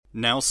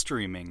Now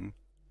streaming,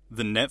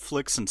 the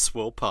Netflix and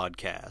Swill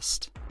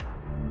podcast.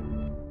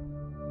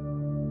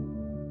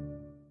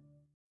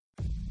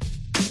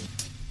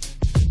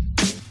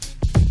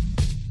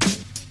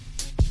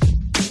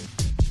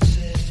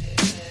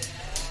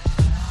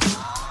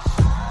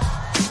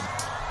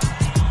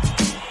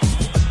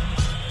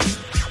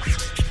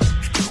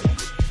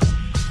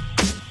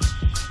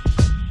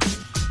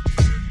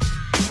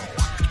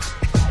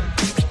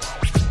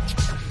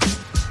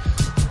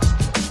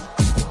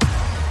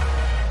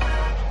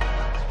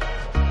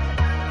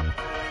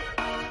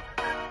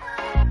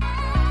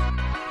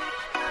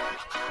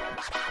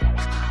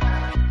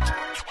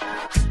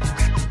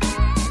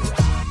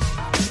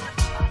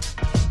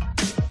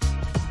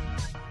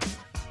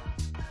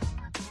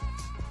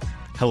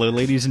 Hello,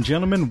 ladies and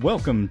gentlemen.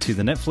 Welcome to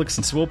the Netflix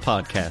and Swill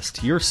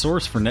podcast, your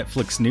source for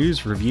Netflix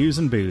news, reviews,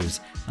 and booze.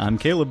 I'm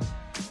Caleb.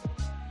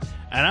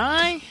 And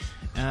I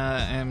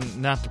am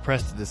not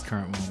depressed at this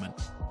current moment.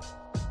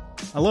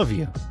 I love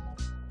you.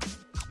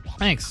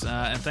 Thanks.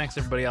 And thanks to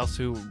everybody else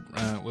who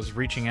was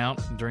reaching out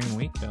during the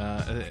week,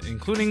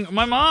 including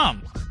my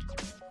mom,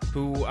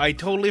 who I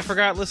totally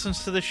forgot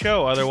listens to the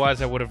show.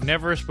 Otherwise, I would have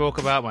never spoke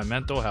about my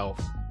mental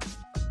health.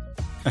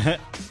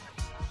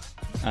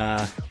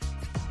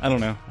 I don't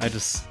know. I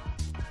just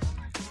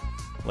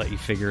let you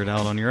figure it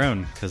out on your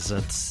own, because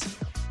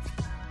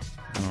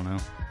I don't know.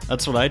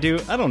 That's what I do.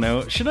 I don't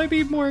know. Should I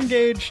be more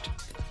engaged?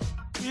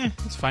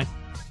 It's fine.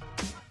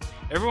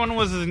 Everyone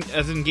was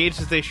as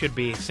engaged as they should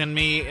be. Send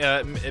me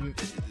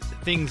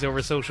things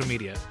over social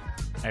media.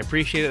 I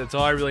appreciate it. That's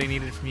all I really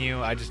needed from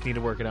you. I just need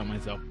to work it out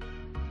myself.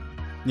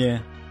 Yeah.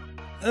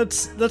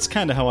 That's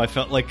kind of how I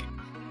felt. Like,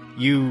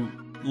 you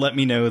let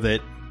me know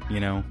that,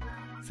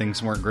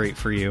 things weren't great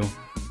for you,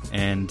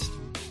 and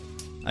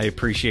I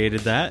appreciated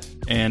that,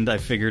 and I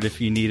figured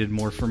if you needed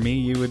more from me,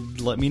 you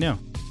would let me know.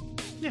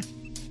 Yeah.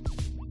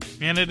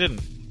 And it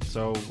didn't.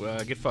 So,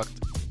 get fucked.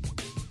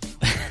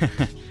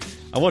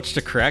 I watched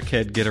a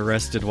crackhead get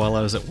arrested while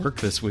I was at work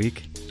this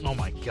week. Oh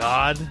my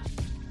god.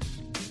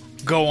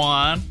 Go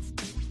on.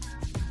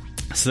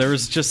 So there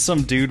was just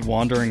some dude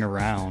wandering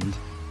around,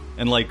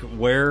 and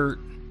where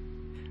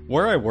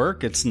I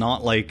work, it's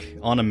not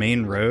on a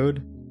main road,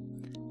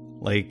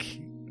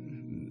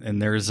 and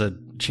there's a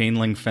chain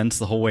link fence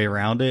the whole way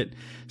around it.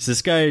 So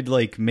this guy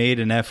made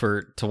an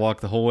effort to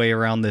walk the whole way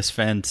around this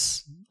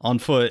fence on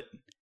foot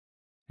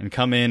and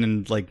come in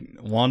and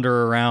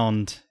wander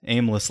around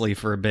aimlessly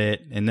for a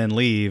bit and then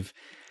leave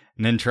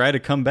and then try to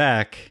come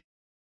back.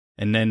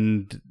 And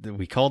then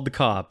we called the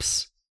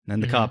cops, and then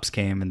the cops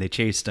came and they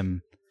chased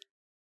him,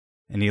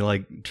 and he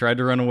tried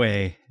to run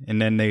away, and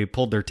then they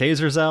pulled their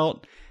tasers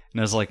out, and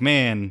I was like,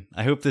 man,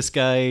 I hope this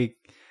guy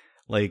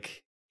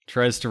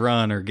tries to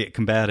run or get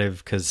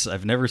combative, because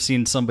I've never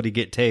seen somebody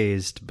get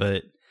tased.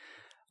 But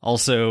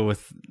also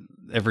with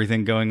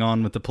everything going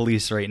on with the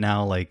police right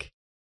now, I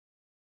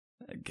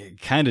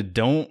kind of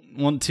don't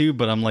want to,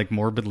 but I'm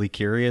morbidly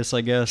curious,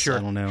 I guess. Sure,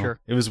 I don't know. Sure.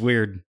 It was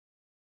weird.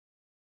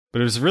 But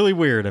it was really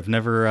weird. I've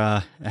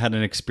never had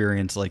an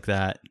experience like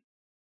that.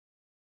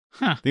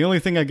 Huh. The only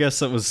thing I guess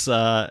that was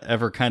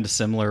ever kind of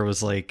similar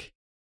was I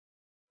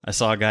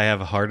saw a guy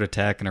have a heart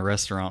attack in a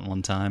restaurant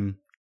one time.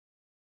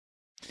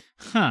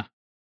 Huh.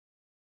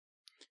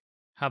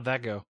 How'd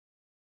that go?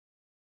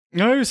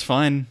 No, he was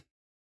fine.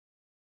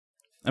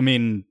 I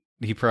mean,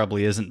 he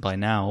probably isn't by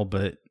now,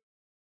 but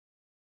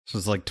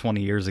this was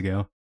 20 years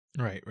ago.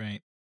 Right.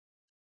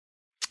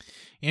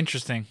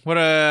 Interesting. What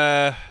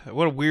a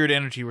weird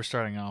energy we're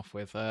starting off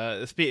with.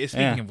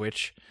 Speaking of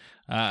which,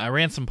 I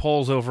ran some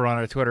polls over on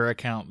our Twitter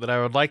account that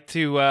I would like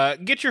to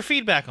get your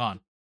feedback on.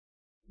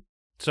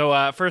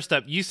 So first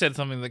up, you said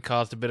something that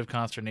caused a bit of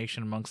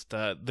consternation amongst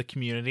the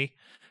community.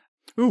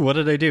 Ooh, what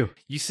did I do?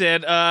 You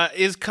said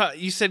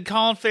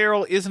Colin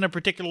Farrell isn't a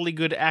particularly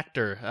good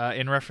actor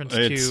in reference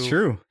to It's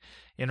true.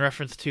 In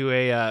reference to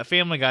a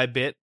Family Guy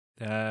bit,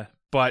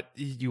 but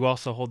you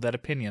also hold that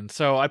opinion.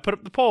 So I put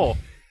up the poll.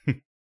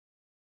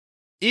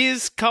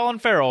 Is Colin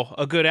Farrell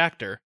a good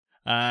actor?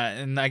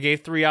 And I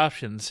gave 3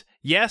 options.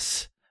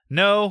 Yes,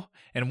 no,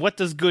 and what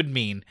does good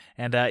mean?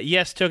 And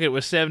yes took it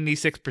with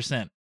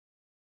 76%.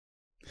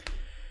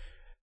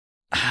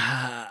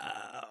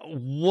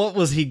 What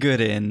was he good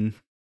in?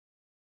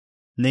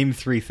 Name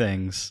 3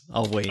 things.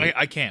 I'll wait.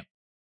 I can't.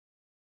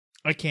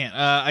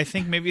 I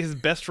think maybe his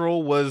best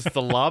role was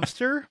The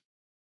Lobster.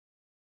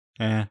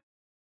 Yeah.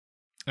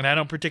 And I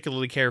don't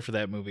particularly care for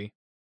that movie.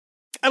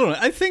 I don't know.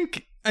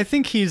 I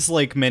think he's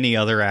like many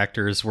other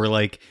actors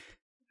where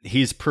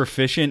he's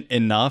proficient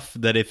enough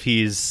that if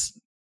he's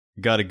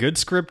got a good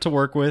script to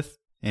work with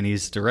and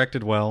he's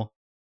directed well,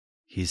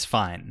 he's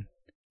fine.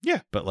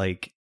 Yeah. But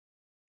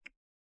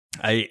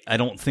I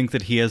don't think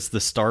that he has the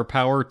star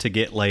power to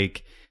get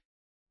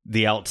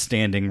the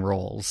outstanding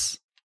roles,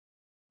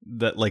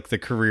 that the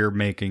career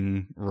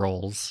making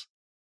roles.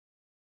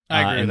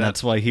 I agree with that.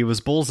 That's why he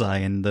was Bullseye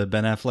in the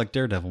Ben Affleck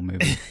Daredevil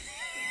movie.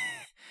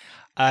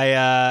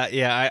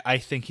 I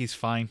think he's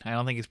fine. I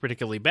don't think he's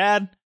particularly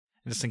bad.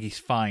 I just think he's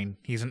fine.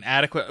 He's an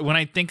adequate. When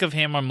I think of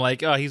him, I'm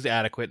like, oh, he's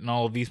adequate in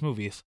all of these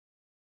movies.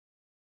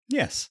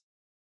 Yes.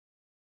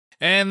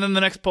 And then the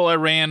next poll I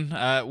ran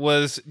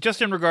was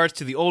just in regards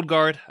to The Old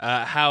Guard.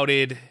 How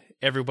did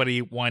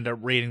everybody wind up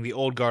rating The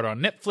Old Guard on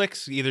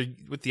Netflix, either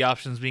with the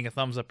options being a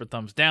thumbs up or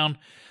thumbs down?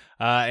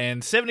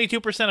 And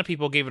 72% of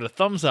people gave it a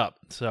thumbs up.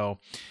 So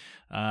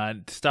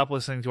stop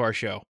listening to our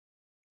show.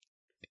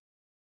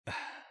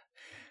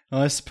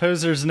 Well, I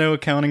suppose there's no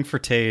accounting for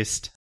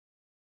taste.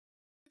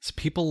 So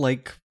people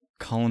like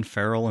Colin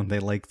Farrell and they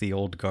like The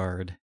Old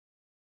Guard.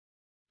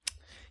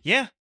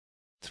 Yeah,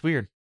 it's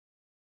weird.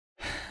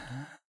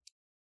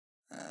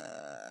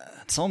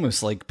 It's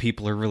almost like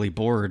people are really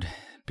bored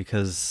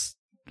because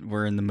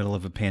we're in the middle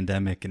of a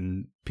pandemic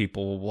and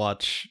people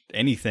watch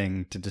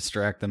anything to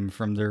distract them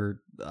from their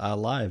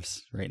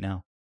lives right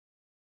now.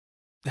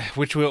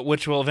 Which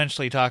we'll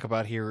eventually talk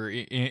about here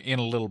in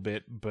a little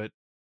bit, but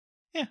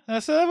yeah,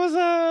 so that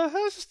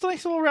was just a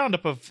nice little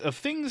roundup of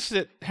things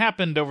that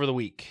happened over the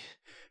week.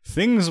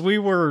 Things we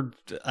were,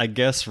 I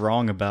guess,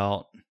 wrong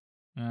about.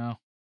 Well,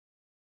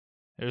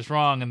 there's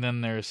wrong, and then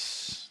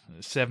there's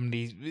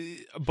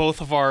 70. Both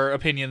of our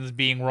opinions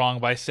being wrong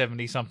by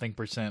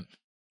 70-something%.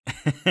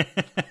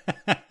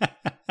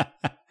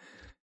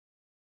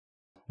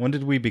 When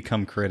did we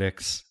become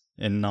critics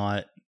and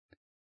not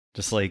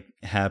just like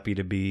happy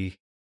to be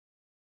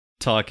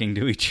talking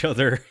to each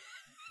other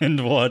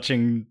and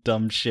watching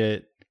dumb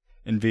shit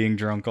and being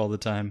drunk all the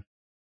time?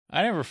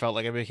 I never felt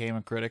like I became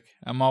a critic.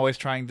 I'm always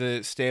trying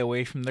to stay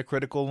away from the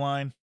critical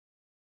line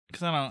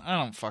because I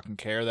don't fucking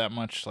care that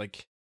much.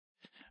 Like,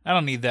 I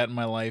don't need that in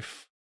my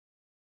life.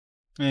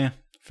 Yeah,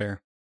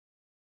 fair.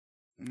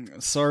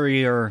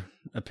 Sorry, our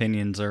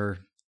opinions are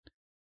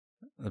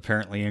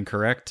apparently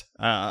incorrect.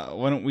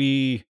 Why don't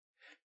we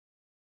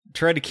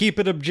try to keep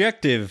it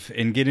objective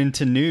and get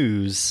into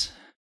news?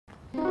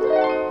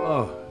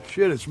 Oh,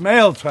 shit, it's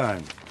mail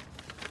time.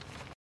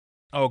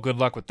 Oh, good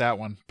luck with that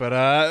one.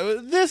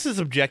 But this is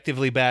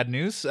objectively bad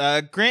news.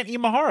 Grant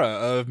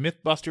Imahara of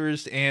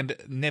Mythbusters and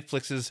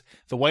Netflix's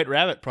The White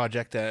Rabbit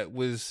Project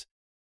was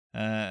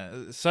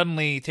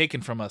suddenly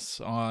taken from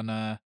us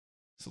on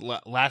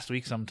last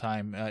week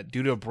sometime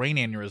due to a brain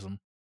aneurysm.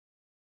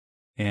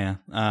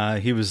 Yeah,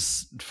 he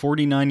was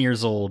 49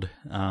 years old.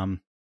 I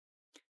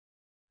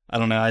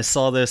don't know, I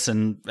saw this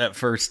and at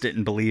first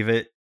didn't believe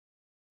it,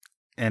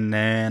 and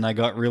then I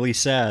got really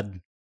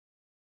sad.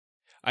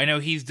 I know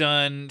he's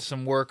done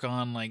some work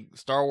on like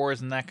Star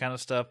Wars and that kind of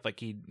stuff. Like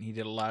he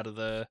did a lot of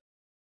the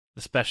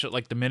special,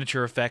 like the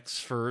miniature effects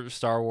for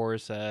Star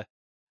Wars.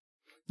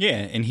 Yeah,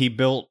 and he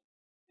built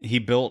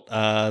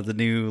the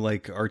new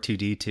like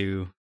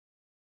R2-D2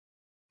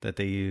 that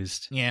they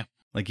used. Yeah.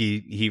 Like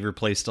he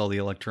replaced all the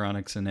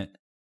electronics in it.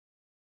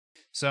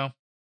 So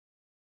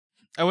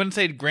I wouldn't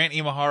say Grant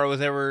Imahara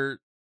was ever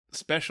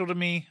special to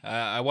me.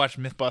 I watched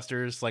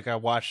Mythbusters like I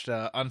watched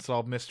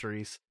Unsolved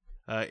Mysteries.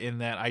 In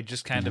that I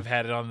just kind of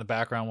had it on the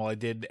background while I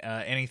did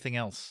anything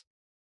else.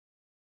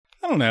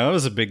 I don't know. I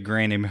was a big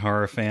Grant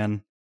Imahara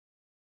fan.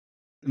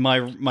 My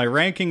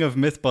ranking of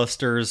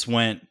Mythbusters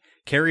went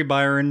Carrie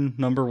Byron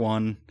number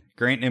 1,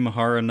 Grant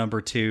Imahara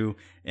number 2,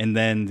 and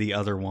then the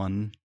other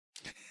one.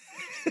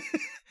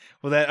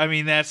 Well,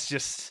 that's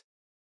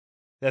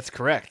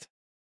correct.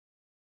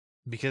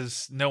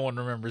 Because no one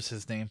remembers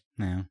his name.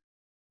 Yeah.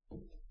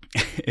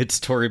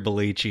 It's Tori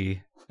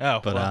Belici. Oh,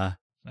 but well,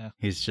 yeah.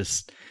 He's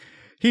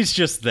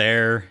just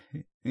there.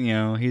 You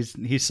know,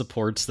 he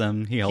supports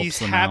them. He helps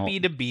them out. He's happy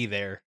to be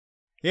there.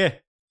 Yeah.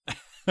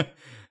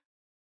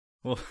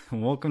 Well,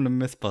 welcome to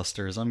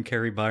Mythbusters. I'm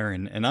Carrie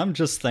Byron, and I'm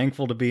just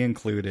thankful to be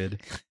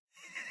included.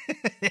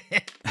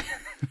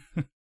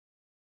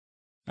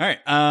 All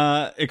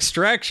right.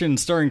 Extraction,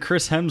 starring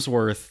Chris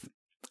Hemsworth,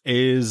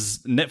 is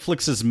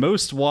Netflix's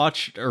most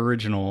watched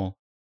original.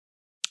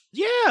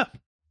 Yeah.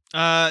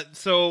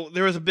 So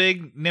there was a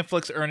big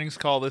Netflix earnings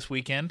call this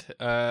weekend,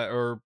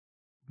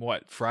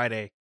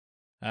 Friday,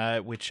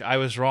 which I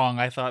was wrong.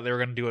 I thought they were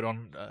going to do it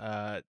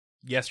on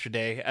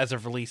yesterday as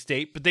of release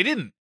date, but they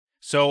didn't.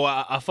 So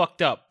I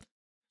fucked up.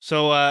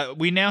 So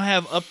we now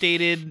have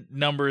updated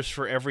numbers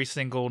for every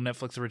single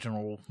Netflix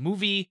original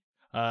movie,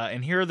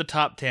 and here are the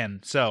top 10.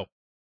 So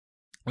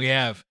we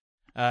have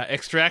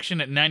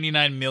Extraction at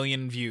 99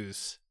 million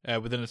views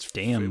within its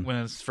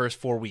first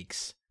 4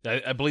 weeks.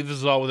 I believe this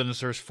is all within its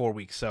first 4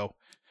 weeks, so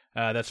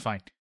that's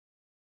fine.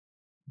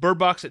 Bird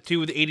Box at 2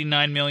 with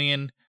 89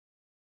 million.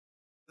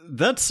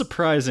 That's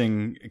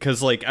surprising,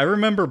 because, like, I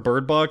remember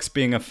Bird Box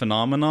being a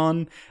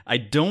phenomenon. I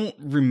don't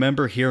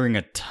remember hearing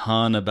a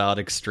ton about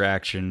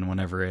Extraction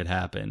whenever it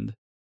happened.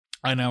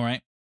 I know,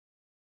 right?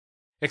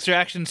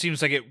 Extraction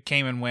seems like it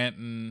came and went,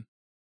 and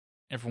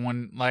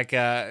everyone, like,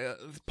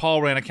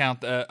 Paul ran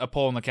a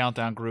poll in the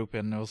Countdown group,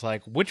 and it was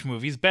like, which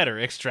movie's better,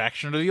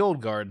 Extraction or The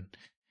Old Guard?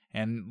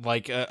 And,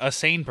 like, a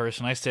sane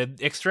person, I said,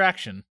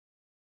 Extraction.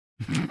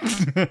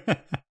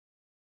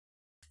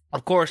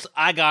 Of course,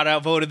 I got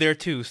outvoted there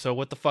too, so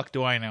what the fuck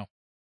do I know?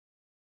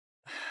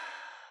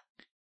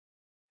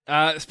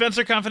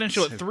 Spencer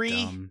Confidential at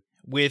 3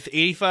 with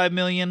 85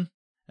 million.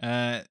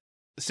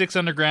 Six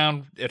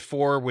Underground at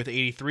 4 with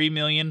 83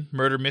 million.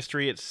 Murder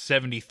Mystery at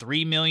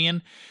 73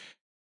 million.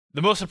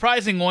 The most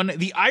surprising one,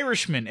 The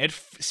Irishman, at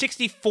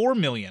 64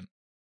 million.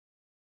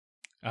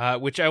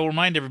 Which I will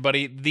remind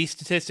everybody, these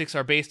statistics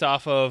are based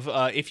off of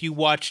if you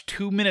watch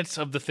 2 minutes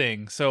of the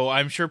thing. So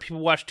I'm sure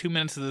people watched 2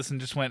 minutes of this and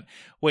just went,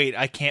 wait,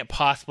 I can't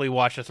possibly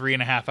watch a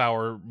 3.5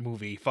 hour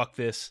movie. Fuck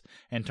this,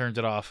 and turned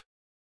it off.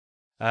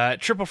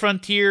 Triple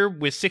Frontier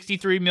with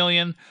 63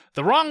 million.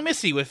 The Wrong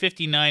Missy with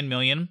 59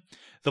 million.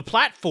 The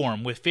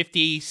Platform with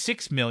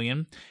 56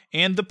 million.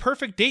 And The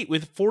Perfect Date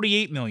with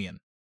 48 million.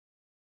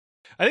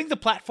 I think The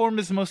Platform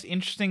is the most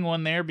interesting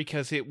one there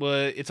because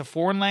it's a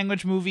foreign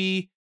language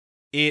movie.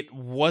 It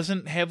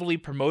wasn't heavily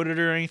promoted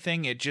or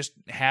anything. It just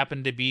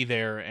happened to be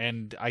there,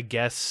 and I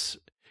guess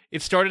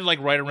it started like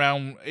right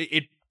around.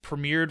 It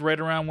premiered right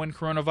around when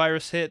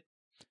coronavirus hit,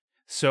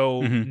 so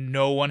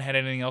no one had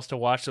anything else to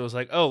watch. So it was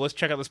like, oh, let's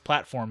check out this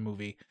Platform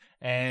movie.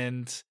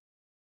 And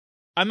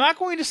I'm not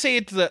going to say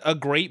it's a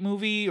great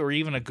movie or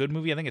even a good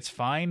movie. I think it's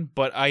fine,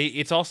 but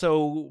it's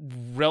also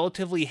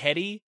relatively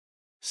heady,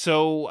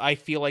 so I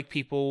feel like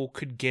people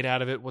could get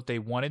out of it what they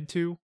wanted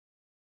to.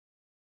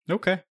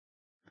 Okay.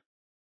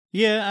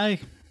 Yeah, I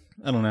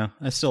don't know.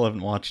 I still haven't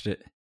watched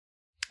it.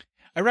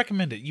 I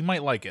recommend it. You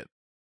might like it.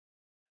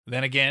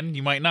 Then again,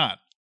 you might not.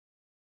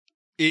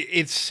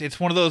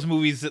 It's one of those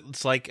movies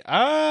that's like,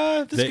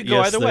 this could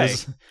go either way.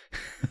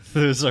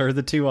 Those are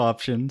the two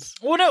options.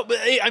 Well, no, but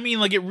I mean,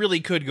 like, it really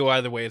could go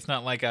either way. It's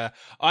not like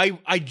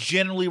I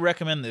generally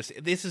recommend this.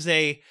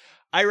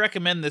 I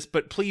recommend this,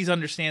 but please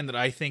understand that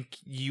I think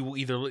you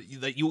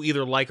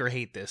either like or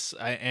hate this,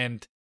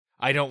 and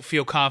I don't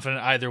feel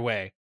confident either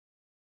way.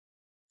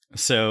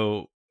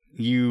 So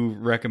you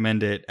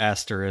recommend it,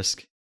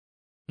 asterisk.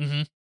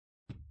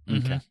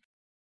 Okay.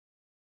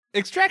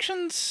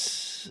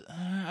 Extractions,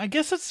 I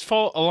guess it's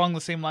along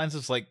the same lines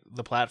as like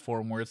The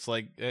Platform, where it's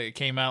like it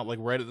came out like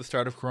right at the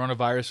start of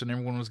coronavirus when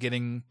everyone was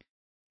getting,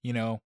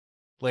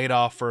 laid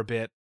off for a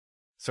bit.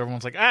 So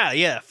everyone's like,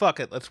 yeah,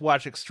 fuck it, let's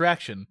watch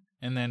Extraction.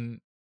 And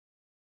then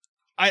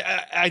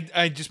I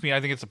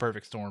think it's a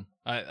perfect storm.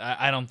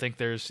 I don't think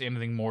there's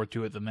anything more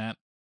to it than that.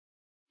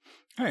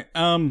 All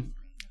right.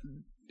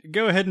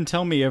 Go ahead and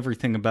tell me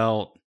everything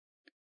about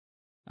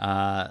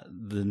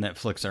the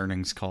Netflix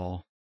earnings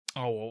call.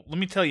 Oh, well, let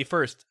me tell you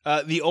first.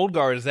 The Old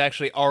Guard is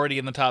actually already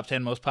in the top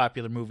 10 most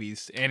popular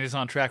movies and is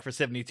on track for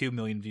 72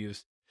 million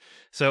views.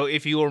 So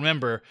if you will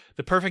remember,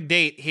 The Perfect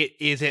Date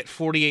is at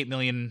 48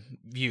 million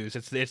views.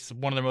 It's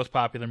one of their most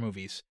popular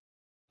movies.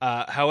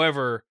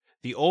 However,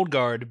 The Old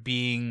Guard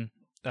being...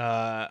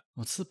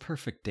 what's The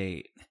Perfect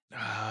Date?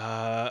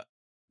 Noah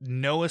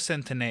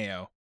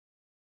Centineo.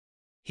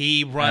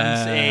 He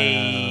runs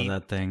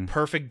that thing.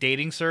 perfect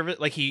dating service.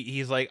 Like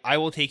he's like, I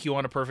will take you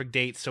on a perfect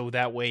date, so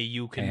that way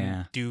you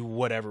can do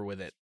whatever with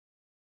it.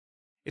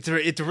 It's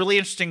a really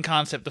interesting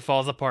concept that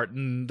falls apart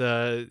in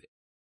the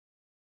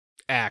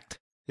act,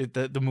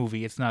 the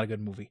movie. It's not a good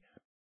movie.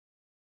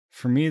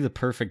 For me, The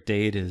Perfect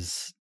Date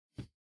is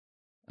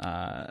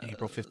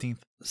April 15th,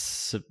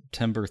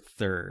 September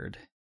 3rd,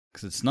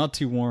 because it's not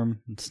too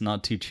warm, it's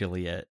not too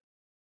chilly yet.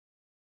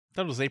 I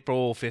thought it was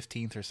April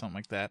 15th or something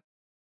like that.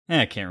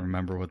 I can't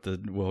remember what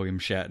the William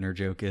Shatner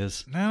joke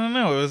is.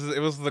 No. It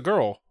was the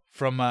girl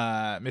from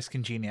Miss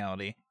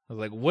Congeniality. I was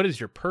like, "What is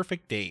your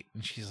perfect date?"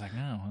 And she's like,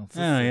 "Oh,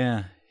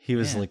 yeah, he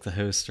was like the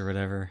host or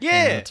whatever."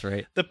 Yeah, that's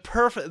right. The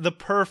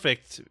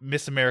perfect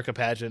Miss America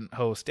pageant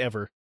host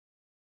ever.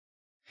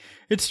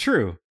 It's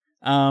true.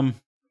 Yeah,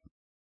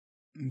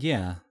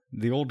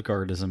 The Old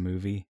Guard is a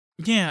movie.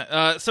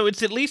 Yeah, so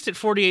it's at least at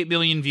 48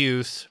 million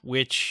views,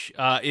 which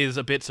is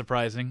a bit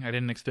surprising. I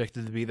didn't expect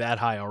it to be that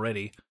high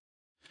already.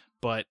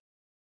 But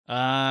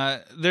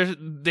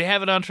they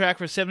have it on track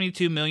for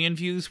 72 million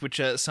views, which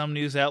some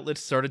news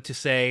outlets started to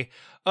say,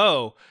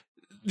 oh,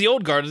 The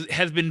Old Guard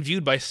has been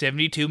viewed by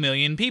 72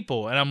 million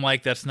people. And I'm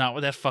like, that's not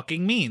what that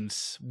fucking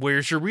means.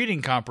 Where's your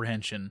reading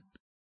comprehension?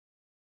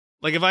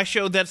 Like, if I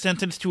showed that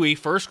sentence to a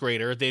first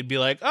grader, they'd be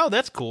like, oh,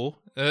 that's cool.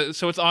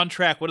 So it's on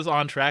track. What does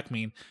on track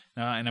mean?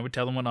 And I would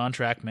tell them what on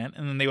track meant,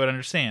 and then they would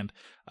understand.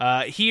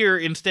 Here,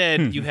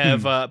 instead, you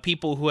have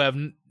people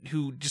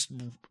who just,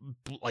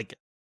 like,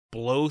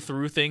 blow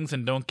through things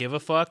and don't give a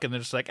fuck, and they're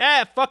just like,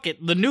 fuck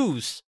it, the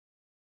news.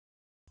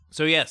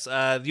 So yes,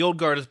 The Old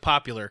Guard is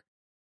popular,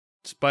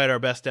 despite our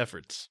best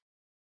efforts.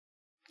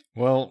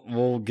 Well,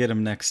 we'll get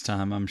him next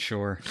time, I'm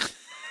sure.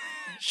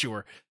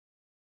 Sure.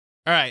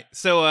 All right,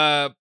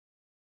 so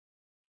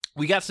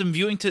we got some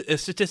viewing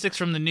statistics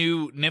from the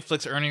new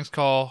Netflix earnings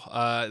call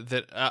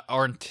that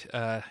aren't...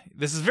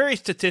 this is very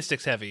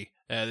statistics heavy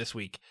this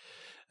week.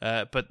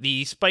 But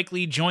the Spike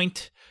Lee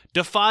joint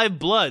Da 5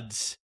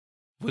 Bloods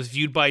was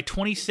viewed by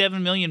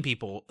 27 million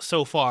people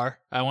so far.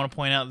 I want to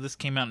point out this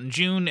came out in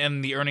June,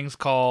 and the earnings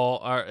call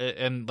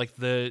and like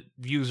the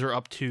views are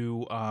up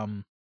to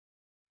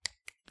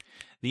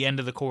the end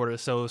of the quarter,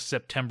 so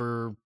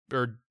June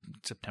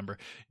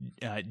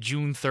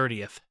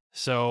 30th.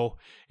 So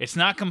it's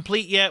not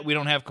complete yet. We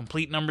don't have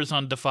complete numbers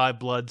on Da 5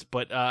 Bloods,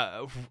 but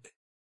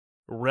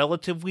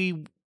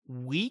relatively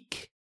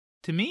weak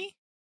to me.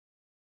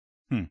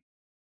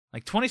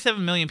 Like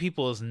 27 million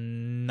people is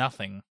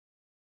nothing.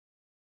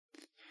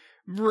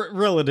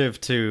 relative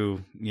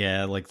to,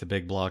 like the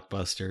big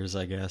blockbusters,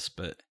 I guess,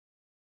 but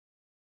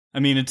I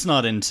mean, it's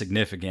not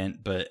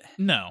insignificant, but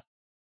No.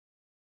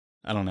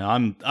 I don't know.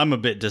 I'm a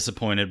bit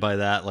disappointed by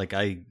that. Like,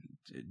 I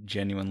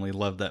genuinely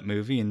loved that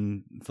movie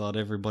and thought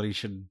everybody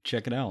should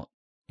check it out.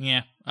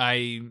 Yeah,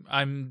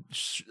 I'm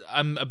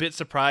a bit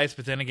surprised,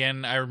 but then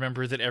again, I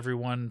remember that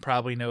everyone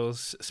probably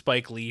knows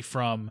Spike Lee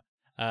from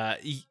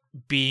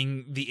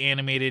being the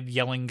animated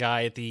yelling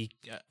guy at the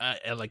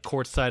like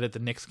courtside at the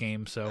Knicks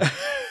game. So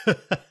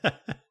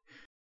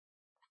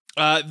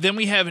then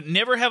we have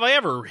Never Have I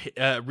Ever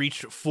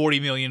reached 40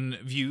 million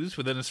views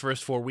within its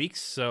first 4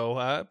 weeks.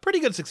 So pretty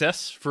good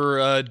success for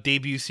a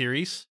debut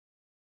series.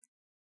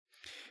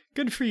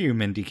 Good for you,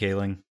 Mindy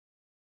Kaling.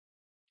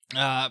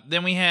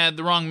 Then we had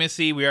The Wrong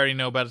Missy. We already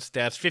know about its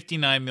stats.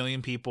 59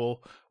 million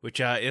people, which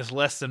is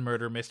less than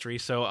Murder Mystery.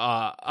 So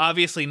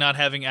obviously not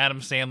having Adam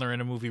Sandler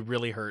in a movie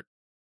really hurt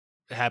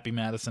Happy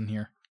Madison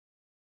here.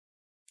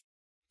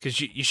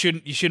 Because you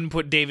shouldn't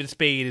put David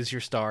Spade as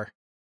your star.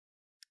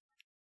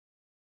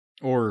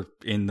 Or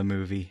in the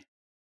movie.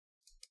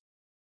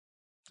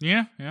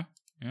 Yeah.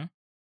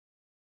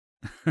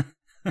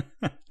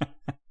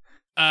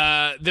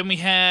 Then we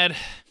had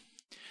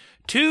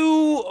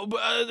two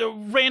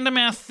random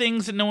ass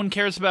things that no one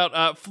cares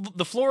about.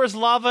 The Floor is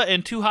Lava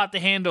and Too Hot to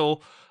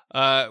Handle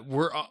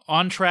were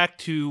on track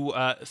to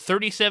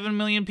 37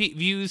 million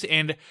views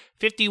and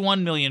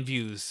 51 million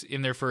views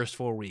in their first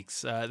 4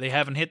 weeks. They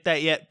haven't hit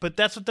that yet, but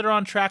that's what they're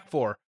on track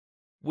for.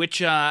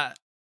 Which,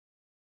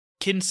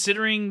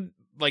 considering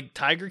like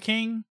Tiger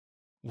King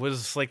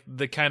was like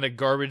the kind of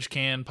garbage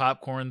can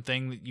popcorn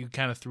thing that you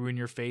kind of threw in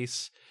your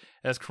face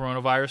as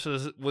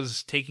coronavirus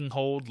was taking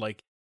hold,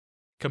 like,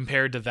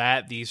 compared to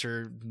that, these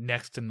are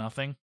next to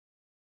nothing.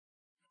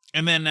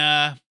 And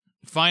then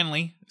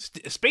finally,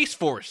 Space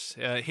Force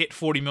hit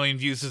 40 million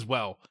views as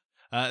well.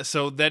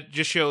 So that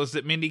just shows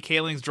that Mindy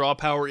Kaling's draw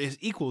power is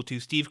equal to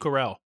Steve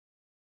Carell.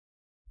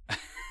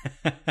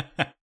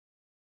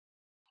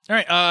 All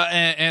right,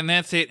 and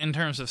that's it in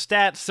terms of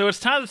stats. So it's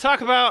time to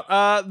talk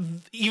about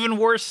even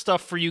worse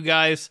stuff for you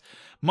guys.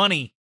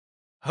 Money.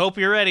 Hope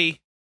you're ready.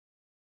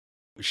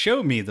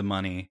 Show me the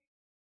money.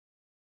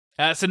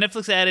 So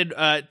Netflix added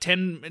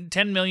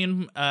 10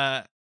 million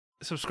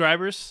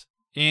subscribers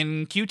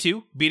in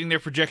Q2, beating their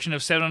projection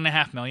of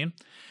 7.5 million.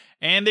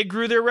 And they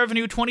grew their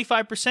revenue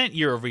 25%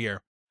 year over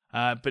year.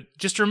 But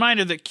just a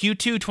reminder that Q2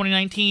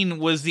 2019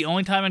 was the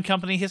only time in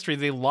company history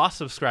they lost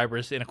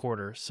subscribers in a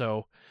quarter.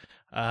 So,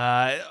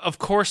 of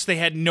course, they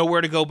had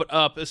nowhere to go but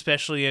up,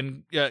 especially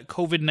in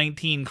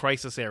COVID-19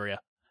 crisis era.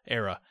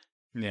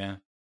 Yeah.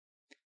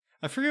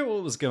 I forget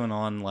what was going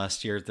on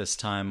last year at this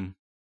time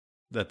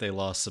that they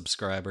lost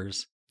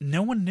subscribers.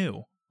 No one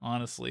knew,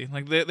 honestly.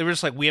 Like they were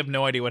just like, we have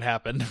no idea what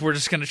happened. We're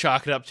just going to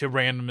chalk it up to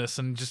randomness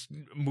and just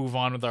move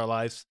on with our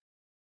lives.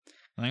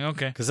 I'm like,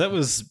 okay. Because that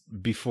was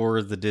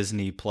before the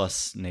Disney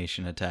Plus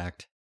nation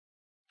attacked.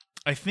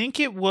 I think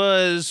it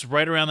was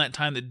right around that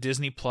time that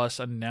Disney Plus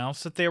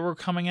announced that they were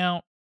coming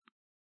out.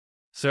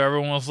 So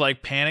everyone was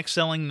like panic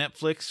selling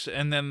Netflix,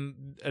 and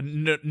then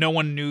no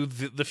one knew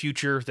the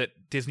future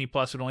that Disney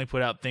Plus would only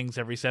put out things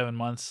every 7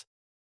 months.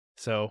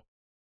 So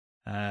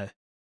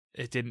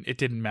it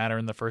didn't matter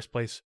in the first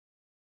place.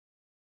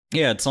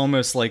 Yeah, it's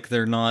almost like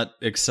they're not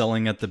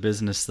excelling at the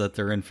business that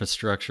their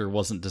infrastructure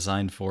wasn't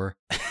designed for.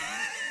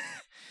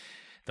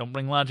 Don't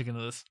bring logic into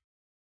this.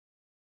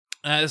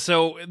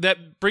 So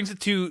that brings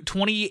it to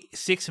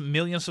 26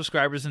 million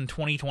subscribers in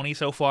 2020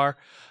 so far.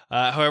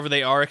 However,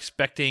 they are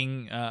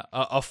expecting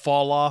a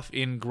fall off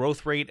in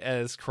growth rate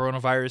as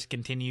coronavirus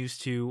continues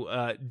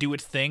to do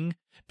its thing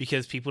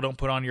because people don't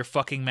put on your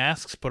fucking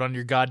masks. Put on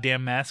your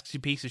goddamn masks, you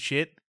piece of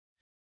shit.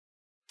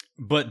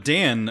 But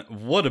Dan,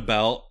 what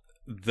about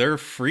their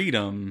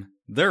freedom?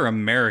 They're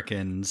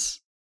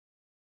Americans.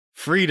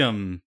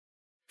 Freedom,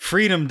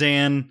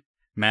 Dan.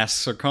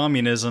 Masks are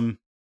communism.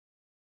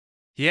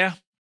 Yeah.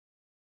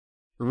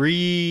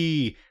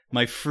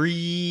 My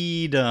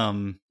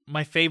freedom.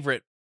 My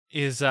favorite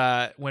is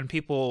when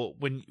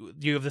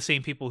you have the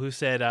same people who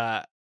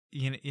said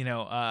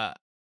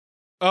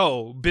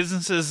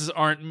businesses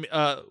aren't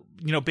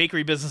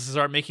bakery businesses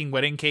aren't making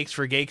wedding cakes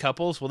for gay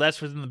couples. Well,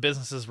 that's within the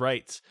business's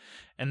rights.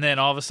 And then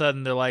all of a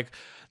sudden they're like,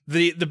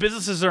 the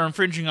businesses are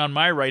infringing on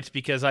my rights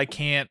because I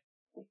can't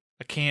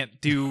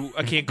go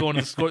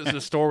into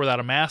the store without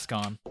a mask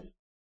on.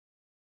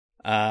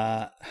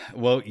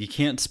 Well, you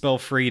can't spell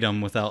freedom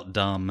without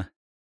dumb.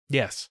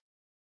 Yes.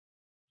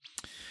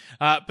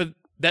 But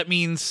that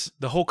means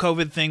the whole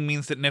COVID thing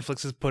means that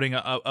Netflix is putting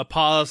a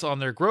pause on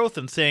their growth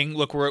and saying,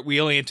 look, we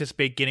only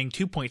anticipate getting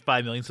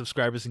 2.5 million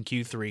subscribers in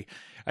Q3.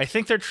 I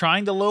think they're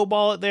trying to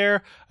lowball it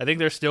there. I think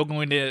they're still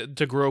going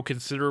to grow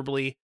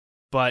considerably,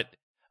 but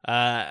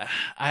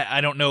I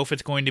don't know if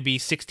it's going to be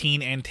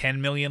 16 and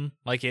 10 million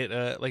like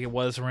it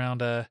was around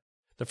the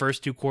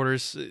first two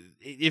quarters.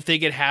 If they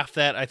get half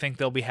that, I think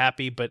they'll be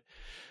happy. But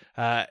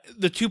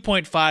the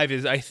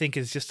 2.5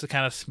 is just to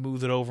kind of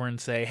smooth it over and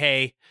say,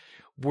 hey,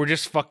 we're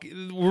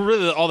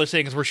really all they're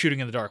saying is we're shooting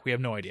in the dark. We have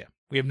no idea.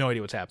 We have no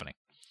idea what's happening.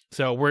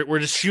 So we're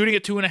just shooting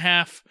at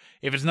 2.5.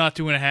 If it's not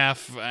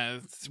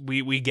 2.5,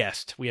 we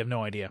guessed. We have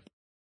no idea.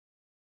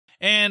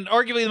 And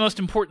arguably the most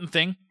important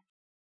thing,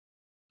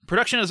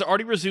 production has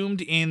already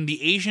resumed in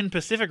the Asian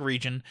Pacific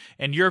region,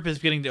 and Europe is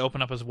beginning to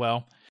open up as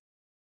well.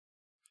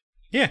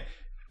 Yeah,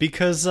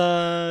 because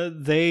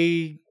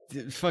they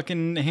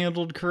fucking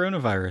handled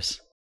coronavirus.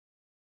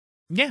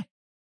 Yeah.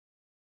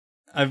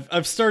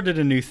 I've started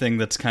a new thing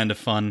that's kind of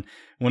fun.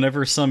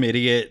 Whenever some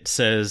idiot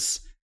says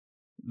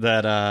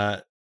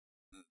that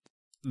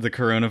the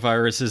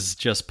coronavirus is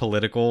just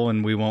political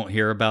and we won't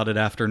hear about it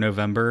after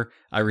November,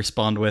 I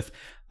respond with,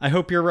 I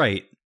hope you're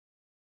right.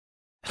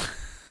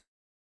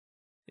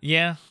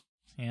 Yeah.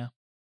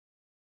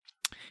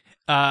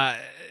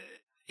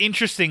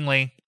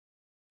 Interestingly,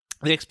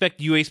 they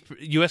expect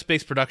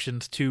US-based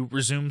productions to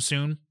resume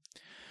soon.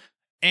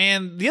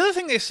 And the other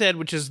thing they said,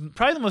 which is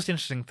probably the most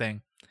interesting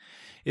thing,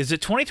 is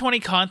that 2020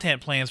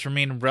 content plans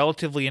remain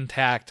relatively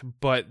intact,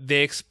 but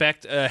they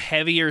expect a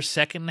heavier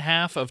second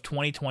half of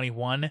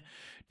 2021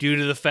 due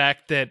to the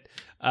fact that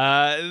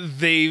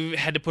they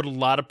had to put a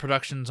lot of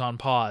productions on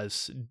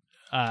pause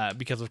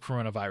because of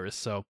coronavirus.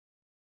 So,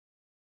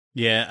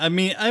 yeah, I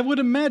mean, I would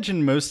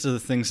imagine most of the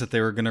things that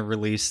they were going to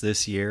release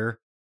this year,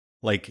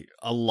 like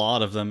a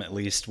lot of them at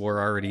least, were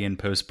already in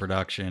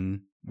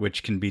post-production,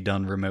 which can be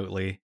done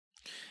remotely.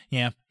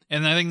 Yeah,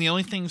 and I think the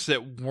only things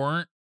that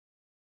weren't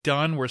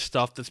done were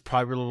stuff that's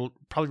probably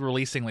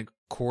releasing like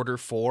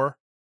Q4.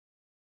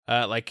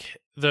 Like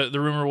the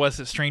rumor was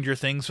that Stranger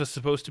Things was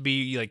supposed to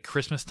be like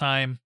Christmas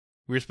time.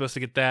 We were supposed to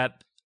get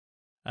that.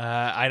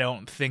 I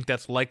don't think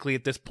that's likely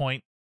at this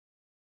point.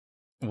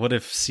 What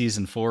if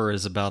season 4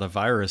 is about a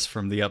virus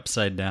from the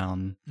Upside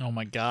Down? Oh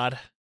my god,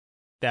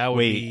 that would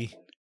be.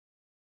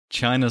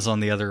 China's on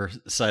the other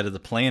side of the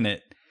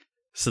planet,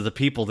 so the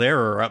people there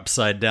are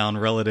upside down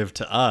relative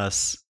to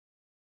us.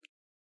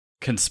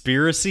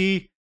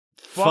 Conspiracy?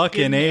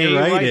 Fucking A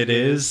right it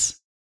is.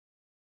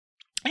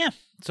 Yeah.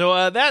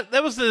 So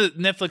that was the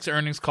Netflix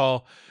earnings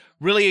call.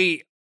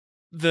 Really,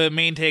 the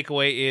main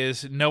takeaway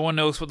is no one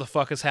knows what the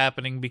fuck is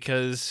happening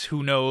because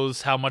who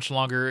knows how much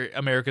longer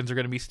Americans are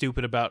going to be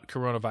stupid about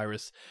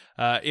coronavirus.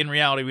 In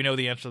reality, we know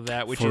the answer to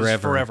that, which is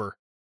forever.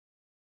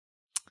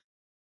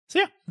 So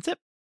yeah, that's it.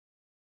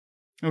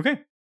 Okay.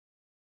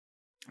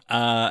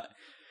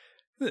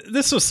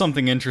 This was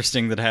something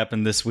interesting that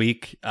happened this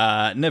week.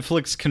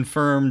 Netflix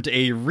confirmed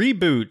a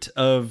reboot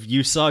of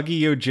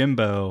Usagi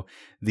Yojimbo,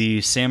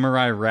 the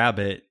samurai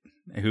rabbit,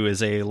 who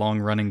is a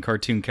long-running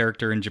cartoon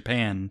character in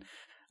Japan.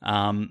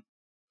 I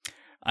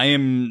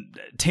am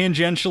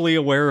tangentially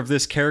aware of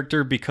this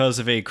character because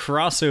of a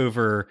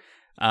crossover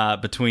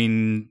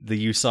between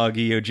the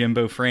Usagi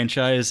Yojimbo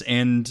franchise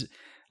and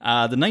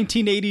the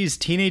 1980s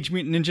Teenage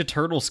Mutant Ninja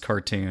Turtles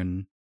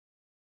cartoon.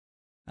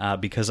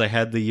 Because I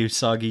had the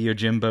Usagi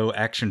Yojimbo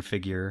action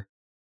figure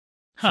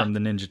from the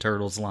Ninja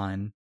Turtles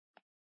line.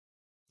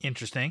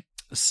 Interesting.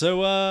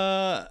 So,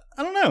 I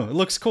don't know. It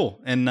looks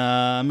cool. And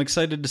I'm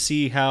excited to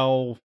see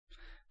how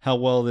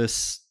well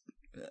this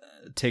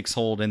takes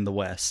hold in the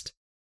West.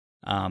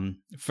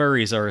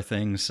 Furries are a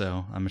thing,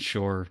 so I'm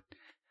sure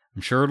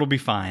it'll be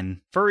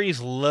fine.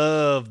 Furries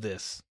love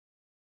this.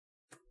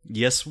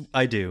 Yes,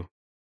 I do.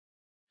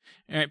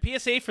 All right,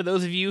 PSA for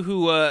those of you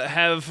who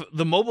have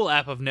the mobile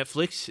app of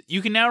Netflix,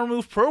 you can now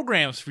remove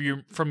programs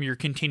from your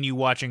continue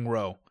watching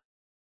row,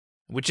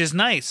 which is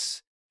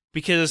nice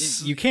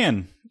because you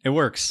can. It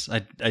works.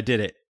 I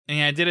did it.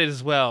 Yeah, I did it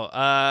as well.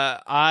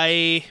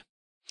 It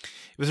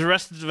was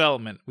Arrested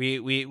Development.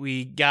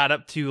 We got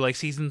up to like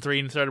season 3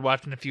 and started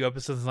watching a few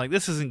episodes and like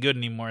this isn't good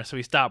anymore, so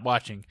we stopped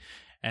watching.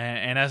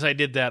 And as I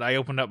did that, I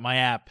opened up my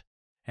app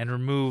and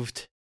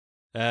removed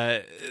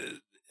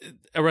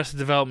Arrested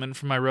Development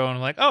from my row, and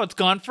I'm like, oh, it's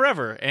gone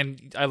forever.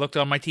 And I looked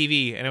on my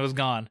TV, and it was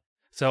gone.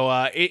 So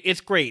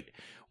it's great.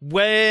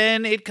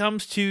 When it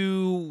comes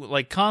to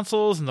like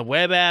consoles and the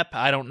web app,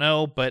 I don't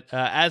know. But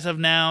as of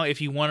now,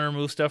 if you want to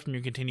remove stuff from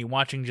your continue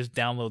watching, just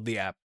download the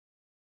app.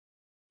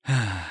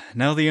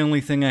 Now the only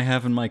thing I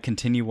have in my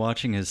continue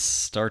watching is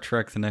Star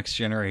Trek: The Next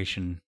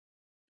Generation.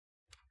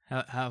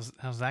 How's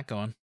that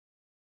going?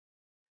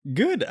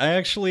 Good. I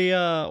actually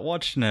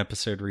watched an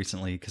episode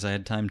recently because I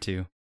had time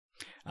to.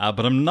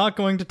 But I'm not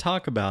going to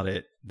talk about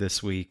it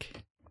this week.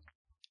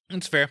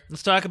 That's fair.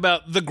 Let's talk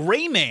about The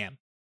Gray Man.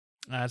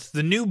 It's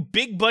the new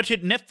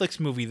big-budget Netflix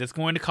movie that's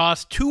going to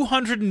cost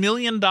 $200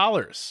 million.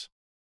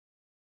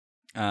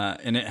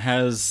 And it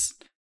has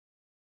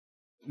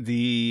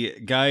the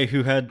guy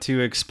who had to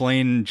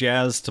explain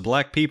jazz to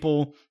black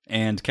people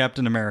and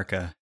Captain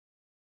America.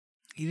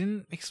 He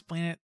didn't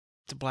explain it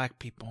to black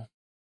people.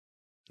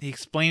 He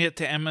explained it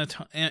to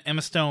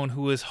Emma Stone,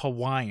 who is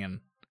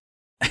Hawaiian.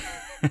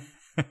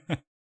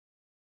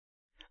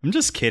 I'm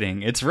just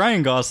kidding. It's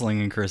Ryan Gosling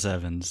and Chris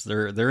Evans.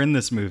 They're in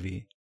this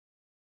movie.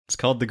 It's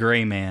called The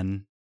Gray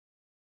Man.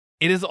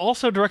 It is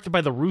also directed by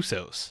the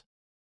Russos.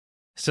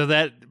 So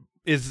that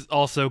is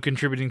also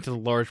contributing to the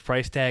large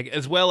price tag,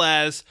 as well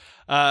as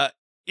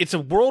it's a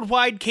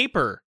worldwide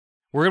caper.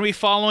 We're going to be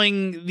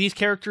following these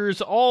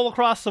characters all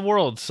across the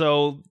world.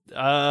 So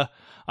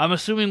I'm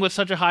assuming with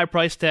such a high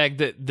price tag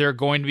that they're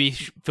going to be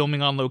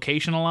filming on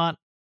location a lot.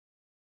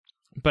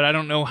 But I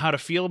don't know how to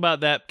feel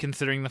about that,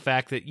 considering the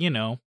fact that,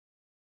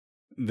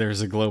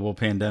 There's a global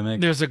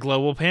pandemic. there's a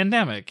global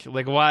pandemic.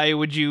 Like, why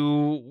would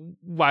you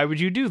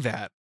do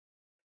that?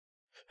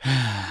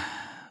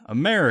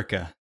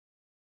 America.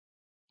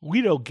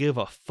 We don't give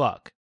a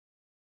fuck.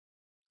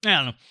 I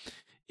don't know.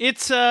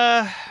 It's,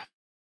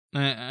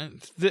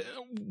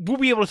 we'll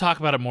be able to talk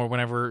about it more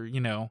whenever,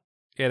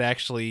 it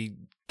actually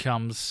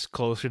comes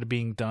closer to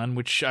being done,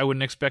 which I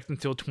wouldn't expect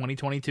until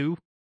 2022.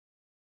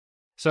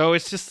 So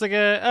it's just like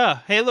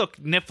hey, look,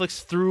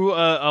 Netflix threw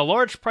a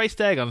large price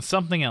tag on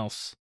something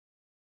else.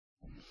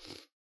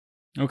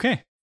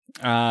 Okay.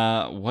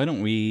 Why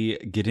don't we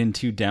get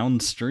into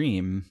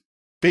Downstream?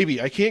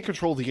 Baby, I can't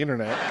control the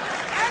internet.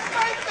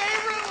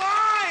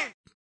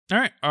 All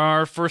right,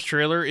 our first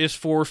trailer is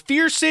for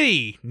Fear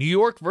City, New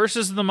York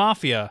versus the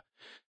Mafia.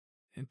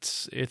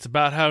 It's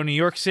about how New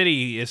York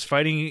City is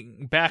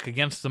fighting back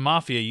against the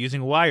Mafia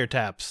using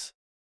wiretaps.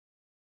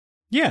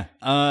 Yeah.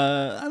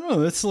 I don't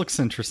know. This looks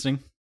interesting.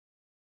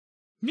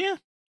 Yeah.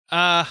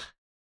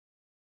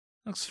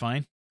 Looks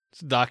fine.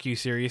 It's a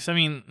docu-series. I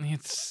mean,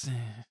 it's...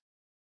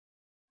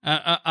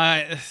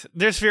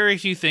 there's very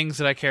few things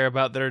that I care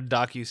about that are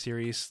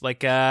docu-series. Like,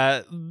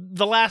 The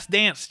Last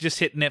Dance just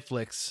hit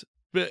Netflix,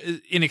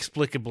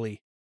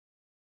 inexplicably.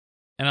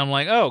 And I'm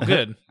like, oh,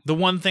 good. The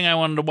one thing I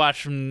wanted to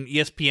watch from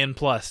ESPN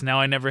Plus. Now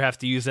I never have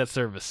to use that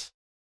service.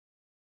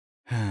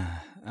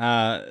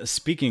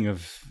 Speaking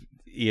of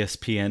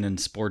ESPN and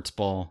sports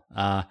ball,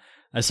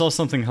 I saw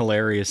something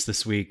hilarious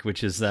this week,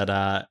 which is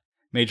that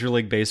Major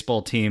League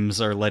Baseball teams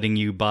are letting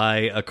you buy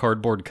a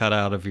cardboard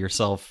cutout of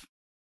yourself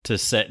to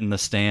set in the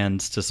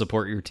stands to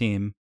support your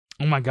team.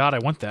 Oh my god, I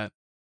want that.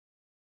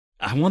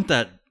 I want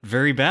that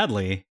very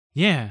badly.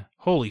 Yeah,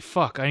 holy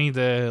fuck, I need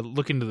to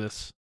look into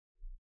this.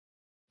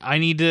 I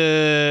need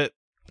to...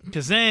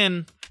 Because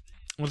then,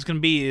 what's going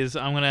to be is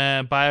I'm going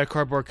to buy a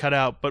cardboard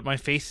cutout, but my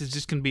face is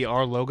just going to be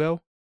our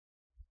logo.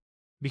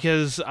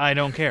 Because I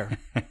don't care.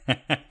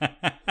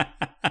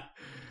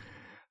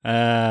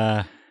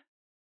 I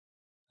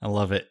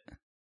love it.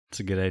 It's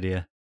a good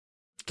idea.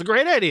 It's a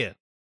great idea.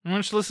 Why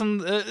don't you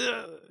listen?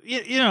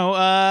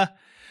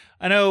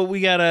 I know we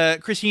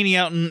got Chris Heaney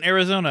out in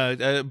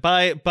Arizona.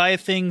 Buy a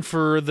thing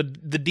for the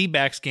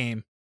D-backs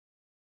game,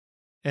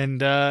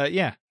 and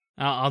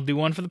I'll do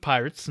one for the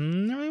Pirates,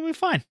 and it'll be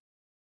fine.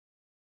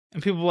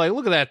 And people are like,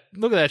 look at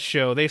that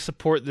show. They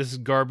support this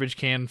garbage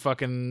can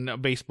fucking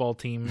baseball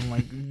team. I'm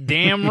like,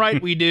 damn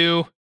right we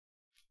do.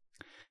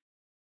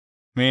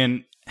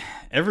 Man,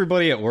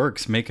 everybody at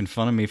work's making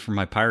fun of me for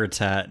my Pirates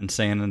hat and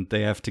saying that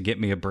they have to get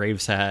me a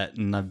Braves hat,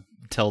 and I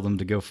tell them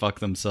to go fuck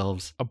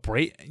themselves.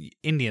 A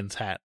Indians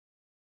hat.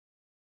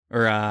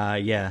 Or,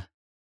 yeah.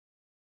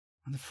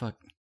 What the fuck?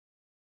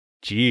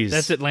 Jeez.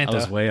 That's Atlanta. I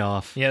was way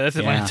off. Yeah, that's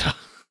Atlanta. Yeah.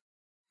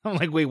 I'm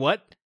like, wait,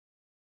 what?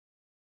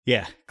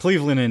 Yeah,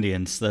 Cleveland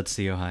Indians. That's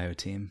the Ohio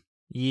team.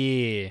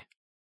 Yeah.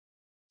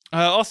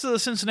 Also the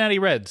Cincinnati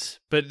Reds.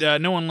 But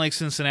no one likes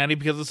Cincinnati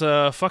because it's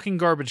a fucking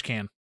garbage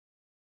can.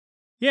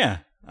 Yeah.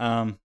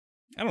 I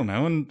don't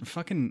know. And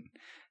fucking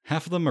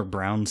half of them are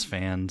Browns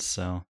fans,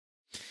 so...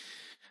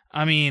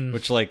 I mean...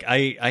 Which, like,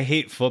 I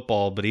hate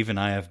football, but even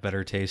I have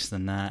better taste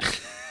than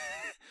that.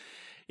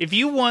 If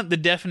you want the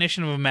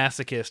definition of a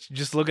masochist,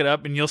 just look it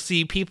up and you'll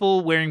see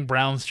people wearing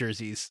Browns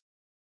jerseys.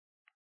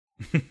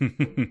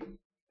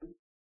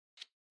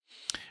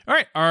 All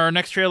right, our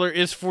next trailer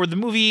is for the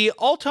movie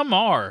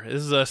Altamar.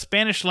 This is a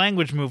Spanish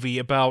language movie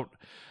about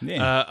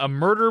a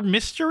murder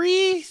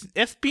mystery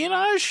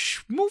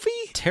espionage movie.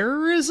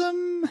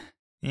 Terrorism.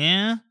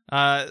 Yeah,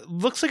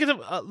 looks like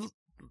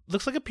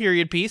a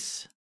period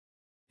piece.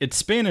 It's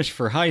Spanish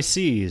for high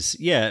seas.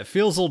 Yeah, it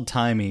feels old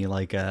timey,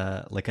 like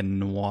a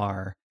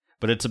noir.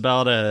 But it's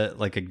about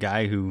a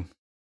guy who,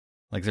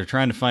 like, they're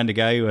trying to find a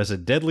guy who has a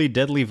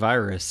deadly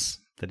virus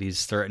that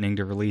he's threatening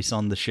to release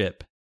on the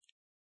ship.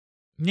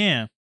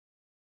 Yeah.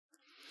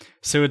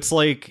 So it's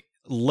like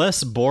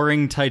less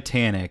boring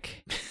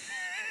Titanic.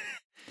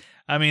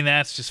 I mean,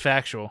 that's just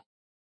factual.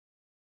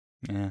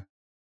 Yeah.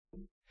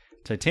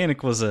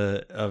 Titanic was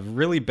a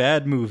really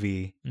bad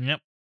movie.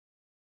 Yep.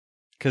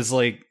 Because,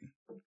 like,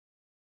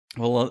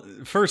 well,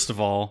 first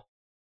of all,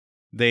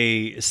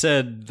 they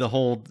said the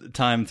whole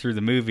time through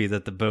the movie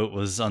that the boat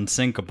was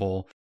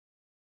unsinkable.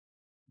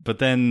 But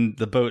then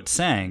the boat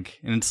sank.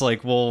 And it's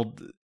like, well,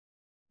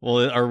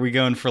 are we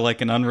going for,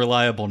 like, an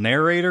unreliable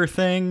narrator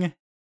thing?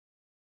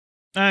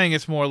 I think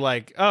it's more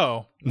like,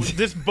 oh,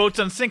 this boat's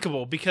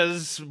unsinkable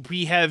because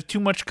we have too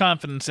much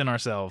confidence in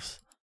ourselves.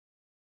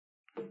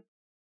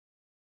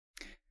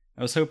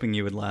 I was hoping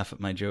you would laugh at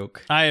my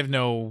joke. I have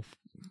no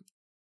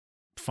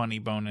funny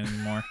bone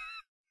anymore.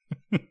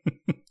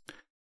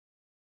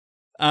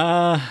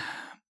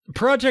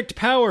 Project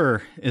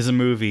Power is a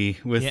movie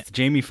with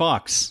Jamie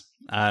Foxx.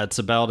 It's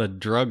about a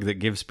drug that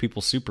gives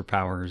people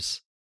superpowers.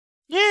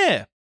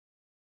 Yeah.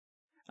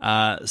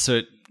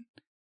 So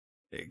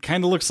it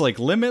kind of looks like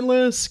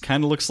Limitless,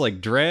 kind of looks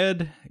like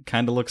Dread,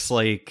 kind of looks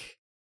like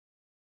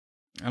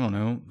I don't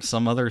know,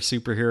 some other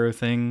superhero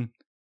thing.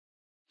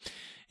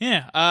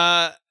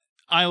 Yeah.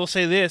 I will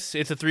say this: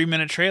 it's a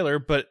 3-minute trailer,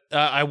 but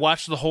I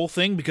watched the whole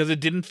thing because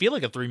it didn't feel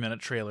like a 3-minute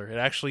trailer. It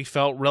actually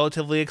felt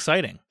relatively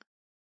exciting.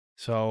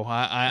 So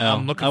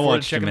I'm looking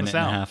forward to checking this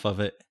out. I watched a minute and a half of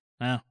it.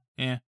 Oh,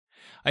 yeah.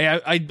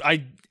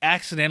 I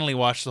accidentally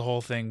watched the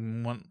whole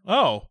thing.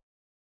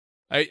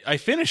 I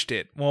finished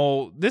it.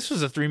 Well, this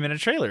was a 3-minute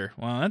trailer.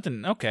 Well, that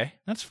didn't. Okay,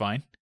 that's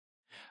fine.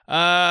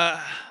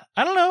 I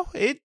don't know.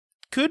 It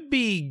could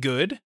be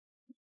good.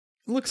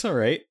 Looks all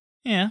right.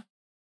 Yeah.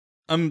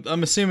 I'm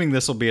assuming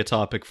this will be a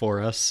topic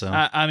for us. So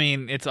I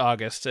mean, it's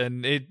August,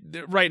 and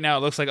right now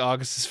it looks like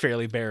August is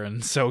fairly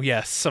barren. So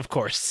yes, of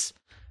course.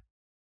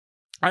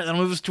 All right, that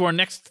moves us to our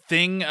next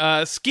thing.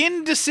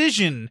 Skin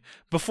Decision,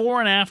 Before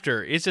and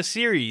After. It's a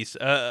series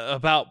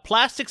about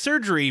plastic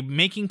surgery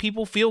making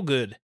people feel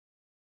good.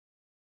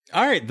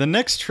 All right, the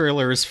next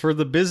trailer is for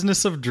The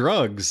Business of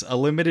Drugs, a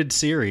limited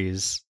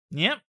series.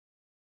 Yep.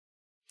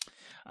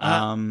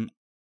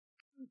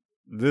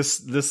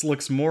 This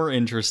looks more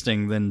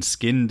interesting than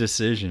Skin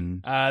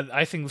Decision.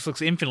 I think this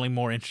looks infinitely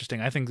more interesting.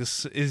 I think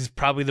this is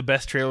probably the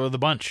best trailer of the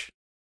bunch.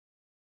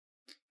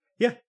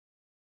 Yeah.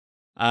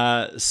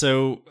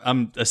 So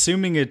I'm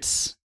assuming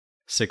it's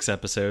 6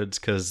 episodes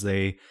because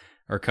they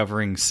are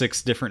covering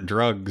 6 different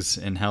drugs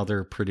and how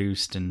they're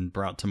produced and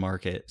brought to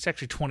market. It's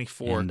actually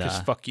 24, because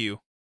fuck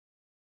you.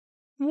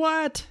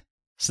 What?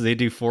 So they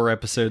do 4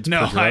 episodes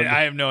per drug?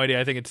 I have no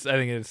idea. I think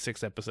it's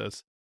 6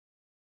 episodes.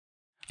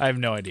 I have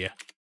no idea.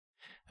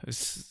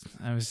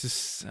 I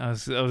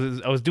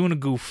was doing a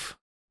goof.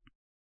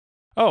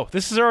 Oh,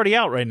 this is already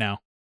out right now.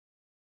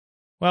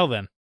 Well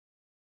then.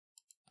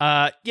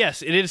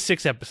 Yes, it is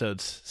 6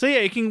 episodes. So yeah,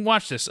 you can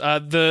watch this.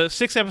 The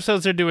 6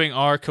 episodes they're doing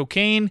are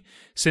cocaine,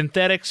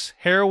 synthetics,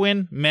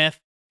 heroin, meth,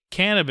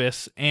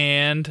 cannabis,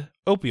 and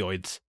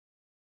opioids.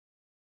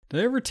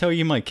 Did I ever tell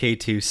you my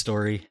K2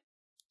 story?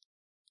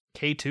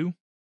 K2?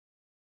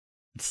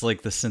 It's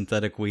like the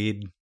synthetic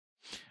weed.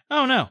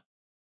 Oh no.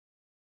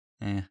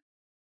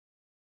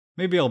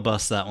 Maybe I'll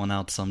bust that one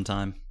out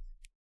sometime.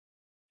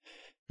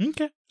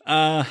 Okay.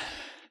 All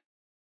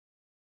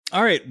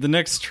right, the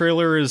next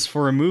trailer is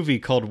for a movie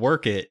called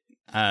Work It.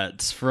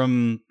 It's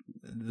from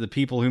the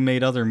people who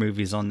made other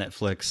movies on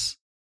Netflix,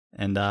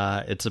 and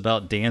it's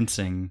about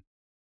dancing,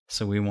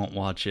 so we won't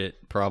watch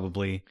it,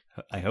 probably.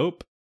 I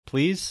hope.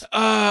 Please?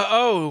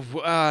 What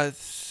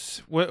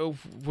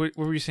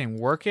were you saying?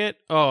 Work It?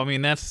 Oh, I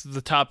mean, that's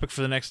the topic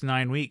for the next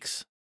 9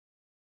 weeks.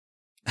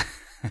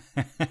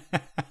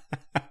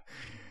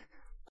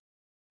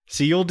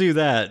 See, you'll do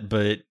that,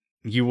 but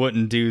you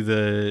wouldn't do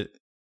the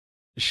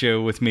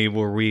show with me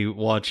where we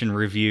watch and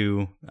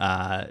review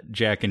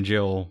Jack and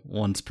Jill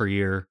once per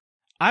year.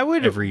 I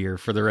would every year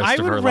for the rest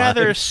of our lives. I would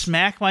rather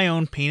smack my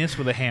own penis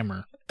with a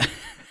hammer.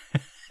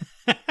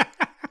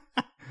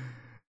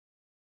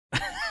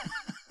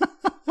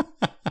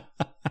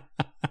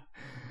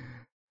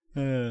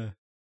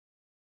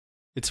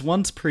 It's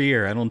once per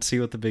year. I don't see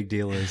what the big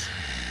deal is.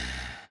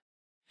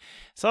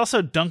 It's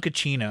also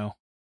Dunkachino.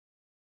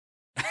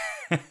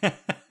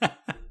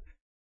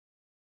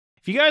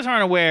 If you guys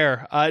aren't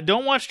aware,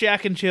 don't watch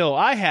Jack and Jill.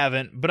 I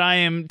haven't, but I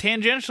am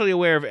tangentially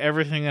aware of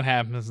everything that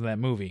happens in that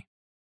movie.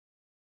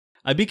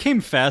 I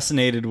became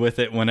fascinated with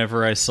it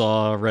whenever I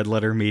saw Red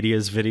Letter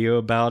Media's video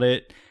about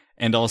it,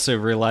 and also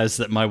realized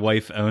that my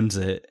wife owns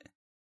it.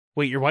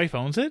 Wait, your wife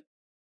owns it?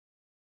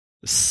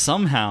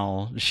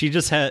 Somehow. She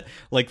just had,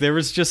 there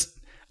was just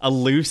a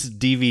loose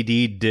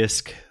DVD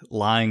disc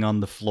lying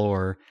on the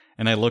floor,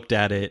 and I looked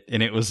at it,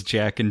 and it was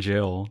Jack and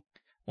Jill.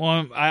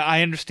 Well,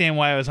 I understand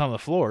why it was on the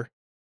floor.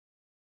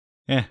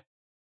 Yeah.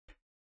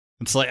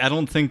 It's I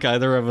don't think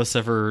either of us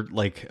ever,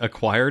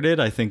 acquired it.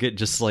 I think it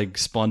just,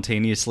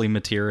 spontaneously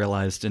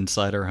materialized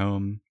inside our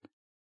home.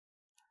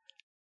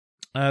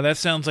 That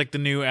sounds like the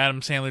new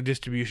Adam Sandler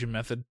distribution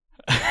method.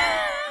 All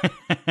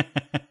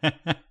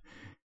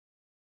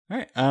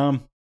right.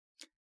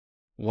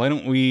 Why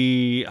don't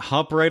we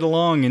hop right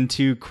along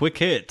into quick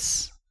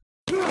hits?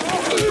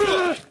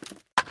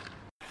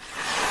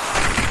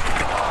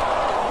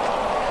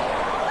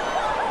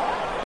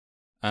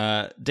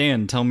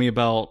 Dan, tell me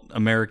about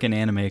American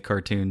anime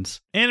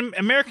cartoons.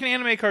 American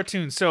anime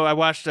cartoons. So I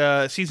watched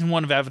season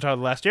 1 of Avatar: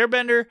 The Last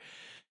Airbender,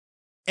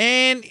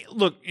 and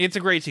look, it's a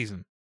great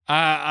season.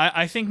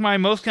 I think my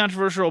most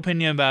controversial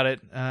opinion about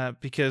it,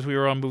 because we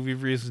were on movie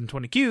reviews and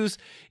 20 Qs,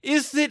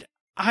 is that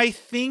I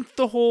think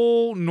the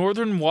whole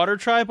Northern Water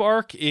Tribe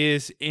arc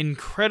is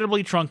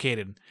incredibly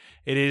truncated.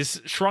 It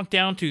is shrunk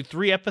down to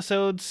 3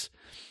 episodes,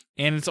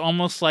 and it's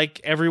almost like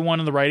everyone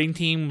in the writing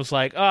team was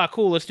like,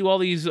 cool, let's do all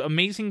these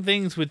amazing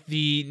things with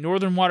the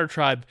Northern Water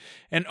Tribe.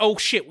 And oh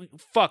shit, we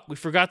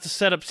forgot to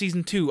set up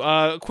season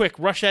 2. Quick,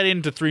 rush that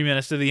into 3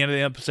 minutes to the end of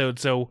the episode,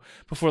 so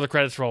before the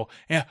credits roll.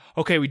 Yeah,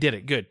 okay, we did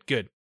it.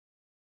 Good.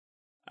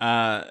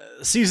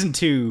 Season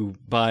 2,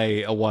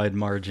 by a wide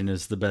margin,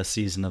 is the best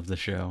season of the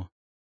show.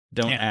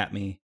 Don't at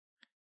me.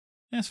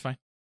 That's fine.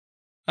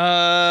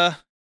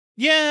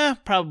 Yeah,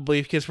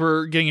 probably, because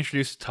we're getting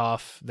introduced to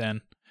Toph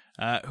then.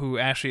 who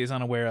Ashley is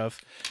unaware of,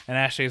 and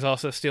Ashley is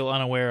also still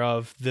unaware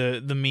of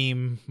the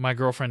meme, "My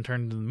girlfriend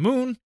turned into the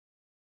moon."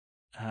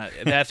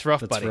 That's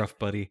rough, That's buddy. rough,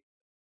 buddy.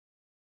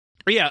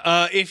 But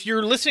yeah, if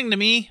you're listening to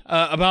me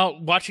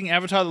about watching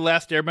Avatar: The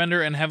Last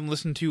Airbender and haven't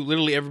listened to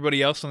literally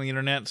everybody else on the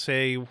internet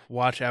say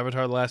watch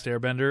Avatar: The Last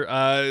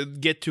Airbender,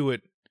 get to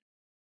it.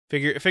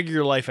 Figure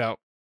your life out.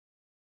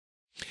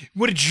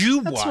 What did you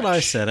watch? That's what I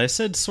said. I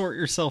said sort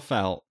yourself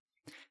out.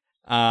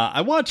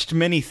 I watched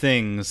many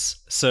things.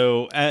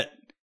 So at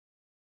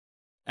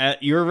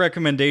your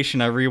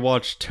recommendation, I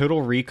rewatched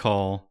Total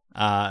Recall.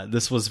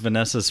 This was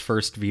Vanessa's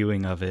first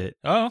viewing of it.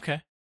 Oh,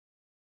 okay.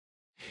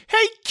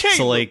 Hey, Kate.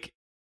 So like,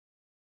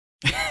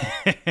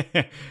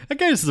 that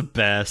guy's the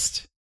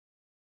best.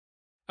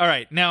 All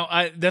right,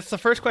 now that's the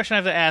first question I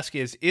have to ask: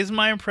 is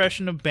my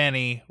impression of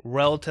Benny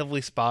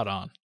relatively spot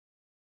on?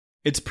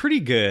 It's pretty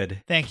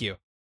good. Thank you.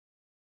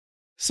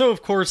 So,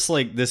 of course,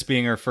 like, this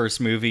being our first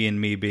movie and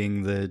me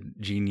being the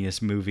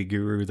genius movie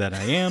guru that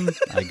I am,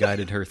 I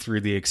guided her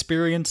through the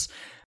experience.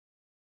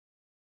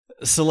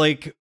 So,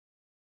 like,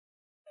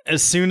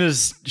 as soon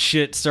as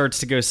shit starts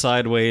to go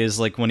sideways,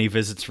 like when he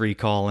visits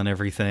Recall and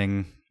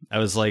everything, I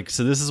was like,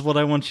 so this is what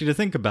I want you to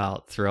think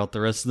about throughout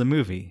the rest of the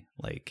movie.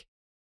 Like,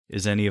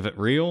 is any of it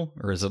real,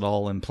 or is it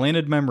all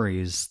implanted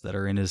memories that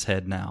are in his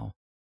head now?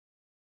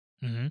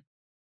 Mm-hmm.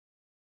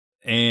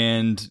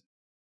 And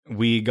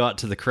we got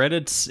to the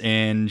credits,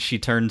 and she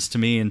turns to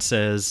me and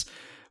says,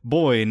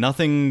 boy,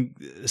 nothing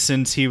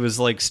since he was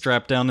like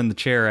strapped down in the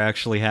chair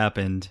actually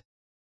happened.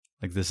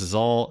 Like, this is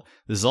all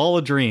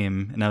a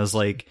dream. And I was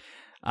like,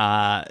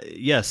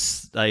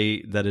 yes,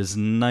 that is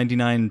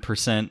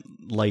 99%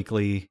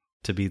 likely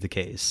to be the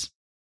case.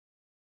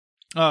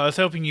 Oh, I was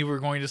hoping you were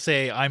going to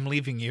say, "I'm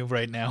leaving you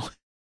right now."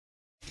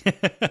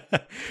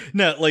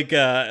 No, like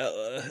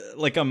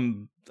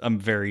I'm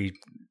very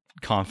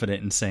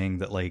confident in saying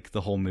that, like,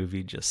 the whole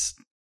movie just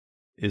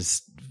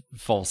is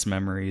false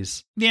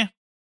memories. Yeah.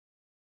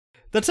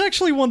 That's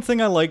actually one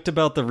thing I liked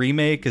about the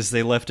remake, is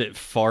they left it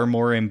far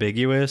more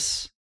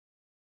ambiguous.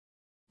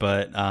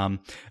 But I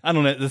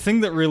don't know, the thing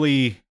that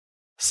really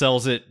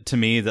sells it to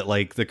me, that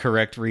like the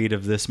correct read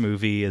of this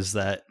movie, is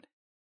that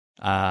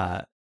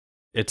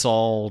it's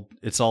all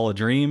a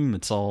dream,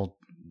 it's all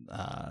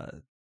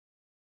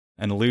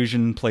an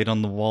illusion played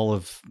on the wall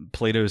of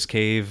Plato's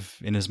cave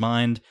in his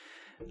mind.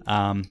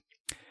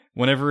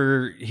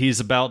 Whenever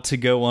he's about to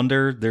go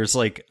under, there's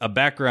like a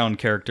background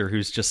character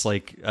who's just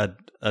like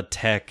a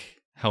tech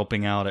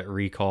helping out at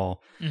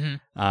Recall,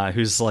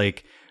 who's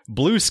like,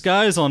 blue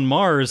skies on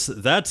Mars,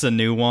 that's a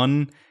new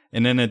one.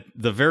 And then at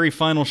the very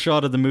final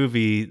shot of the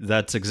movie,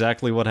 that's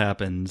exactly what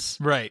happens.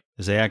 Right.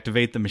 As they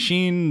activate the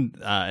machine,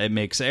 it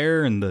makes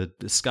air, and the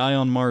sky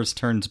on Mars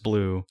turns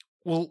blue.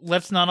 Well,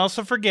 let's not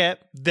also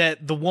forget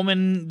that the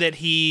woman that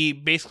he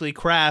basically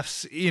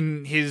crafts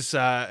in his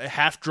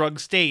half-drug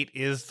state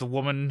is the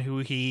woman who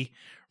he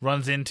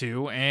runs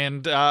into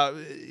and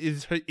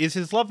is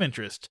his love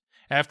interest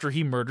after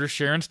he murders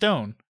Sharon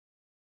Stone.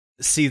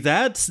 See,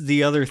 that's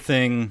the other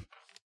thing.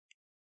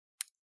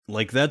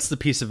 Like, that's the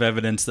piece of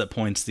evidence that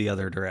points the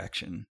other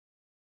direction.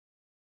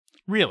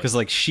 Really? Because,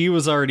 like, she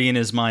was already in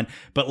his mind.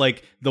 But,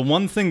 like, the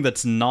one thing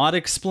that's not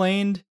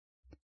explained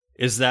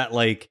is that,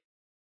 like,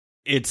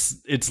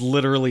 it's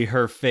literally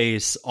her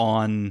face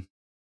on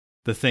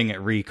the thing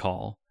at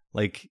Recall.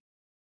 Like,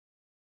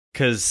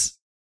 because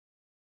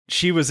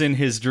she was in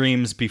his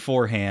dreams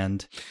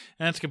beforehand.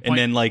 That's a good point. And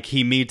then, like,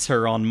 he meets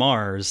her on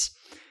Mars.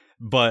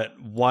 But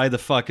why the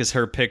fuck is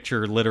her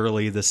picture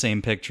literally the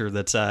same picture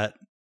that's at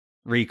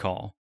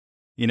Recall?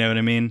 You know what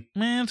I mean?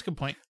 Man, that's a good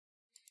point.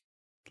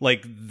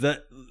 Like,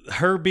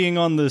 her being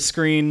on the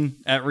screen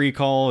at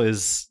Recall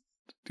is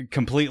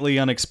completely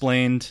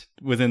unexplained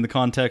within the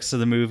context of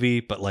the movie,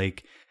 but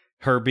like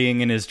her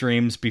being in his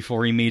dreams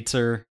before he meets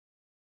her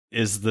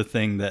is the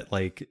thing that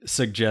like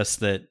suggests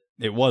that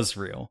it was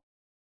real.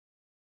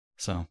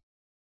 So,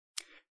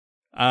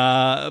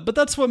 but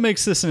that's what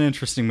makes this an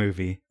interesting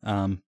movie.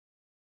 And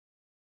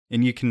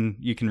you can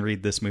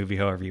read this movie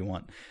however you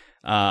want.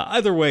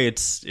 Either way,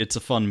 it's a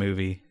fun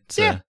movie. It's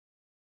an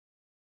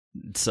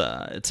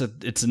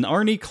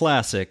Arnie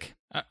classic.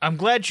 I'm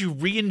glad you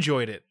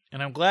re-enjoyed it,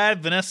 and I'm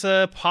glad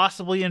Vanessa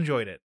possibly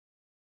enjoyed it.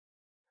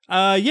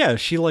 Yeah,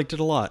 she liked it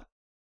a lot.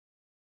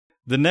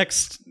 The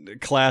next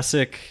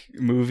classic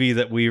movie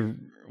that we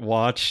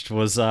watched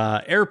was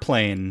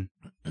Airplane.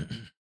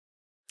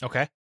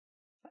 Okay.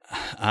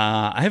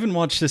 I haven't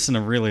watched this in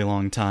a really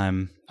long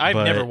time. I've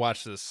never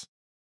watched this.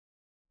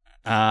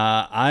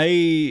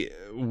 I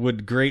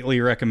would greatly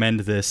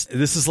recommend this.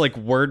 This is like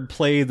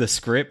Wordplay the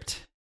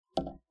script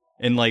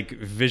and like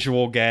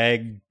visual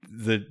gag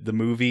the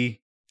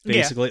movie,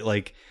 basically.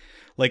 Yeah.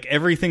 Like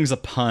everything's a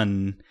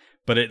pun,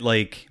 but it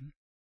like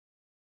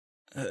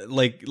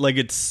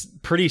it's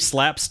pretty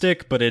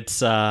slapstick, but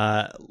it's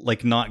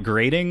like not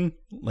grating.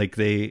 Like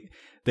they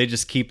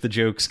just keep the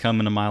jokes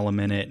coming a mile a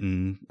minute,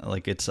 and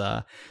like it's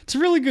a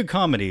really good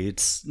comedy.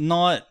 It's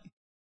not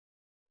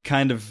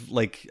kind of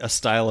like a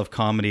style of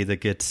comedy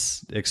that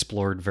gets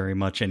explored very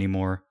much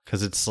anymore,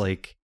 because it's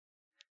like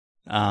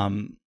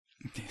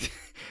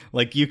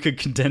like you could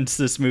condense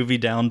this movie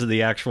down to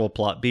the actual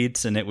plot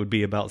beats and it would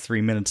be about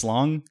 3 minutes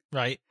long.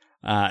 Right.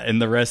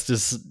 And the rest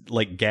is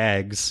like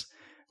gags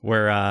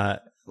where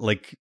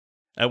like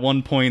at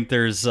one point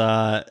there's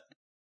a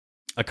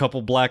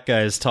couple black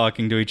guys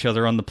talking to each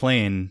other on the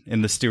plane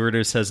and the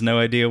stewardess has no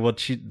idea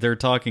what they're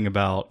talking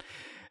about.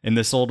 And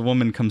this old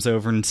woman comes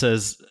over and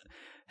says,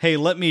 "Hey,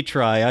 let me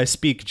try. I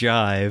speak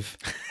jive."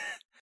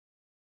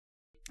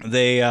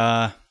 They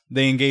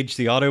engage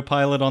the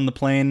autopilot on the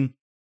plane,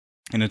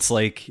 and it's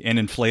like an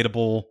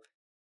inflatable,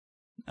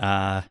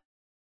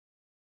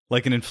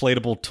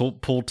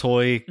 pool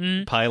toy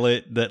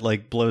pilot that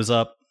like blows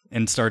up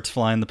and starts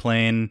flying the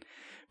plane.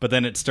 But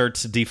then it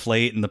starts to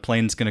deflate, and the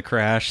plane's gonna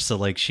crash. So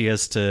like she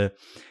has to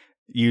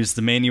use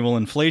the manual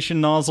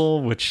inflation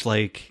nozzle, which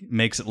like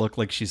makes it look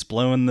like she's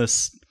blowing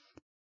this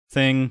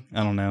thing.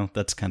 I don't know.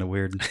 That's kind of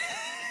weird.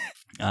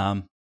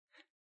 But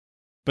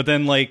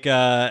then like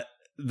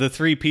the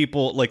three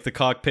people, like the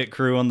cockpit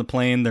crew on the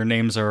plane, their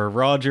names are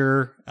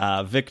Roger,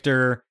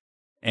 Victor,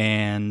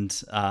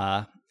 and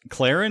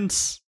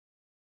Clarence.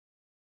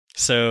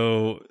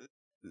 So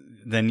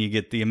then you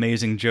get the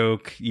amazing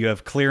joke. You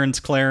have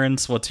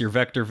Clarence, what's your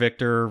Vector,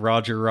 Victor,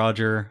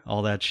 Roger,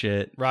 all that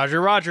shit.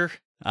 Roger.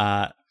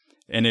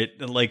 And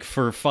it, like,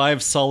 for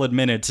 5 solid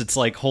minutes, it's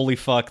like, holy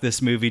fuck, this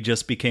movie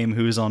just became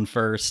Who's on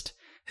First.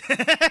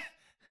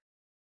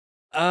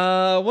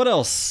 What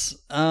else?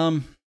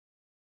 I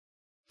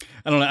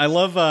don't know. I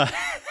love,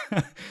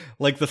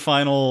 like, the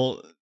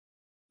final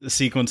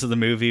sequence of the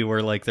movie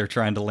where, like, they're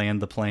trying to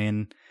land the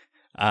plane.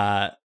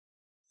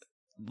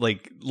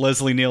 Like,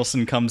 Leslie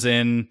Nielsen comes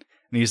in,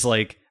 and he's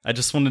like, "I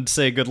just wanted to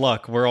say good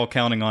luck. We're all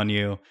counting on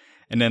you."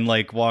 And then,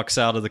 like, walks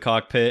out of the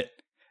cockpit.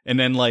 And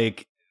then,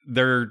 like,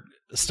 they're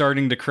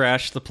starting to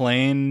crash the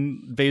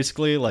plane,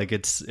 basically. Like,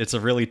 it's a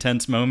really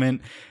tense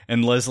moment.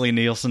 And Leslie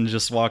Nielsen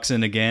just walks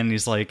in again.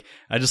 He's like,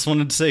 "I just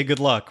wanted to say good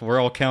luck. We're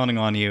all counting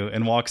on you."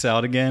 And walks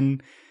out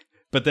again.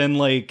 But then,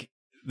 like,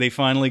 they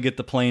finally get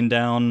the plane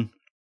down.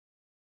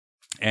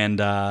 And,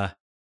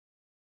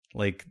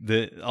 like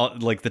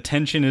the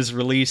tension is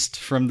released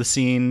from the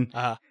scene,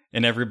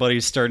 and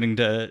everybody's starting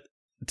to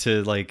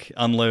like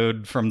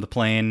unload from the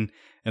plane.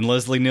 And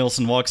Leslie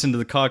Nielsen walks into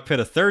the cockpit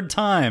a third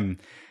time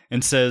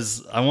and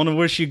says, "I want to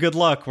wish you good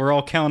luck. We're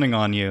all counting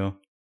on you."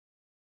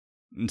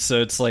 And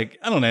so it's like,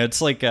 I don't know.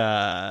 It's like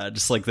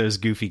just like those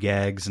goofy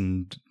gags,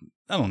 and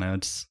I don't know.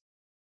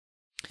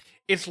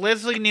 It's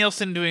Leslie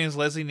Nielsen doing his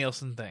Leslie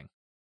Nielsen thing.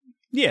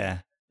 Yeah,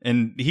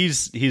 and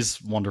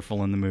he's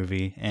wonderful in the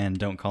movie. And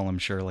don't call him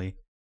Shirley.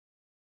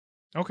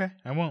 Okay,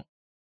 I won't.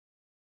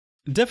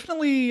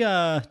 Definitely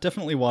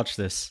watch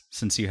this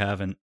since you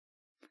haven't.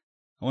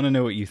 I want to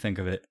know what you think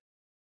of it.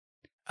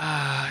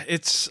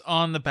 It's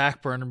on the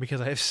back burner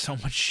because I have so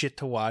much shit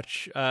to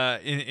watch.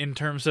 In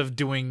terms of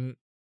doing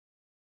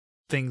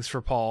things for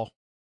Paul.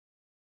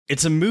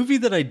 It's a movie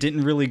that I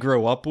didn't really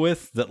grow up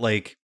with. That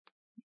like,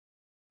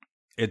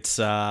 it's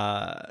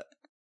kind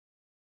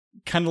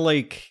of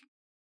like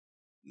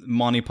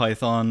Monty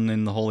Python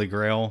and the Holy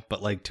Grail,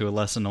 but like to a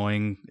less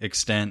annoying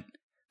extent.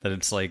 That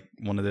it's like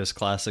one of those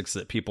classics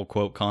that people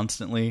quote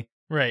constantly.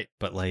 Right.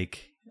 But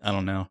like, I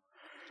don't know.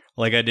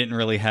 Like I didn't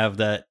really have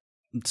that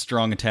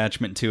strong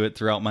attachment to it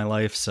throughout my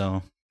life.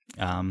 So,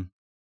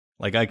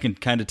 like I can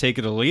kind of take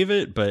it or leave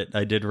it, but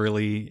I did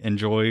really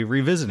enjoy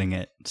revisiting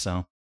it.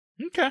 So.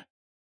 Okay.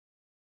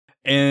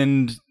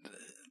 And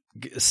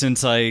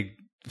since I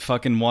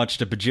fucking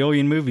watched a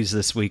bajillion movies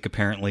this week,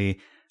 apparently,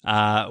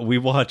 we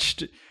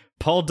watched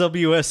Paul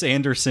W.S.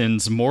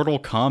 Anderson's Mortal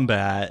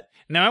Kombat.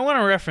 Now, I want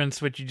to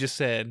reference what you just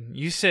said.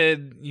 You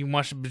said you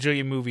watched a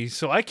bajillion movies.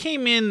 So I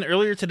came in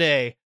earlier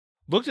today,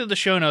 looked at the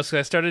show notes because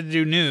I started to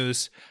do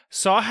news,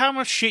 saw how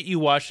much shit you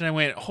watched, and I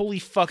went, holy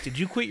fuck, did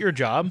you quit your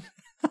job?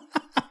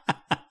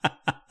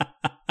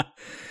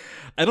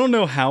 I don't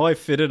know how I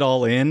fit it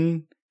all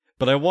in,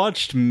 but I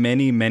watched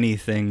many, many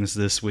things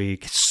this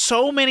week.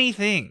 So many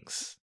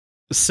things.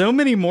 So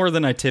many more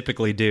than I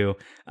typically do.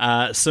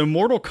 So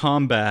Mortal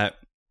Kombat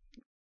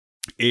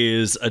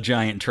is a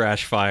giant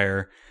trash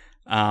fire.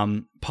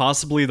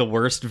 Possibly the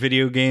worst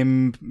video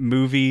game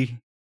movie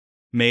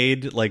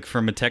made, like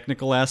from a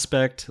technical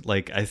aspect.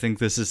 Like I think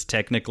this is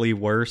technically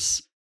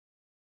worse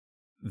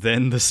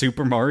than the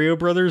Super Mario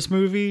Brothers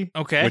movie,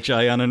 okay, which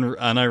I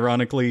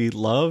unironically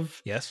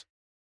love. Yes.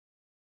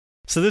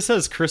 So this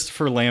has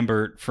Christopher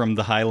Lambert from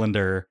The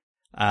Highlander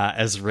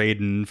as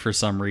Raiden for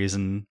some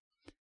reason.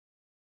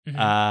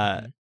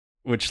 Mm-hmm.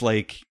 Which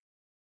like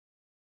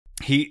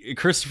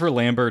Christopher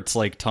Lambert's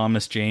like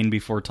Thomas Jane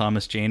before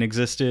Thomas Jane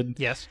existed.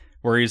 Yes.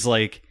 Where he's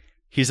like,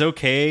 he's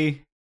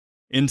okay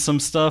in some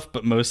stuff,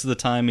 but most of the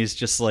time he's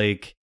just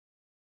like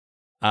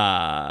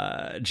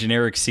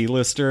generic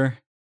C-lister.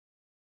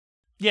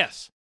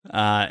 Yes.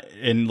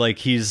 And like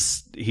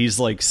he's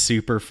like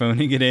super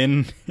phoning it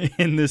in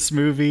this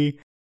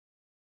movie.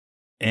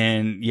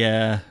 And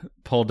yeah,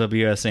 Paul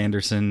W.S.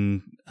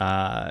 Anderson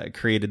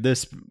created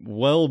this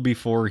well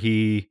before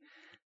he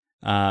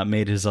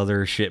made his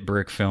other shit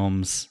brick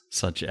films,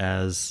 such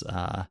as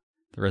the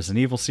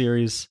Resident Evil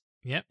series.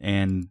 Yep.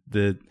 And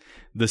the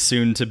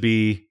soon to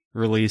be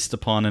released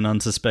upon an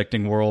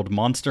unsuspecting world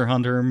Monster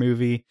Hunter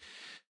movie.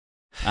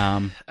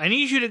 I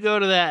need you to go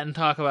to that and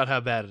talk about how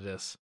bad it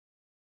is.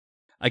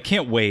 I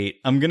can't wait.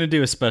 I'm going to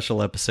do a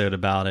special episode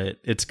about it.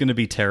 It's going to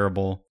be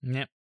terrible.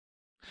 Yep.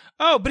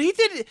 Oh, but he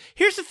did.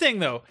 Here's the thing,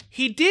 though.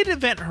 He did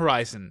Event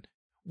Horizon,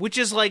 which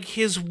is like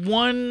his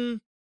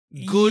one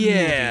good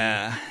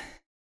movie.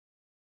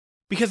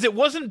 Because it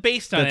wasn't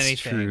based on anything.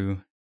 That's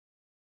true.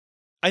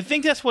 I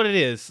think that's what it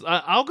is.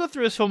 I'll go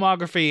through his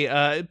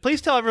filmography.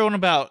 Please tell everyone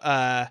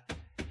about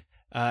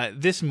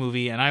this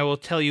movie, and I will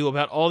tell you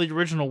about all the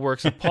original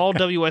works of Paul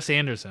W.S.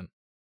 Anderson.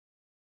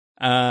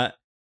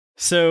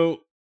 So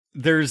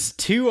there's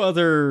two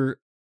other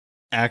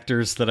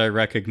actors that I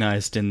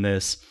recognized in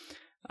this.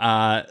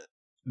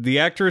 The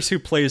actress who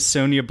plays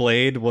Sonya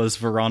Blade was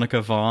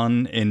Veronica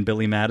Vaughn in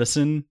Billy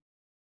Madison.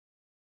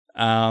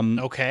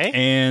 Okay.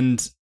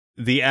 And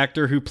the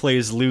actor who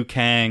plays Liu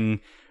Kang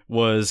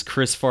was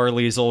Chris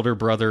Farley's older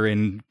brother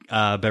in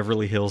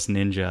Beverly Hills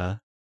Ninja.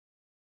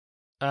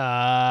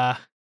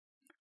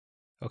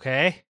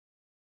 Okay.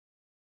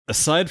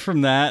 Aside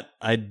from that,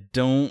 I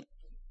don't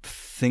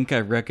think I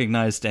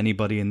recognized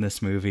anybody in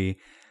this movie.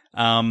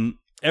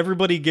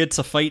 Everybody gets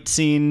a fight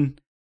scene.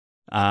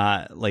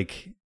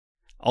 Like,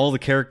 all the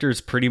characters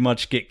pretty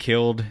much get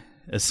killed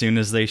as soon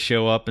as they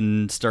show up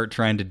and start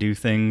trying to do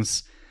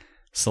things.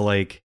 So,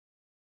 like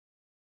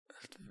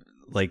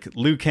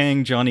Liu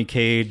Kang, Johnny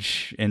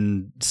Cage,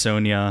 and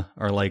Sonya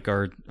are like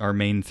our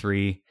main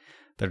three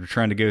that are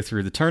trying to go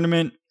through the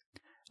tournament.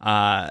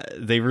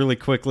 They really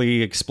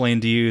quickly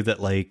explain to you that,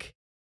 like,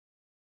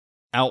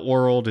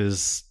 Outworld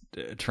is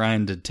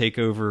trying to take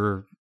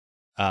over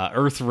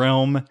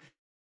Earthrealm,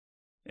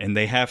 and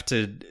they have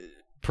to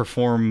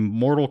perform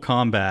Mortal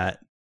Kombat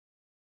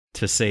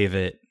to save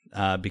it,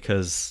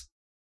 because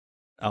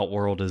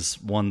Outworld has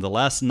won the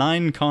last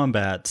 9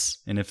 combats,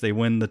 and if they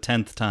win the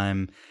 10th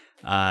time,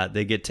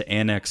 they get to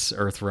annex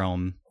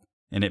Earthrealm,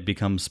 and it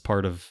becomes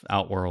part of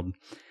Outworld.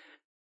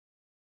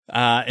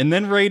 And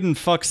then Raiden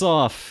fucks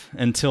off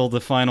until the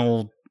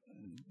final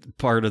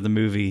part of the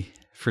movie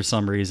for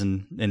some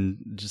reason, and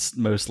just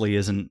mostly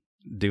isn't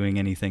doing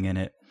anything in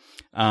it.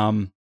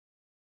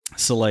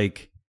 So,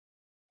 like,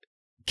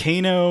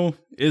 Kano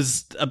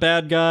is a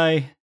bad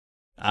guy,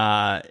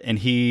 and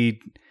he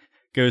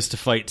goes to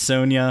fight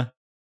Sonya,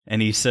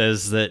 and he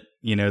says that,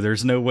 you know,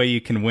 there's no way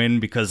you can win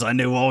because I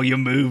know all your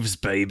moves,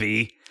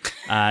 baby.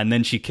 And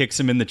then she kicks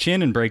him in the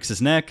chin and breaks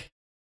his neck.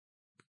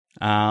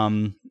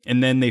 And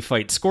then they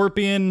fight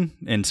Scorpion,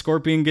 and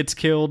Scorpion gets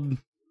killed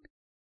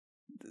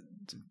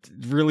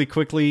really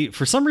quickly.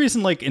 For some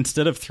reason, like,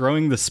 instead of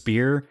throwing the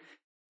spear,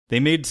 they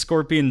made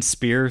Scorpion's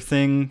spear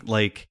thing,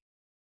 like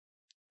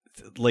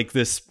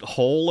this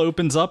hole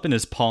opens up in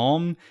his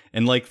palm,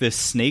 and, like, this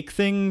snake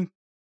thing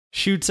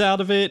shoots out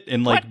of it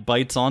and, like,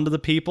 bites onto the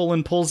people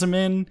and pulls them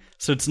in.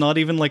 So it's not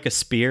even like a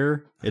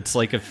spear. It's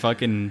like a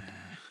fucking,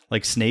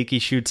 like, snake he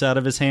shoots out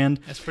of his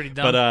hand. That's pretty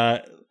dumb.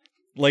 But,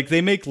 like,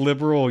 they make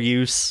liberal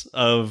use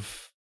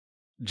of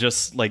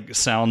just, like,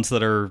 sounds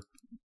that are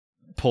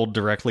pulled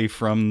directly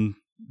from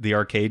the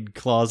arcade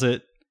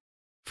closet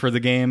for the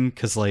game.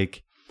 Because,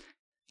 like,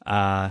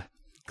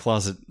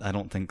 closet, I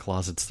don't think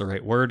closet's the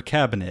right word.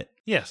 Cabinet.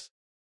 Yes.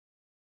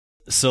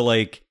 So,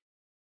 like,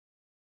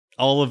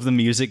 all of the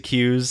music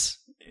cues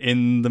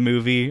in the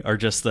movie are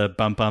just the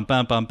bum bum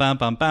bum bum bum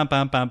bum bum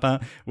bum bum bum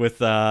with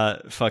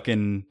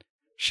fucking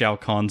Shao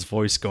Kahn's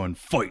voice going,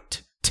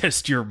 "Fight,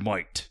 test your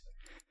might,"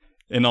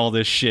 and all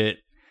this shit.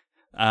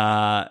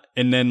 And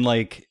then,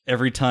 like,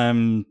 every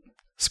time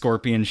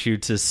Scorpion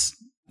shoots his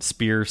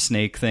spear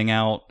snake thing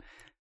out,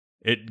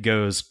 it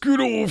goes, "Get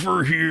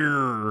over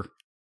here."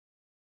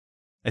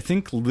 I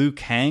think Liu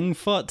Kang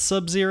fought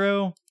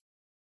Sub-Zero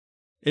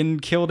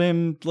and killed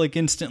him, like,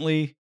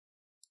 instantly.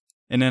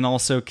 And then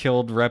also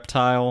killed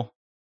Reptile.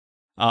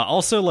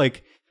 Also,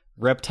 like,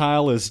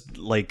 Reptile is,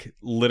 like,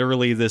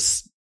 literally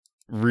this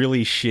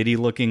really shitty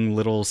looking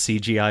little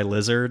CGI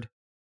lizard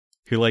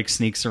who, like,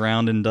 sneaks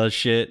around and does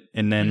shit.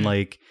 And then,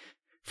 like,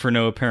 for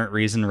no apparent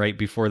reason, right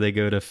before they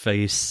go to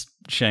face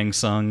Shang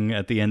Tsung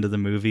at the end of the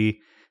movie,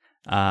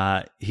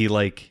 he,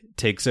 like,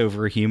 takes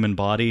over a human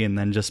body and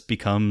then just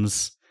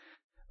becomes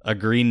a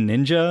green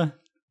ninja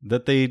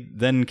that they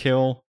then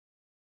kill.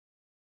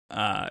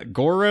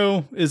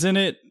 Goro is in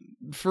it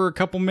for a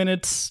couple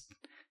minutes,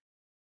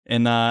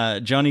 and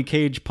Johnny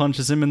Cage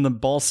punches him in the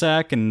ball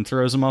sack and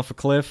throws him off a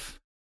cliff.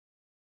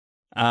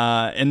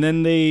 And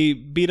then they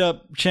beat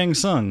up Shang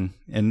Tsung,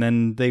 and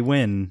then they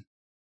win.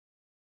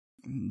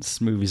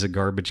 This movie's a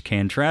garbage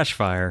can trash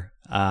fire.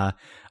 I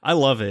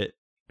love it.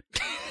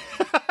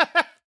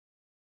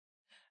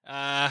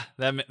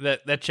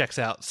 That checks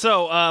out.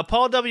 So,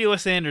 Paul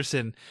W.S.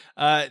 Anderson,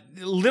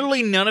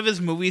 literally none of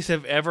his movies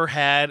have ever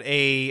had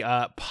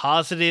a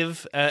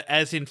positive,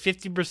 as in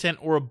 50%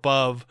 or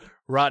above,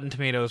 Rotten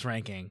Tomatoes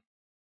ranking.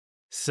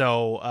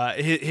 So,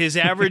 his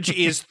average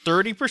is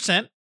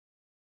 30%.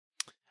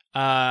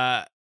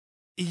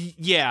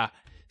 Yeah.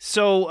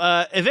 So,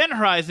 Event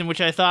Horizon,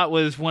 which I thought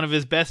was one of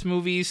his best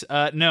movies,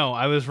 no,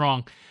 I was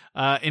wrong.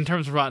 in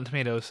terms of Rotten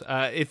Tomatoes.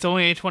 It's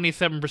only a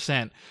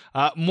 27%.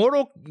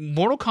 Mortal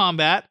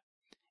Kombat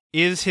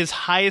is his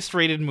highest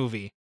rated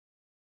movie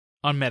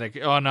on Rotten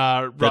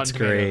That's Tomatoes.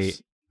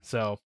 great.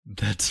 So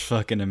that's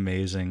fucking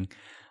amazing.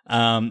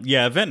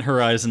 Yeah, Event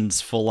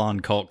Horizon's full on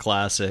cult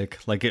classic.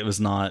 Like, it was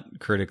not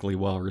critically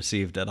well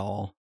received at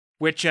all.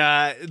 Which,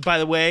 by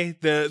the way,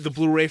 the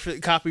Blu-ray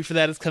copy for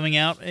that is coming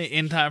out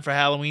in time for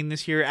Halloween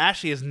this year.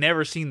 Ashley has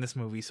never seen this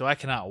movie, so I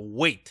cannot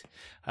wait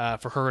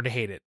for her to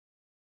hate it.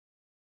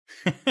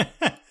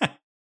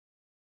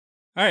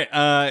 All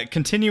right,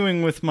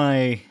 continuing with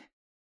my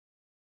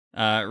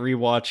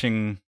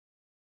rewatching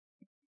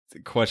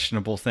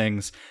questionable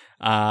things.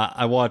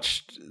 I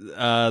watched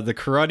The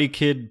Karate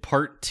Kid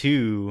Part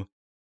 2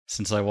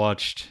 since I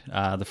watched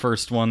the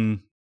first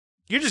one.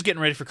 You're just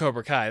getting ready for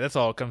Cobra Kai. That's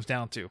all it comes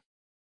down to.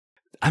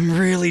 I'm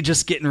really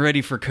just getting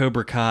ready for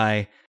Cobra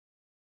Kai.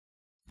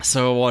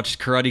 So I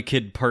watched Karate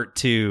Kid Part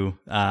 2,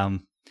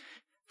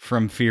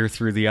 From Fear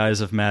Through the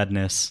Eyes of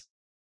Madness,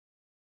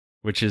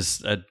 which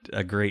is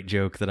a great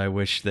joke that I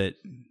wish that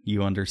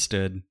you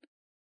understood.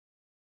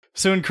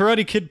 So in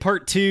Karate Kid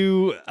Part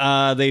 2,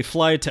 they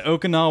fly to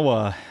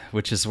Okinawa,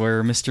 which is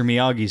where Mr.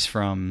 Miyagi's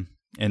from.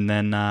 And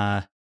then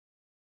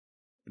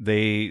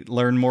they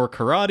learn more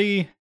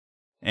karate,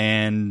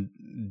 and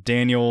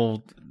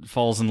Daniel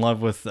falls in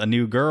love with a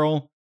new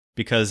girl,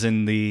 because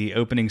in the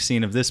opening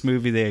scene of this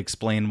movie, they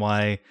explain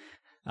why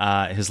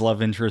his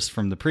love interest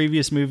from the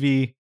previous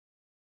movie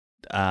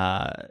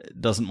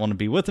doesn't want to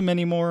be with him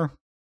anymore.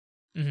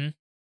 Mm-hmm.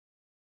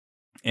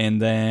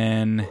 And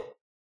then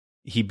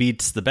he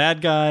beats the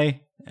bad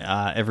guy.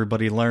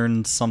 Everybody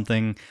learns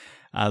something.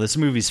 This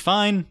movie's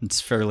fine.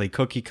 It's fairly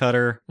cookie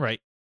cutter. Right.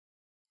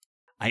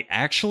 I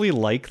actually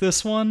like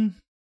this one.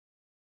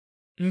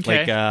 Okay.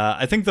 Like,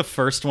 I think the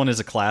first one is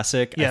a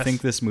classic. Yes. I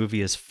think this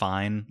movie is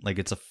fine. Like,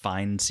 it's a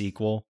fine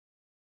sequel.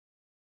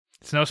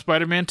 It's no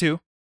Spider-Man 2.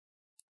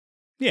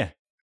 Yeah.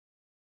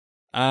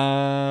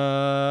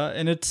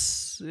 And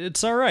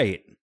it's all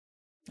right.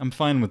 I'm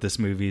fine with this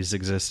movie's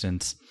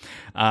existence.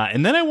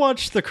 And then I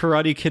watched The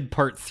Karate Kid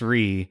Part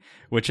 3,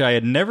 which I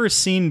had never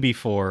seen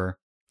before.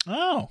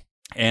 Oh.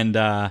 And,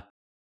 oh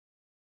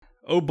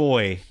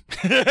boy.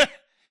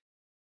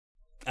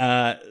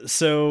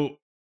 So...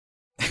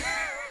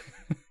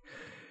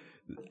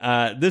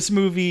 this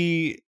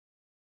movie,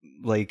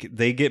 like,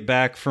 they get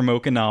back from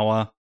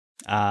Okinawa.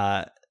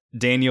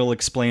 Daniel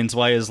explains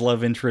why his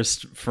love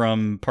interest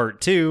from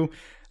Part 2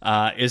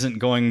 isn't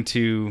going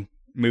to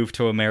move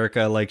to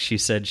America like she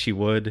said she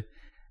would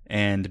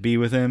and be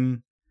with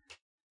him.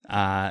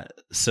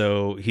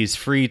 So he's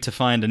free to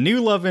find a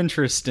new love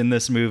interest in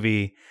this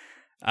movie.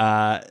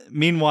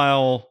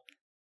 Meanwhile,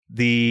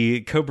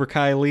 the Cobra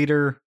Kai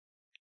leader,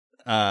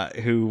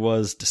 who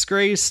was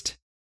disgraced,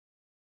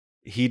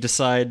 he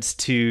decides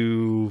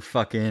to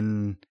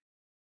fucking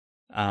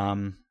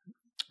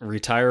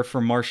retire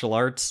from martial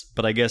arts,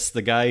 but I guess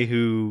the guy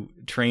who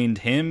trained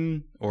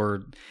him,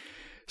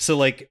 so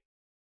like,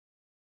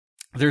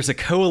 there's a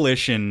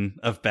coalition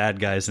of bad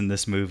guys in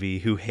this movie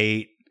who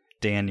hate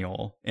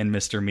Daniel and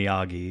Mr.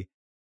 Miyagi.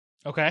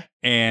 Okay.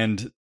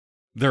 And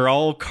they're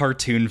all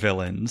cartoon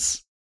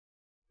villains.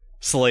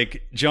 So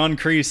like, John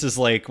Kreese is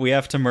like, we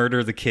have to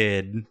murder the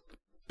kid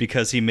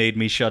because he made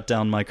me shut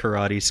down my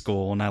karate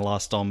school and I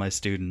lost all my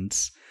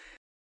students.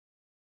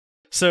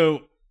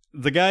 So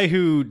the guy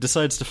who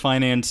decides to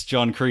finance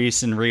John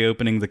Kreese in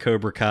reopening the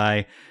Cobra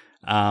Kai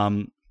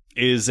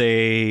is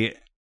a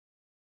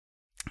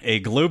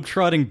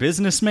globetrotting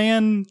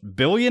businessman,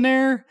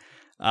 billionaire,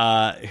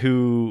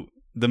 who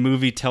the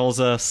movie tells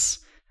us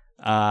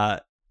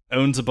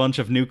owns a bunch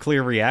of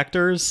nuclear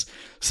reactors.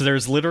 So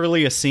there's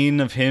literally a scene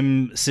of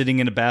him sitting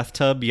in a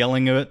bathtub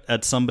yelling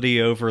at somebody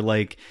over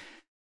like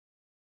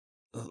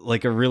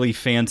a really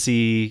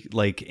fancy,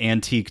 like,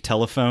 antique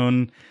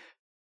telephone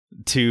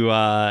to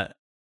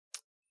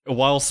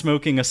while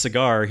smoking a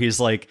cigar. He's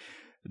like,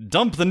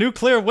 dump the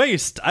nuclear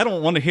waste, I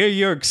don't want to hear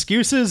your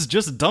excuses,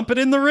 just dump it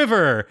in the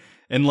river,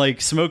 and like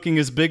smoking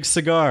his big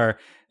cigar.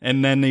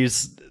 And then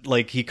he's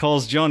like, he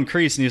calls John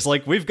Kreese and he's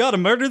like, we've got to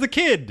murder the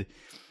kid,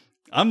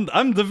 I'm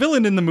the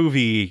villain in the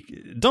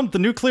movie, dump the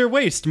nuclear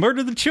waste,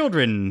 murder the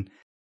children.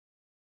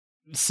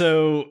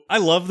 So I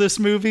love this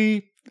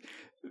movie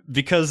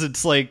because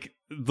it's like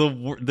the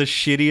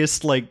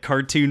shittiest, like,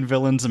 cartoon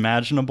villains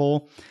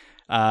imaginable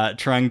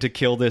trying to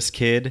kill this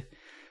kid.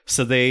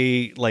 So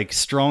they like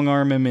strong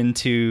arm him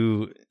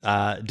into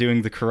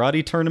doing the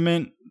karate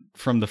tournament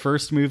from the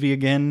first movie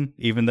again,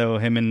 even though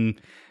him and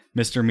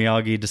Mr.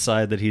 Miyagi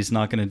decide that he's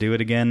not going to do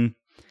it again.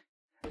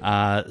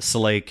 So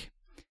like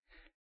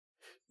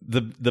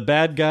the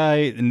bad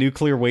guy, the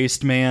nuclear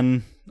waste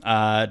man,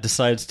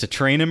 decides to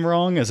train him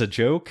wrong as a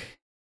joke.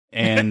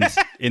 And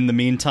in the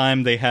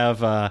meantime, they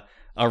have a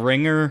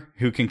ringer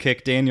who can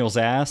kick Daniel's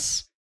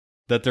ass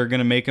that they're going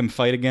to make him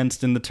fight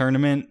against in the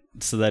tournament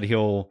so that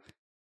he'll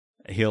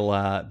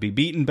be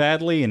beaten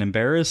badly and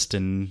embarrassed,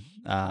 and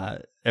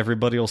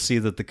everybody will see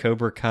that the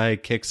Cobra Kai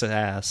kicks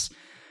ass.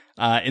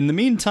 In the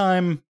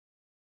meantime,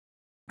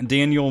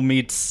 Daniel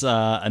meets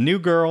a new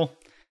girl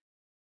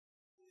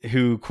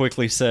who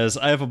quickly says,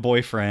 "I have a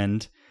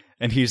boyfriend,"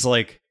 and he's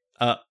like,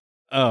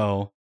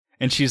 "Oh,"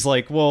 and she's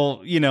like,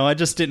 "Well, I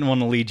just didn't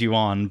want to lead you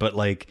on, but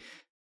like,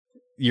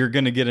 you're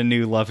gonna get a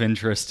new love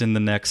interest in the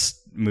next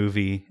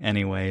movie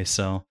anyway."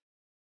 So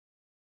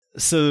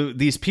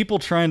these people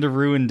trying to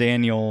ruin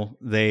Daniel,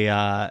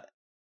 Mr.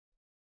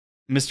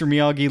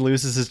 Miyagi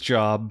loses his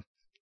job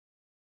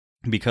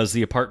because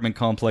the apartment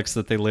complex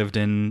that they lived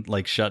in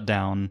like shut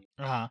down.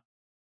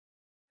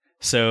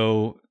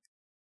 So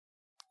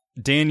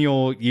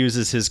Daniel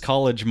uses his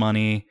college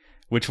money,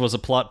 which was a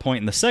plot point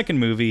in the second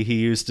movie. He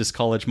used his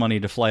college money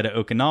to fly to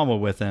Okinawa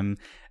with him,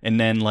 and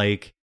then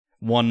like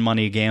won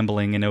money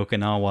gambling in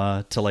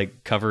Okinawa to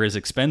like cover his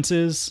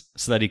expenses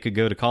so that he could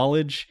go to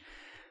college.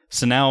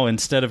 So now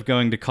instead of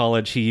going to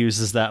college, he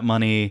uses that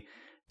money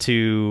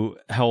to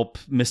help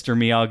Mr.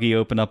 Miyagi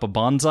open up a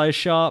bonsai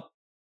shop,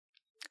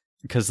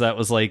 because that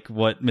was like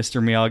what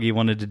Mr. Miyagi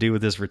wanted to do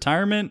with his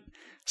retirement.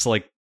 So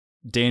like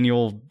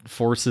Daniel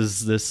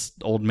forces this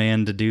old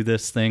man to do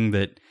this thing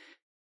that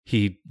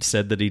he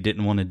said that he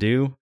didn't want to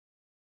do.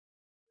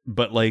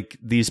 But like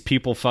these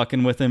people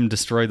fucking with him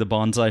destroy the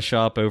bonsai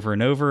shop over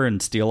and over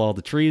and steal all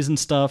the trees and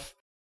stuff.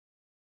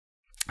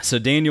 So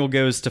Daniel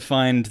goes to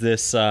find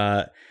this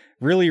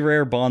really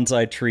rare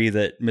bonsai tree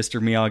that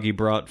Mr. Miyagi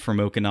brought from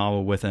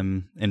Okinawa with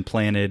him and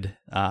planted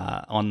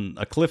on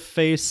a cliff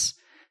face.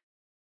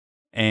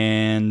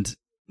 And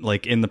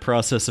like in the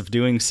process of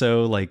doing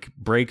so, like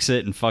breaks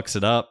it and fucks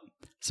it up.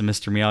 So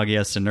Mr. Miyagi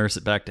has to nurse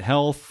it back to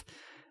health.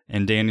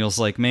 And Daniel's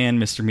like, man,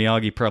 Mr.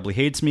 Miyagi probably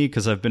hates me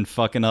because I've been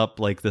fucking up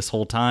like this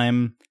whole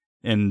time,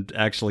 and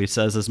actually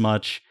says as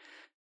much.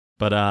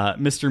 But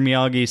Mr.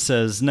 Miyagi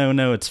says,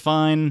 no, it's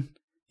fine.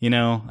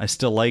 I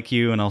still like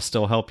you and I'll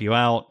still help you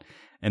out.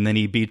 And then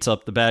he beats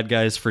up the bad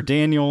guys for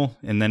Daniel,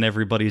 and then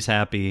everybody's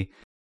happy.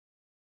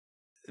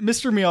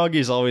 Mr.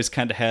 Miyagi's always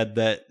kind of had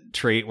that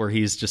trait where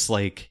he's just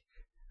like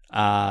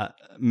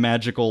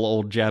magical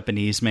old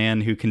Japanese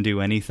man who can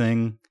do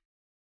anything.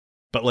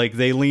 But like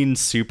they lean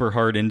super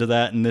hard into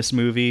that in this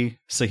movie.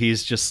 So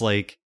he's just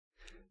like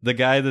the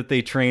guy that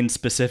they trained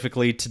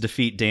specifically to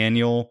defeat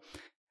Daniel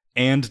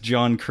and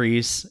John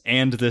Kreese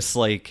and this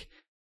like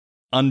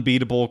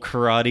unbeatable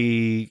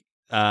karate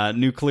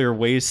nuclear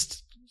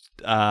waste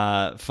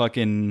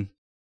fucking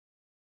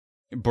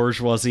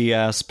bourgeoisie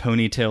ass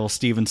ponytail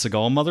Steven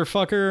Seagal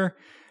motherfucker.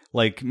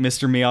 Like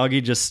Mr.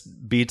 Miyagi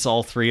just beats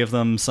all three of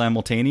them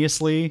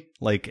simultaneously,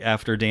 like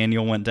after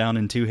Daniel went down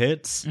in 2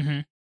 hits. Mm-hmm.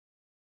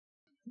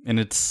 And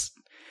it's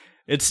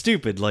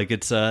stupid. Like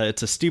it's a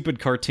stupid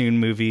cartoon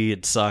movie.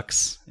 It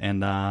sucks,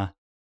 and I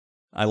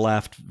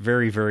laughed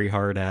very, very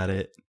hard at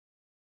it.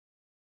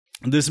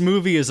 This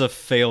movie is a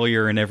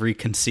failure in every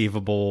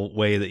conceivable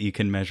way that you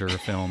can measure a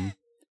film.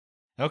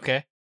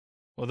 Okay,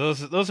 well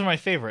those are my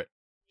favorite.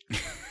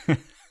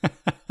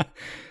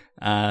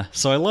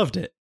 So I loved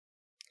it.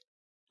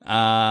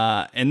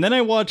 And then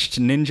I watched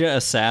Ninja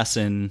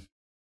Assassin,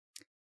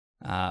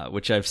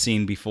 which I've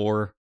seen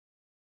before.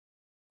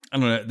 I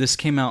don't know, this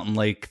came out in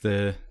like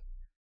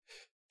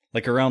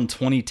around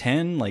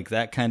 2010, like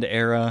that kind of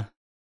era,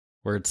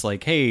 where it's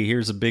like, hey,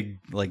 here's a big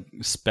like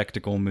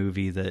spectacle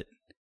movie that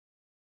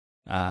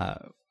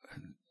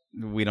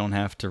we don't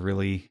have to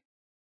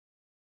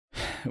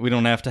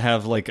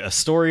have like a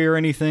story or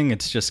anything.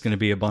 It's just going to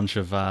be a bunch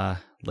of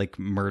like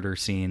murder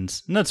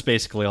scenes, and that's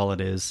basically all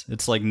it is.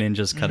 It's like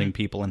ninjas cutting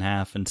people in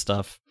half and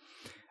stuff.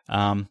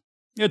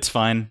 It's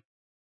fine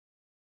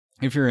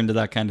if you're into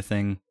that kind of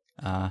thing.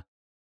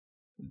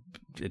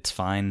 It's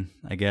fine,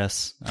 I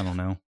guess. I don't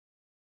know.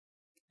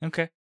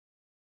 Okay.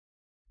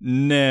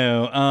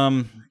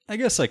 No, I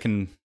guess I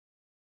can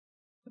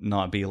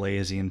not be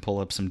lazy and pull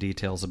up some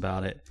details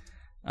about it.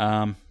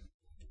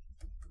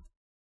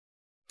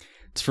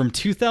 It's from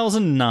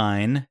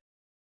 2009,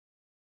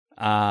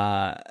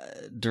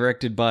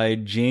 directed by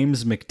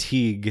James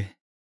McTeague,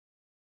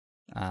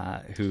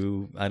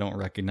 who I don't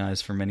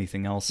recognize from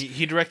anything else.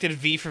 He directed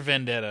V for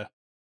Vendetta.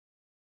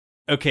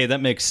 Okay, that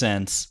makes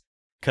sense.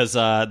 Because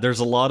there's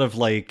a lot of,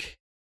 like,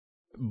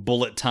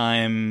 bullet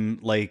time,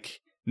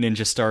 like,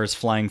 ninja stars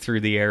flying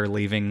through the air,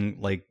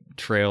 leaving, like,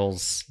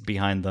 trails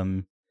behind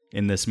them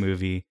in this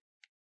movie.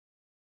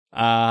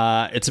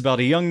 It's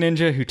about a young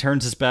ninja who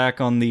turns his back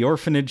on the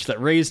orphanage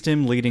that raised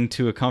him, leading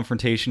to a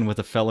confrontation with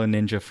a fellow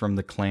ninja from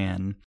the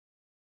clan.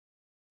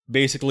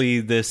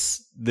 Basically,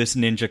 this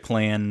ninja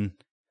clan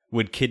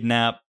would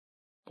kidnap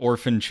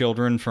orphan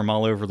children from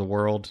all over the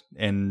world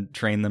and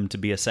train them to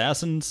be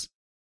assassins.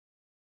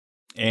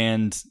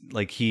 And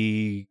like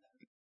he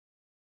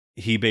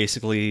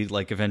basically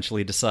like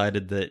eventually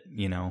decided that,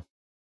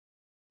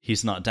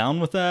 he's not down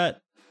with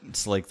that.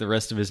 It's like the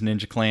rest of his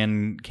ninja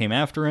clan came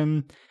after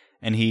him,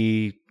 and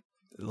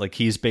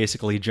he's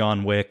basically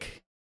John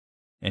Wick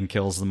and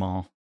kills them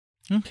all.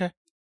 Okay.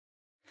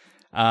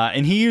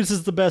 And he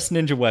uses the best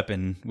ninja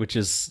weapon, which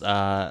is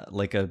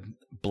like a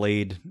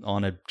blade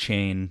on a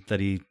chain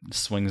that he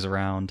swings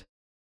around.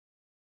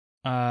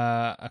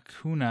 A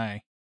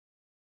kunai.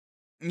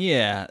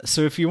 Yeah,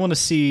 so if you want to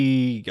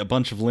see a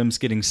bunch of limbs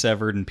getting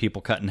severed and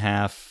people cut in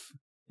half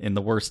in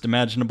the worst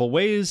imaginable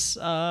ways,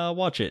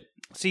 watch it.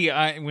 See,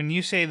 when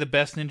you say the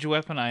best ninja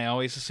weapon, I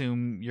always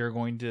assume you're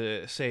going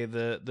to say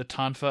the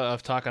Tonfa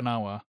of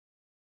Takanawa.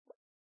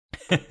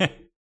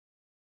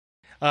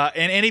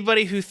 And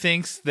anybody who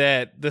thinks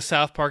that the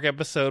South Park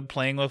episode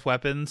Playing with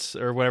Weapons,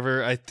 or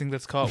whatever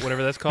that's called,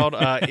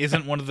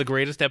 isn't one of the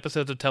greatest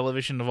episodes of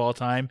television of all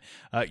time,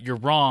 you're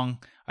wrong.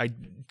 I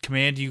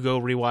command you go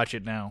rewatch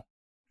it now.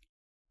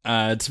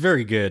 It's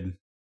very good.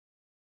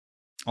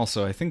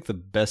 Also, I think the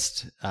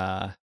best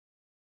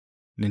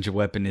ninja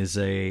weapon is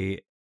I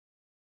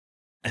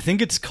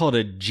think it's called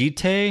a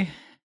jite,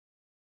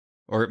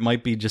 or it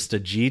might be just a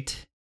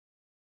jeet.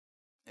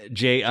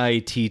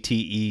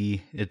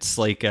 Jitte. It's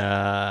like it's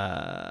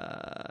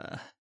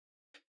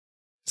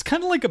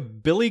kind of like a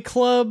billy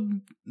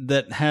club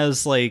that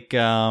has like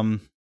a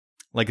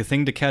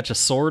thing to catch a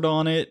sword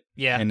on it.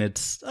 Yeah, and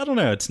it's, I don't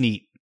know, it's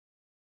neat.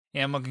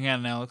 Yeah, I'm looking at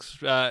it now.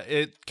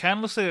 It kind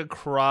of looks like a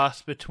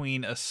cross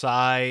between a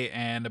sai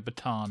and a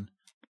baton.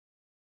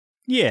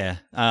 Yeah,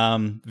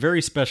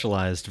 very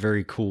specialized,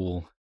 very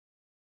cool.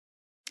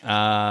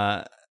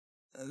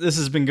 This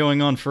has been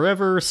going on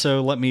forever,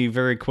 so let me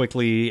very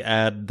quickly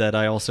add that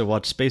I also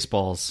watched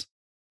Spaceballs.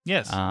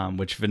 Yes.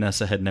 Which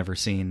Vanessa had never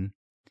seen.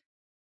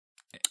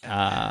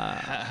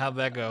 How'd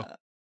that go?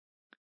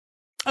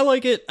 I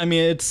like it. I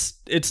mean,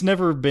 it's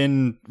never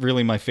been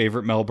really my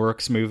favorite Mel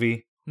Brooks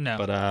movie. No.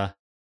 But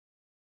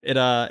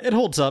it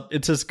holds up.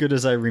 It's as good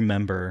as I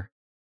remember.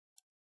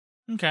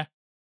 Okay.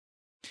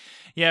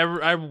 Yeah,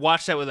 I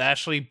watched that with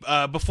Ashley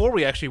before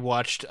we actually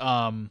watched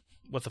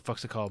what the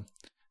fuck's it called?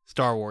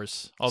 Star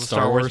Wars. All the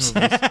Star Wars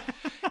movies.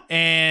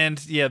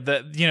 And yeah,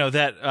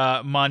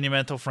 that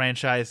monumental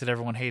franchise that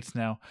everyone hates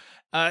now.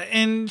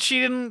 And she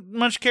didn't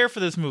much care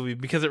for this movie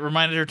because it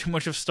reminded her too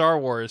much of Star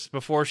Wars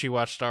before she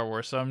watched Star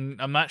Wars. So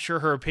I'm not sure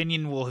her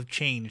opinion will have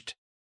changed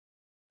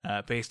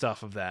based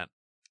off of that.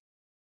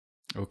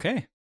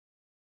 Okay.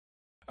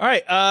 All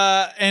right,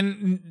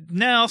 and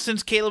now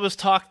since Caleb has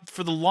talked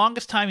for the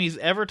longest time he's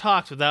ever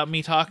talked without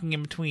me talking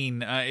in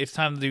between, it's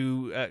time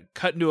to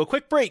cut into a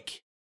quick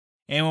break.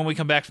 And when we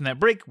come back from that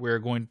break, we're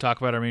going to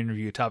talk about our main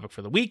review topic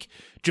for the week,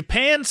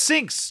 Japan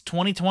Sinks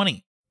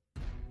 2020.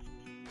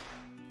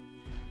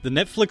 The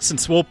Netflix and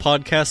Swill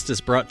podcast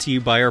is brought to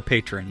you by our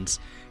patrons.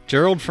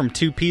 Gerald from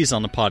 2Ps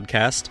on the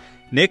podcast,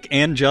 Nick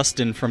and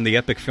Justin from the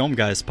Epic Film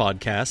Guys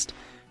podcast,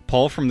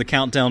 Paul from the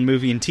Countdown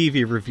Movie and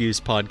TV Reviews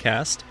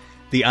podcast,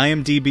 the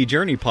IMDb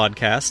Journey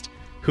podcast,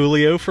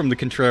 Julio from the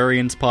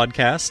Contrarians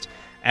podcast,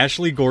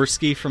 Ashley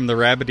Gorski from the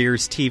Rabbit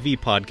Ears TV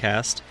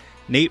podcast,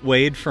 Nate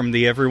Wade from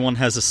the Everyone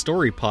Has a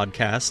Story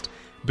podcast,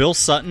 Bill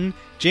Sutton,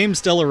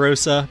 James De La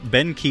Rosa,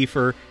 Ben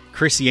Kiefer,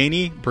 Chris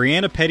Yaney,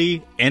 Brianna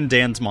Petty, and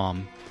Dan's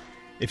mom.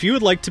 If you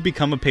would like to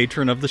become a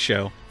patron of the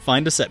show,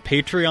 find us at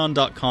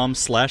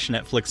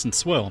patreon.com/Netflix and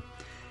Swill.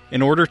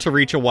 In order to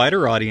reach a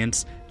wider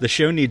audience, the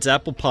show needs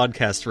Apple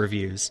Podcast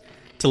reviews.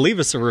 To leave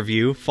us a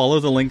review, follow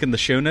the link in the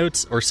show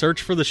notes or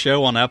search for the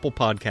show on Apple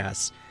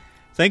Podcasts.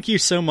 Thank you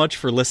so much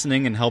for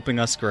listening and helping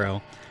us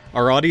grow.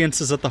 Our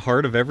audience is at the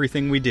heart of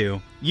everything we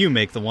do. You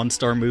make the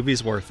one-star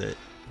movies worth it.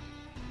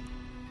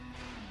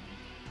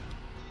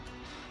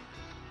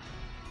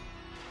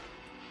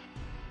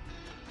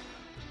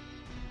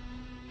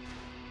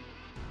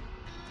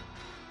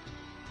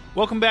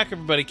 Welcome back,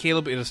 everybody.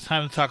 Caleb, it is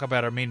time to talk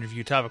about our main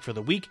review topic for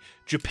the week,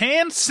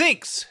 Japan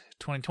Sinks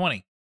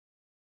 2020.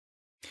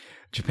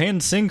 Japan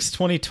Sinks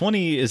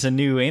 2020 is a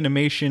new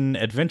animation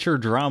adventure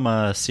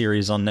drama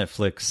series on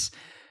Netflix.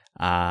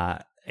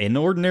 An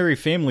ordinary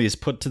family is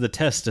put to the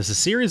test as a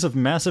series of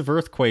massive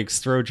earthquakes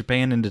throw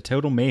Japan into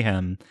total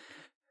mayhem.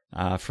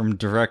 From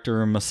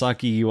director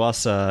Masaki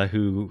Yuasa,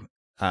 who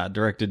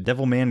directed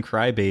Devilman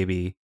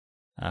Crybaby,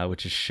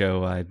 which is a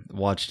show I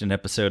watched an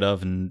episode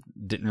of and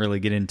didn't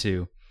really get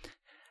into.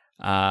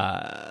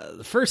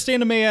 The first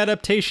anime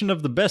adaptation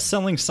of the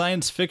best-selling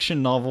science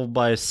fiction novel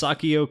by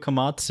Sakio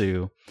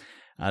Komatsu.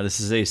 This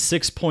is a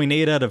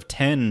 6.8 out of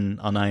 10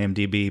 on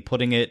IMDb,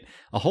 putting it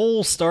a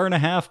whole 1.5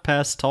 stars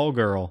past Tall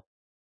Girl.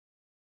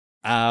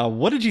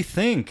 What did you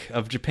think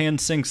of Japan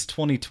Sinks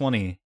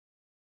 2020?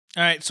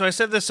 All right, so I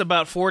said this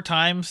about 4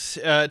 times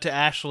to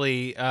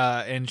Ashley,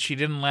 and she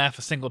didn't laugh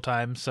a single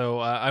time,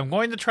 so I'm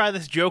going to try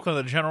this joke on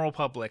the general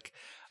public.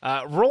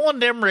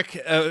 Roland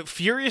Emmerich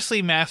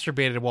furiously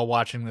masturbated while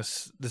watching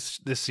this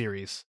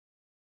series.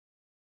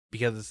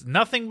 Because it's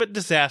nothing but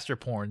disaster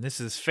porn. This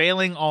is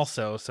failing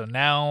also, so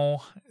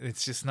now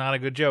it's just not a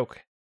good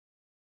joke.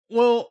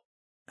 Well,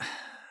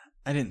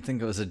 I didn't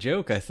think it was a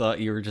joke. I thought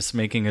you were just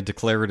making a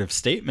declarative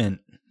statement.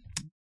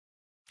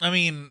 I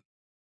mean,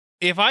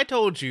 if I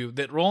told you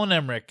that Roland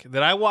Emmerich,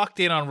 that I walked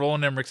in on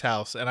Roland Emmerich's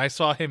house and I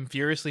saw him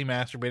furiously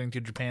masturbating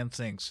to Japan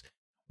Sinks,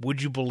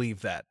 would you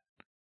believe that?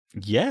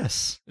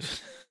 Yes.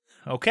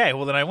 Okay,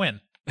 well then I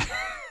win.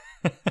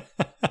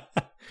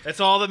 That's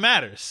all that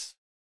matters.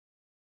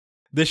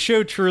 This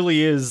show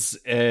truly is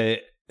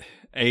a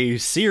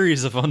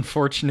series of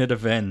unfortunate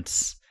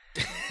events,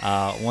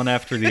 one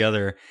after the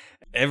other.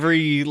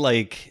 Every,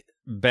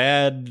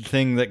 bad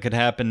thing that could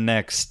happen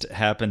next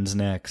happens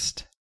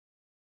next.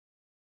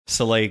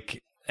 So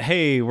like,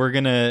 hey, we're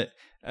gonna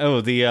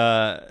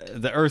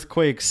the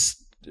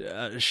earthquakes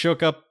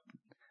shook up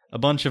a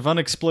bunch of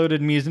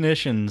unexploded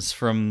munitions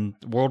from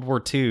World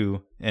War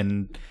II,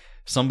 and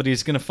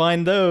somebody's gonna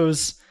find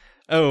those.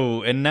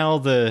 Oh, and now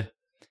the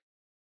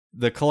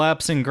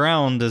collapsing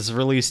ground has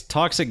released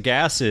toxic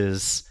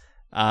gases,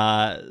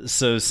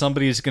 so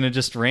somebody's gonna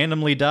just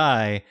randomly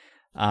die,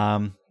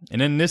 and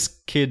then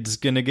this kid's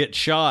gonna get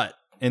shot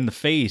in the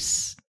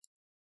face,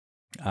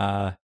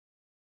 and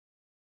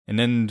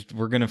then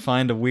we're gonna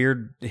find a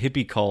weird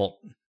hippie cult.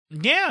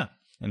 Yeah.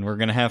 And we're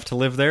gonna have to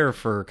live there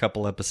for a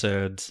couple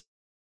episodes.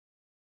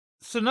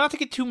 So not to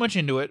get too much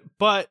into it,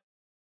 but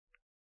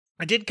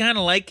I did kind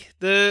of like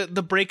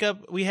the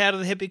breakup we had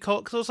of the hippie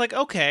cult, because I was like,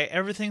 okay,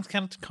 everything's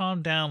kind of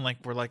calmed down. Like,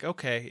 we're like,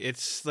 okay,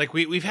 it's like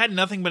we've had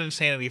nothing but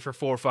insanity for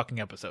 4 fucking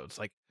episodes.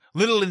 Like,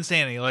 little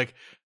insanity, like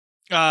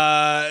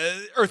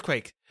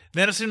earthquake,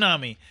 then a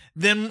tsunami,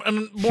 then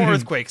more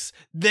earthquakes,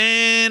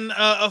 then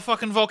a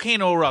fucking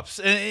volcano erupts,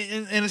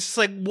 and it's just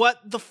like, what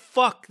the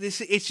fuck?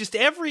 It's just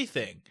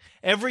everything.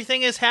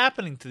 Everything is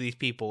happening to these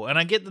people, and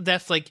I get that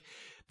that's like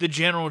the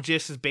general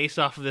gist is based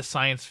off of this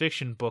science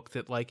fiction book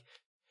that like,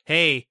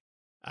 hey,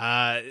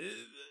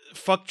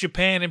 fuck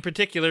Japan in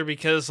particular,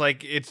 because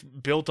like it's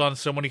built on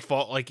so many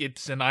like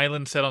it's an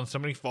island set on so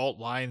many fault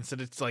lines that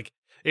it's like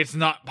it's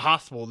not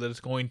possible that it's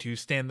going to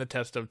stand the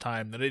test of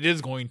time, that it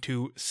is going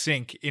to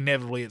sink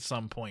inevitably at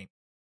some point.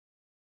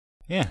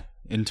 Yeah,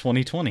 in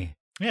 2020.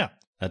 Yeah.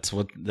 That's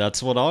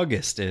what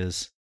August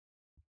is.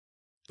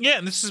 Yeah,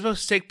 and this is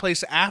supposed to take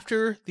place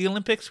after the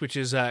Olympics, which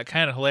is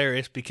kind of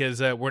hilarious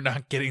because we're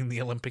not getting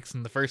the Olympics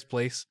in the first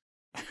place,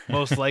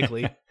 most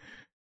likely.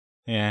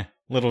 Yeah,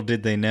 little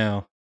did they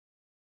know.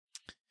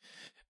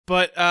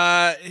 But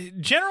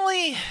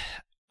generally,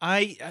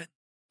 I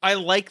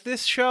like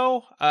this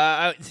show.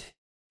 I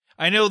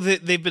know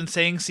that they've been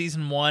saying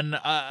season 1.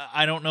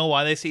 I don't know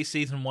why they say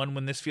season 1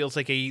 when this feels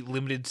like a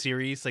limited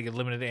series, like a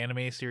limited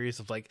anime series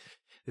of like,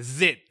 this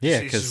is it.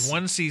 Yeah, this is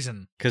one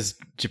season. Because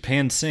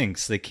Japan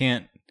sinks. They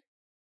can't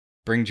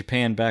bring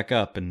Japan back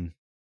up and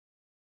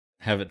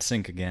have it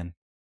sink again.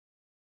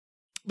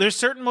 There's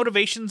certain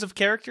motivations of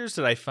characters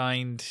that I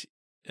find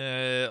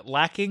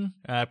lacking,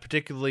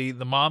 particularly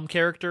the mom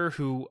character,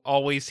 who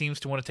always seems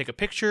to want to take a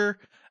picture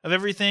of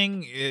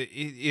everything,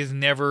 is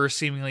never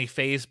seemingly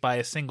fazed by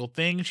a single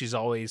thing. She's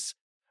always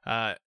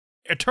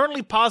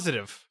eternally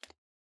positive.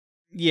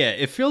 Yeah,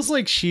 it feels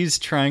like she's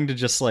trying to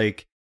just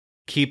like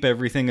keep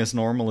everything as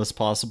normal as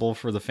possible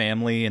for the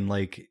family and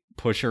like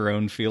push her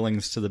own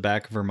feelings to the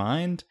back of her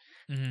mind.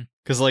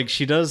 Because like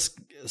she does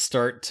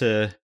start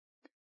to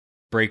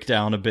break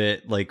down a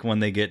bit, like when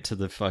they get to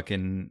the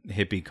fucking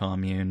hippie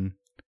commune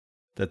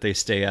that they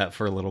stay at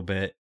for a little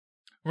bit.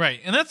 Right,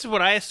 and that's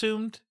what I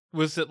assumed,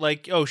 was that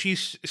like, oh,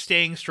 she's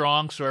staying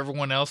strong so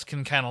everyone else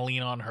can kind of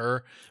lean on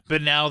her.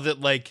 But now that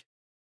like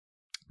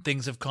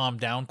things have calmed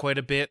down quite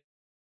a bit,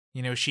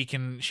 you know, she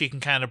can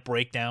kind of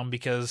break down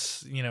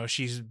because, you know,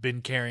 she's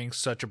been carrying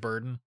such a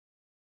burden.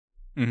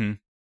 Mm-hmm.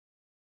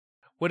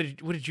 What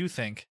did you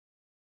think?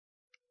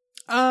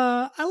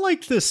 I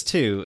liked this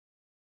too.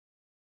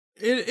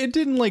 It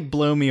didn't like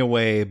blow me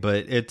away,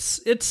 but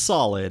it's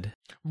solid.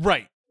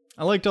 Right.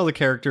 I liked all the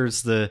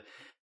characters.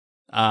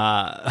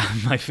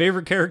 My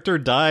favorite character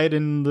died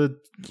in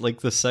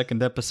the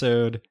second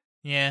episode.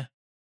 Yeah.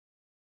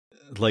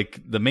 Like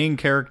the main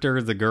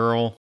character, the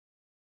girl,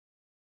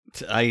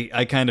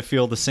 I kind of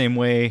feel the same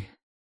way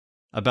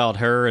about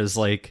her as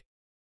like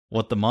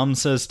what the mom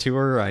says to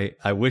her.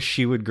 I wish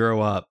she would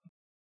grow up,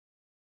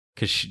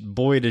 because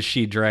boy does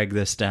she drag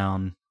this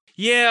down.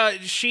 Yeah,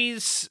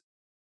 it's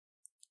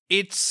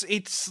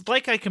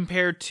like I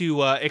compared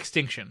to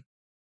Extinction.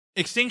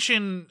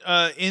 Extinction,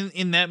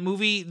 in that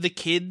movie, the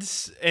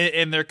kids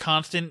and their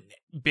constant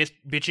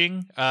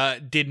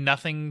bitching did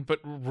nothing but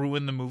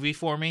ruin the movie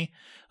for me.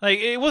 Like,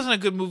 it wasn't a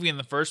good movie in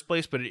the first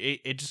place, but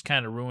it just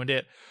kind of ruined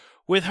it.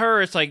 With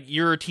her, it's like,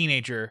 you're a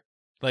teenager.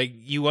 Like,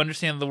 you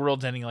understand the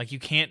world's ending. Like, you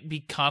can't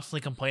be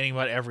constantly complaining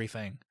about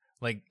everything.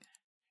 Like,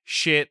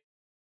 shit,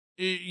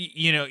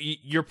 you know,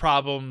 your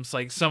problems,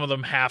 like, some of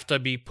them have to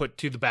be put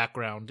to the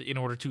background in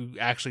order to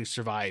actually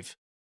survive.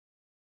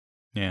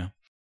 Yeah.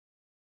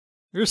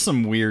 There's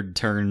some weird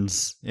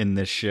turns in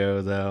this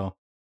show, though.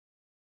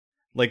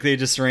 Like, they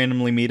just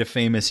randomly meet a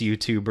famous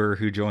YouTuber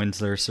who joins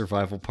their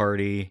survival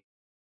party.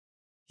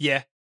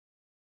 Yeah.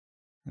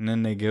 And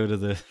then they go to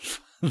the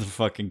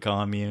fucking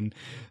commune.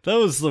 That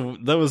was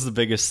the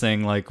biggest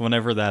thing. Like,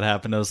 whenever that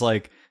happened, I was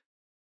like,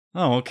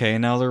 oh, okay,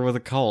 now they're with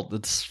a cult.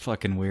 That's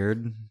fucking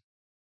weird.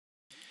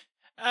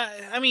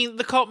 I mean,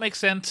 the cult makes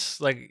sense.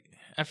 Like,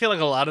 I feel like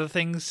a lot of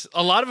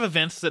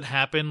events that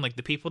happen, like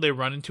the people they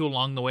run into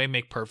along the way,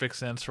 make perfect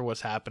sense for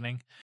what's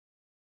happening.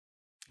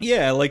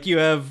 Yeah, like you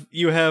have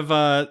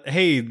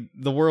hey,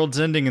 the world's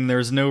ending and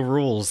there's no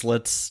rules.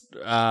 Let's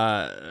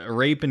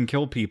rape and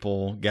kill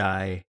people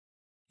guy.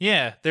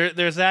 Yeah,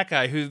 there's that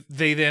guy who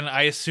they then,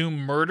 I assume,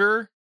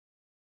 murder.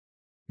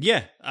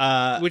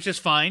 Yeah, which is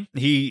fine.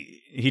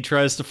 He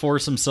tries to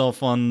force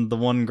himself on the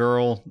one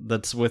girl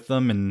that's with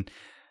them,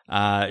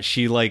 and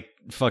she like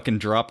fucking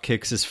drop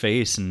kicks his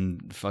face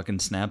and fucking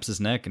snaps his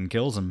neck and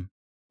kills him.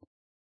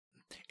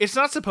 It's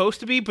not supposed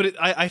to be, but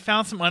I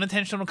found some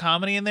unintentional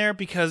comedy in there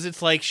because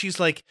it's like she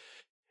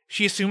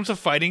assumes a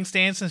fighting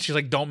stance and she's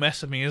like, "Don't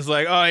mess with me." It's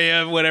like, "Oh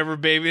yeah, whatever,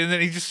 baby," and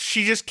then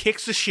she just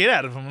kicks the shit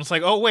out of him. It's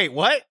like, "Oh wait,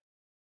 what?"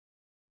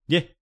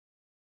 Yeah.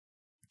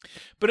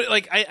 But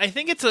I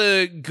think it's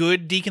a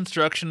good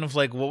deconstruction of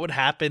like what would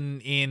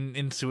happen in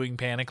ensuing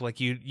panic. Like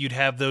you'd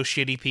have those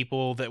shitty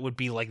people that would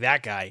be like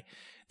that guy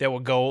that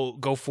would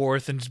go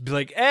forth and just be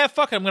like,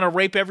 fuck it, I'm gonna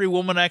rape every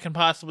woman I can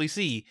possibly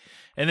see.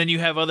 And then you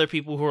have other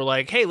people who are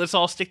like, hey, let's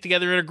all stick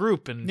together in a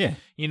group and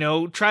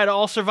try to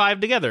all survive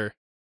together.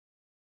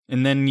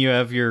 And then you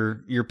have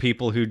your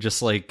people who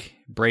just like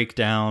break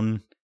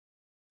down.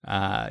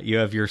 You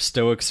have your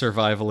stoic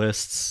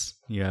survivalists.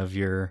 You have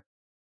your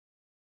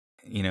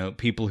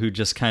people who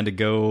just kind of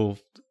go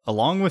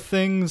along with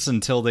things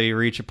until they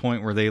reach a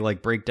point where they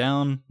like break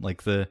down.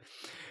 Like the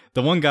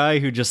one guy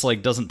who just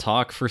like doesn't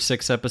talk for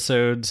 6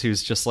 episodes,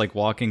 who's just like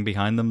walking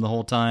behind them the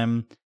whole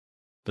time.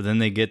 But then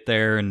they get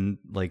there and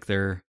like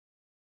they're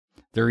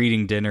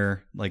eating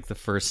dinner like the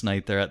first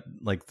night they're at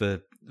like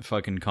the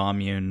fucking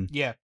commune.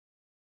 Yeah.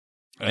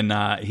 And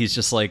he's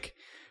just like,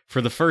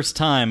 for the first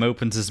time,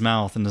 opens his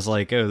mouth and is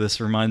like, "Oh,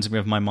 this reminds me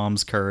of my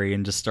mom's curry,"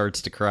 and just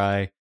starts to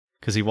cry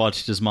because he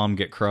watched his mom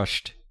get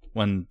crushed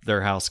when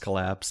their house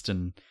collapsed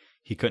and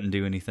he couldn't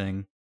do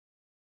anything.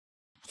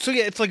 So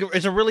yeah,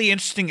 it's a really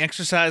interesting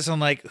exercise on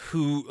like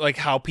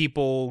how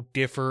people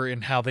differ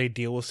and how they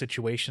deal with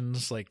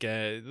situations. Like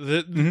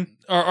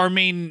our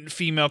main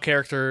female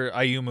character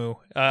Ayumu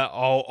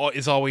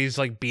is always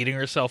like beating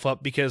herself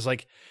up because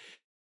like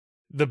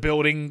the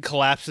building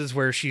collapses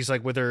where she's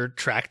like with her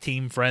track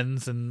team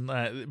friends,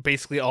 and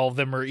basically all of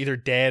them are either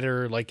dead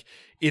or like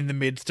in the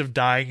midst of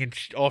dying, and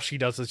all she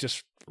does is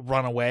just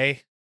run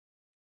away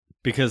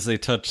because they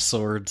touch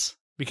swords.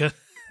 Because.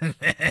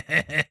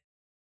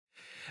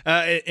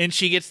 And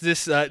she gets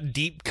this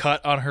deep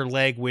cut on her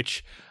leg,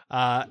 which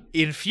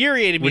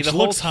infuriated me the whole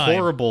time. Which looks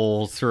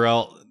horrible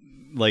throughout,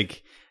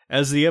 like,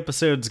 as the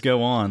episodes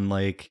go on,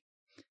 like,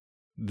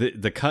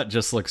 the cut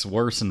just looks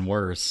worse and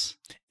worse.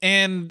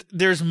 And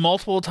there's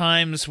multiple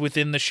times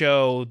within the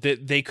show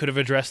that they could have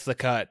addressed the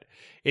cut.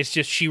 It's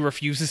just she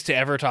refuses to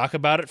ever talk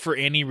about it for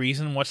any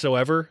reason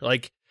whatsoever.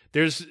 Like,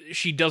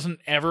 she doesn't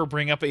ever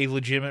bring up a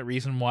legitimate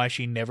reason why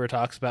she never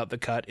talks about the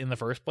cut in the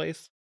first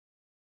place.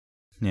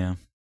 Yeah.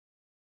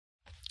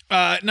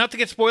 Not to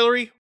get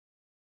spoilery,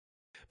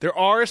 there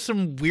are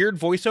some weird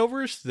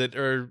voiceovers that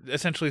are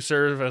essentially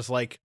serve as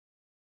like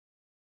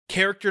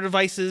character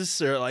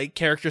devices or like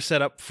character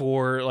setup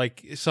for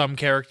like some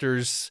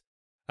characters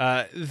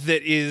that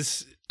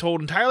is told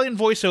entirely in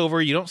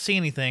voiceover. You don't see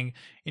anything,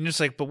 and you're just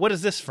like, but what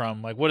is this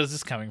from? Like, what is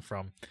this coming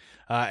from?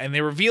 And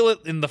they reveal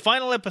it in the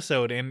final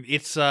episode, and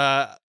it's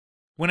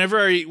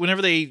whenever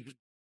they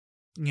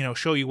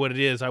show you what it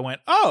is, I went,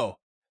 oh,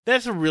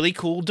 that's a really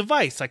cool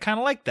device. I kind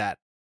of like that.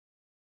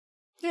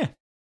 Yeah.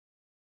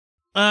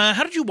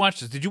 How did you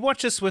watch this? Did you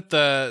watch this with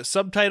the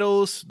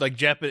subtitles,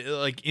 like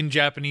in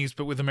Japanese,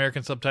 but with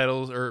American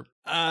subtitles, or?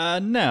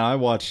 No, I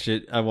watched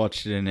it. I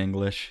watched it in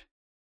English.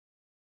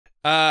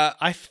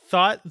 I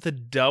thought the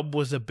dub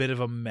was a bit of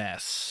a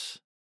mess.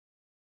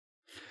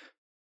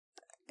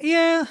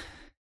 Yeah.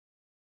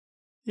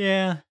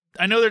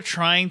 I know they're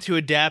trying to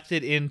adapt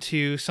it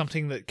into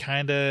something that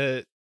kind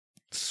of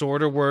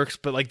sort of works,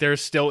 but like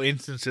there's still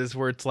instances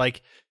where it's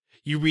like,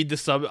 you read the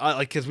sub,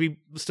 like, because we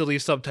still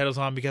leave subtitles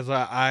on because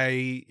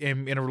I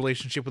am in a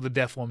relationship with a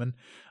deaf woman.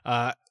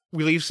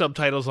 We leave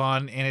subtitles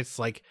on, and it's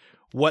like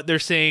what they're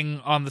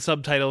saying on the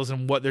subtitles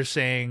and what they're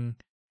saying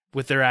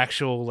with their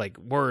actual like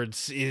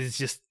words is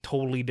just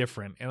totally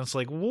different. And it's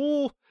like,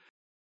 whoa.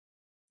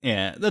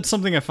 Yeah, that's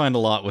something I find a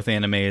lot with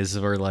animes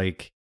where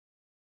like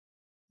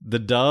the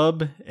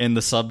dub and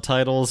the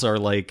subtitles are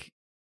like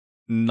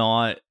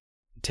not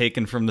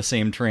taken from the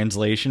same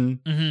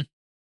translation. Mm-hmm.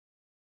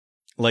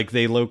 Like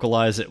they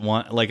localize it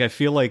like I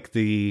feel like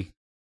the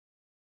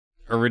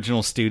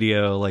original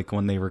studio, like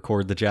when they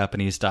record the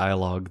Japanese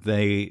dialogue,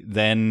 they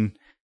then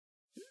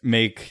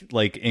make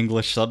like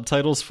English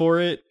subtitles for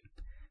it,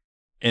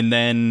 and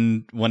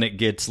then when it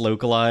gets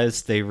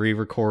localized, they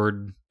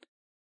re-record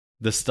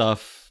the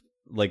stuff,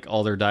 like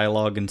all their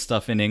dialogue and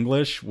stuff in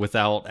English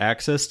without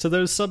access to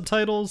those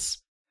subtitles.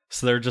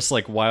 So they're just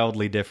like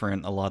wildly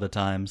different a lot of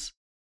times.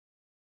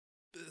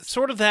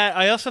 Sort of that.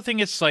 I also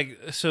think it's like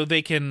so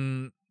they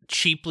can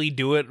cheaply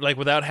do it like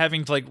without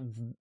having to like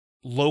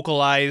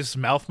localize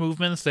mouth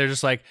movements. They're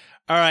just like,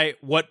 all right,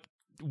 what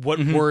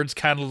words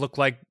kind of look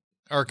like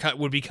or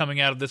would be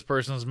coming out of this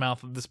person's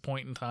mouth at this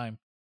point in time.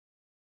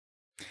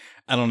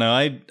 I don't know.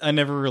 I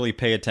never really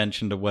pay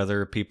attention to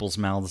whether people's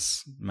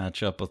mouths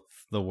match up with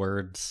the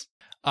words.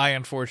 I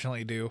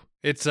unfortunately do.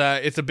 It's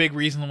a big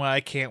reason why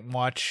I can't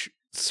watch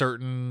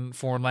certain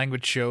foreign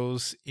language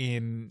shows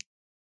in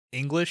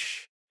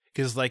English,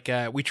 because like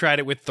we tried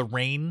it with The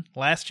Rain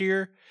last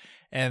year.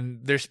 And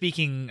they're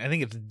speaking, I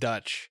think it's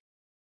Dutch.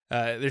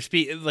 They're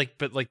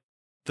but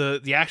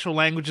the actual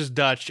language is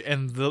Dutch,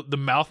 and the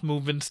mouth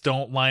movements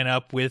don't line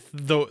up with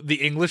the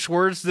English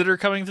words that are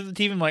coming through the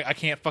TV. I'm like, I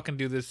can't fucking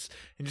do this,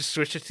 and just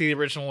switch it to the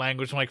original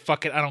language. I'm like,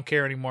 fuck it, I don't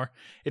care anymore.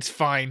 It's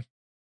fine.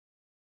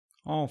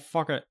 Oh,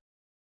 fuck it.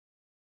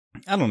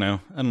 I don't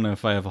know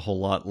if I have a whole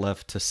lot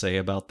left to say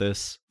about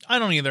this. I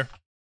don't either.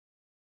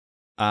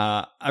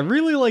 I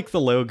really like the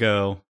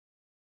logo,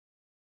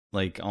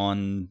 like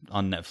on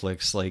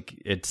Netflix. Like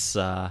it's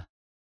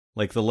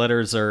like the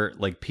letters are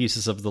like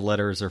pieces of the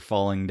letters are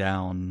falling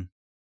down,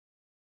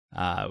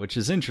 which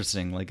is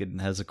interesting. Like it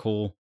has a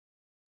cool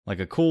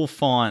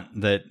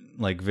font that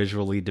like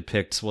visually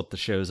depicts what the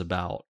show's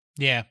about.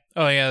 Yeah.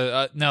 Oh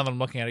yeah. Now that I'm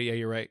looking at it, yeah,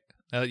 you're right.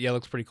 Yeah, it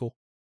looks pretty cool.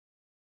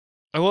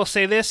 I will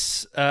say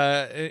this,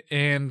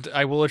 and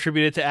I will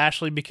attribute it to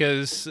Ashley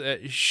because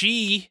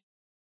she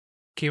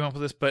came up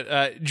with this,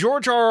 but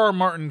George R.R.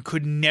 Martin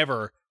could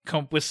never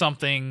come up with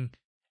something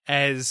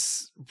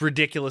as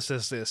ridiculous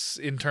as this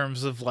in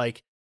terms of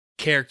like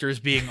characters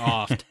being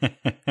offed.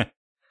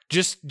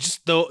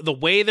 just the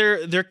way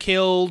they're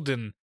killed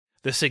and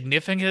the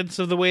significance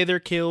of the way they're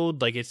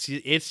killed, like it's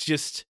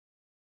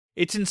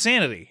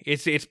insanity.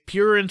 It's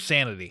pure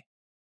insanity.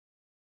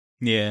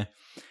 Yeah.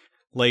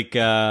 Like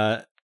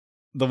the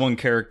one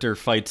character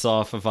fights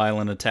off a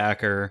violent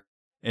attacker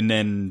and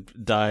then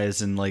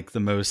dies in like the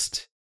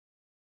most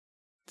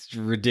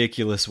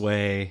ridiculous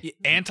way.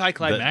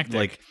 Anticlimactic.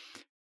 Like,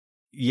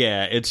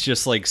 yeah, it's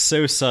just like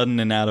so sudden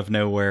and out of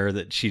nowhere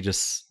that she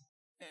just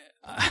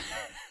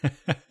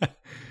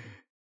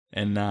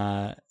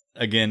and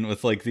again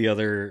with like the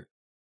other,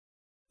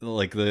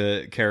 like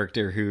the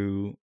character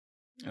who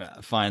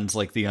finds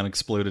like the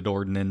unexploded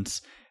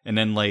ordnance, and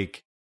then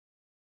like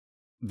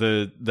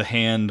the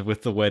hand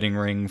with the wedding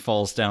ring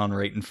falls down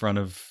right in front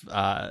of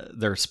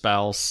their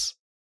spouse.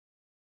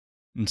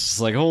 It's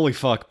just like, holy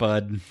fuck,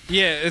 bud.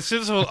 Yeah, it's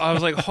just, I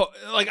was like,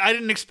 like I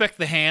didn't expect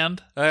the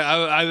hand.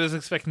 I was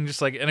expecting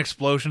just like an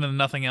explosion and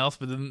nothing else,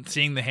 but then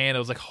seeing the hand, I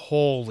was like,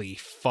 holy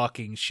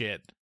fucking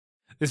shit.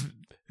 This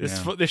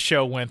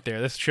show went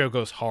there. This show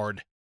goes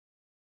hard.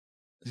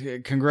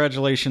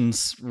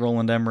 Congratulations,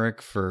 Roland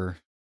Emmerich, for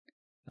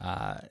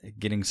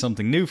getting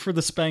something new for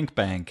the Spank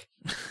Bank.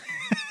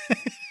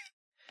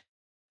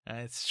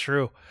 It's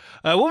true.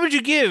 What would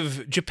you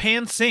give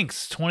Japan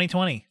Sinks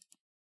 2020?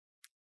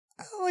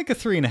 Like a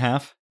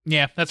 3.5.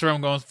 Yeah, that's where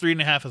I'm going.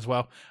 3.5 as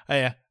well.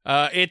 Yeah.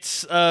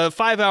 It's a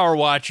 5-hour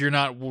watch. You're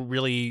not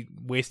really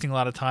wasting a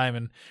lot of time,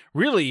 and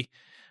really,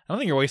 I don't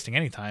think you're wasting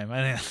any time.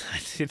 I mean,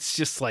 it's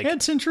just like, yeah,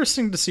 it's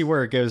interesting to see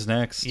where it goes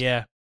next.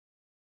 Yeah,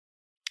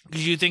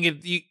 because you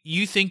think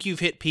you think you've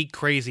hit peak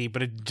crazy,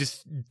 but it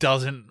just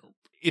doesn't.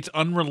 It's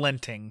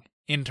unrelenting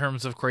in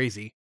terms of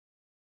crazy.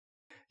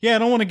 Yeah, I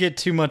don't want to get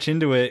too much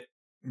into it,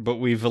 but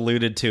we've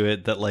alluded to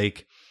it that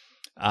like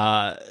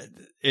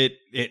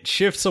it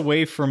shifts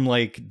away from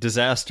like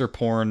disaster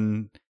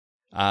porn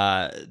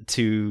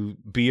to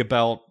be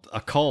about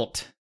a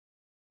cult.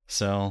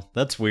 So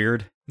that's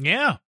weird.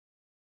 Yeah.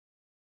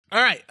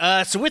 All right.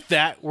 So with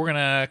that, we're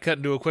gonna cut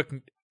into a quick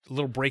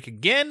little break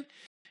again,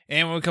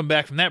 and when we come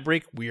back from that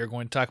break, we are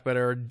going to talk about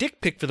our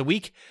dick pic for the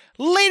week,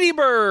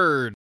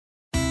 Ladybird.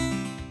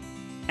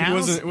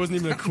 It wasn't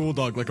even a cool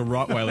dog like a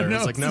Rottweiler. No, it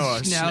was like, no,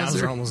 a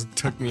Schnauzer. Schnauzer almost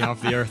took me off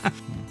the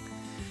earth.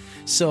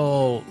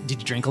 So, did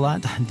you drink a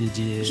lot? Did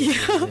you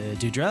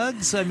do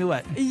drugs? I mean,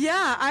 what?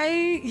 Yeah,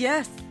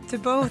 yes, to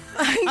both.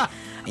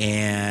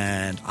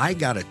 And I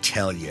gotta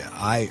tell you,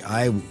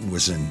 I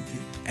was an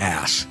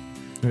ass.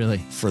 Really?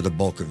 For the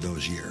bulk of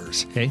those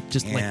years. Okay,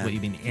 just and like what you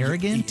mean,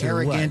 arrogant?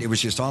 Arrogant. It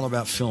was just all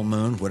about Phil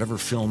Moon, whatever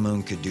Phil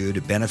Moon could do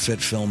to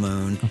benefit Phil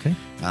Moon. Okay.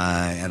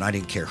 And I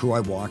didn't care who I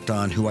walked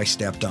on, who I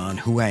stepped on,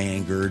 who I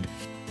angered.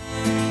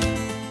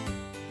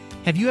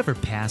 Have you ever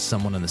passed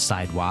someone on the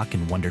sidewalk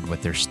and wondered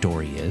what their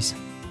story is?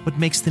 What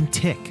makes them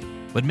tick?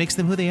 What makes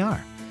them who they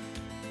are?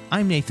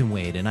 I'm Nathan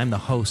Wade, and I'm the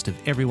host of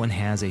Everyone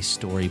Has a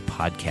Story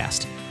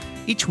podcast.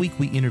 Each week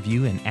we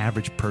interview an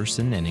average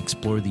person and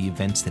explore the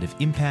events that have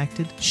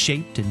impacted,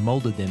 shaped, and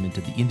molded them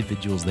into the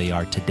individuals they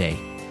are today.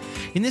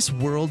 In this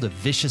world of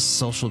vicious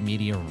social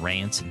media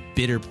rants and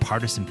bitter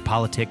partisan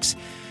politics,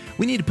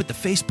 we need to put the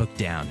Facebook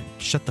down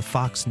and shut the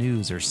Fox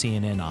News or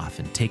CNN off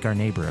and take our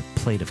neighbor a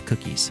plate of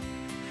cookies.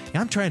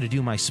 I'm trying to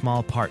do my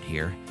small part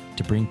here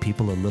to bring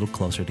people a little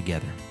closer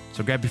together.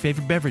 So grab your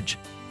favorite beverage,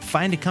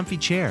 find a comfy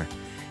chair,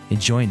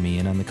 and join me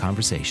in on the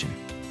conversation.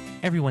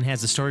 Everyone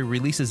Has a Story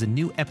releases a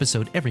new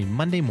episode every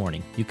Monday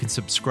morning. You can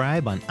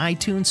subscribe on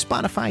iTunes,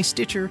 Spotify,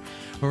 Stitcher,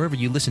 or wherever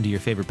you listen to your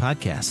favorite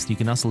podcasts. You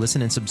can also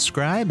listen and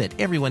subscribe at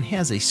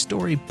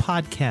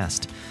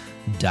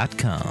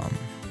everyonehasastorypodcast.com.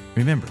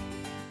 Remember,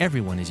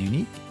 everyone is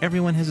unique.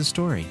 Everyone has a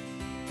story.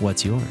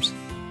 What's yours?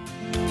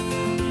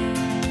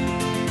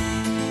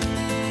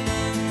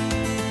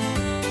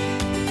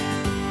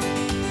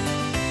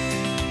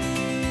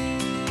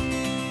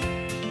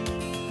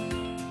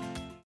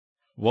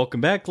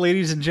 Welcome back,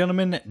 ladies and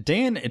gentlemen.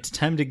 Dan, it's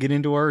time to get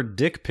into our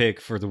dick pic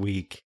for the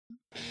week.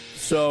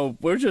 So,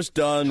 we're just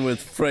done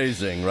with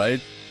phrasing, right?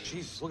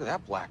 Jesus, look at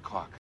that black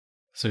cock.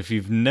 So if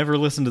you've never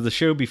listened to the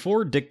show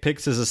before, Dick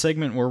Picks is a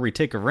segment where we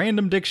take a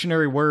random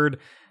dictionary word,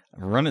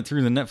 run it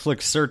through the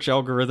Netflix search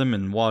algorithm,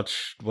 and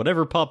watch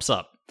whatever pops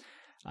up.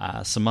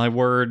 So my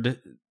word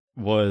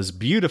was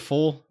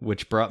beautiful,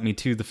 which brought me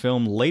to the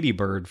film Lady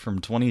Bird from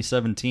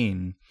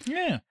 2017.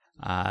 Yeah.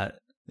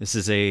 This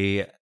is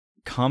a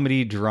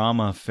comedy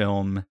drama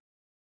film.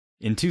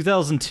 In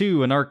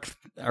 2002, an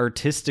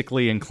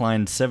artistically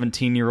inclined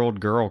 17-year-old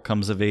girl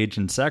comes of age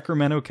in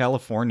Sacramento,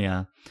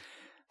 California.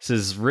 This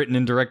is written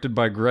and directed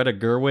by Greta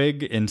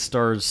Gerwig and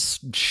stars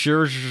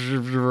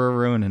Saoirse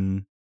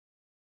Ronan.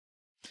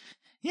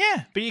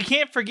 Yeah, but you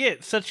can't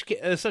forget such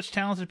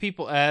talented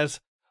people as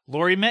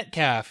Laurie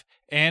Metcalf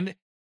and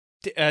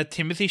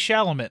Timothy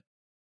Chalamet.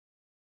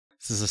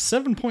 This is a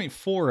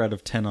 7.4 out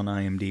of 10 on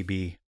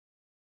IMDb.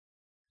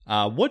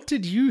 What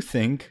did you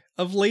think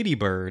of Lady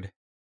Bird?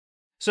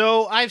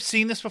 So I've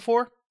seen this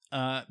before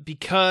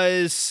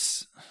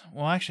because,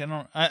 well,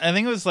 actually, I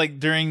think it was like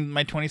during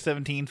my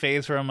 2017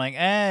 phase where I'm like,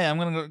 I'm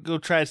going to go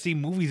try to see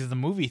movies at the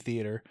movie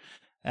theater.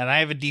 And I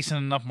have a decent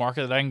enough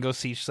market that I can go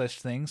see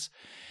such things.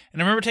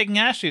 And I remember taking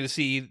Ashley to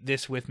see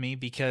this with me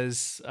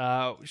because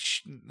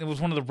it was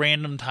one of the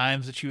random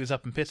times that she was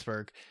up in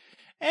Pittsburgh.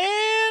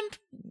 And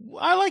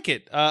I like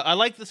it. I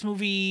like this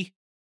movie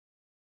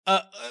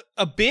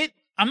a bit.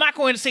 I'm not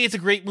going to say it's a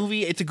great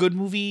movie. It's a good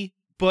movie.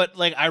 But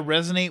like I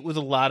resonate with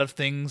a lot of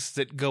things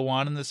that go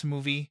on in this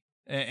movie.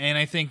 And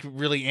I think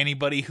really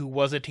anybody who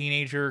was a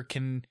teenager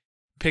can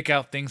pick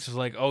out things as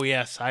like, oh,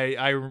 yes,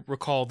 I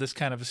recall this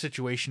kind of a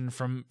situation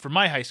from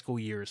my high school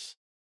years.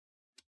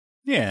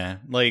 Yeah,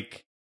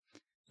 like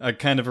a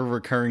kind of a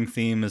recurring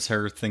theme is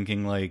her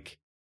thinking like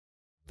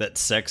that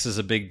sex is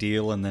a big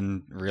deal and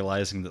then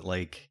realizing that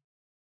like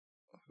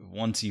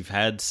once you've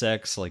had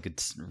sex, like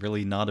it's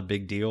really not a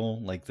big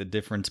deal. Like the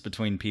difference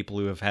between people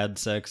who have had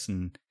sex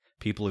and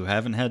people who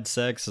haven't had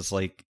sex is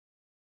like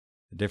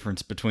the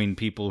difference between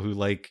people who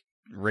like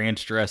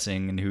ranch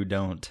dressing and who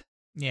don't.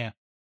 Yeah.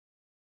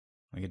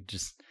 Like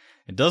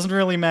it doesn't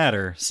really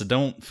matter, so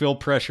don't feel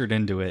pressured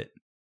into it.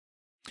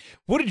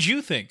 What did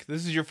you think?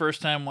 This is your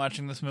first time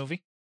watching this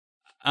movie?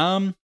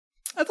 I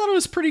thought it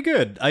was pretty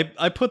good.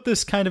 I put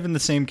this kind of in the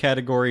same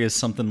category as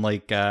something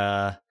like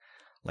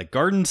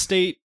Garden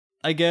State,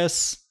 I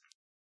guess.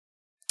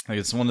 Like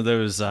it's one of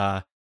those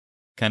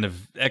kind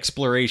of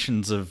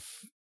explorations of,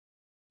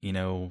 you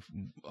know,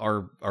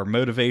 our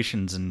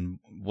motivations and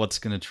what's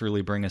going to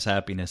truly bring us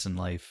happiness in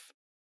life.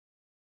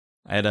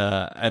 I had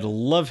a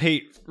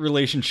love-hate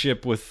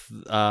relationship with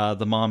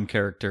the mom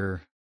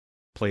character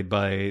played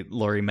by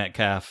Laurie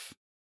Metcalf.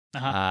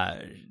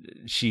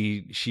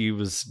 She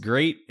was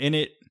great in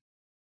it.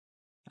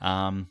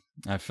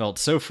 I felt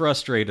so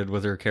frustrated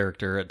with her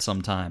character at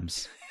some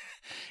times.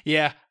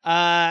 Yeah.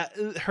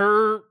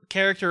 Her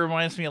character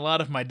reminds me a lot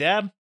of my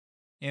dad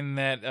in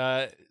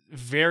that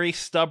very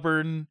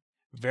stubborn,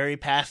 very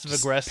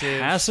passive-aggressive.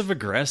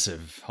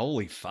 Passive-aggressive.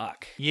 Holy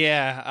fuck.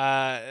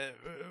 Yeah.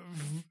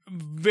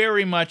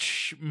 Very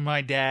much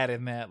my dad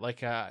in that.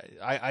 Like,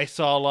 I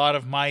saw a lot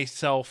of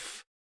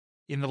myself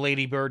in the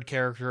Lady Bird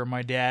character, and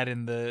my dad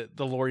in the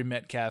Laurie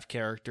Metcalf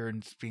character,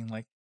 and just being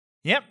like,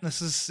 "Yep,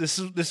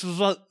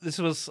 this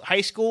was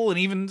high school, and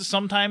even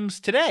sometimes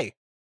today."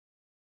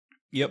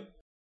 Yep.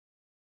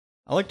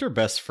 I liked her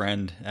best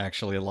friend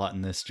actually a lot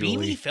in this.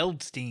 Julie Beanie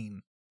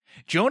Feldstein,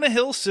 Jonah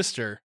Hill's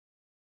sister.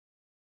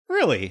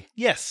 Really?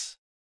 Yes.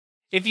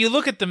 If you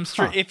look at them,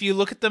 if you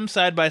look at them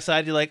side by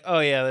side, you're like, "Oh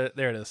yeah,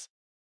 there it is."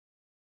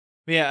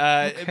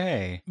 Yeah,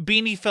 okay.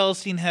 Beanie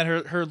Feldstein had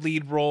her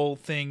lead role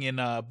thing in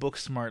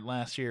Booksmart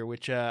last year,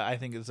 which I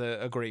think is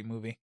a great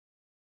movie.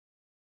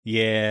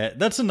 Yeah,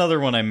 that's another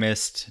one I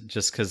missed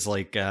just because,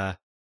 like, the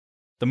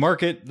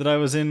market that I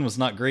was in was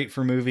not great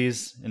for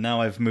movies, and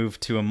now I've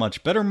moved to a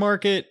much better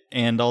market,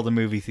 and all the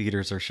movie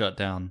theaters are shut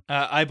down.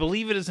 I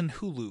believe it is in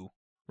Hulu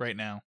right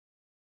now.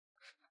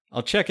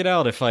 I'll check it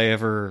out if I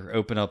ever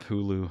open up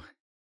Hulu.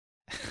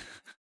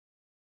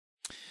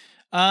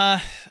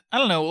 I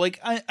don't know. Like,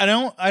 I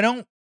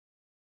don't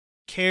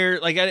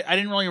care. Like, I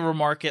didn't really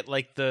remark it,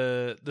 like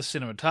the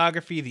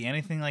cinematography, the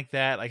anything like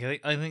that. Like,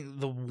 I think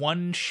the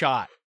one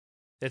shot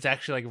that's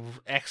actually like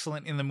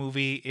excellent in the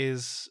movie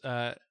is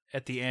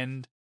at the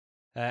end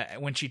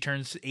when she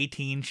turns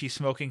 18. She's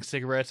smoking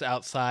cigarettes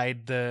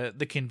outside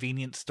the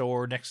convenience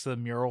store next to the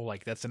mural.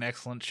 Like, that's an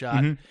excellent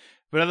shot. Mm-hmm.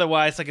 But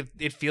otherwise, like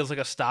it feels like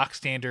a stock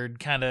standard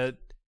kind of.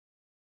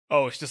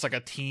 Oh, it's just like a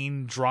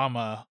teen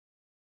drama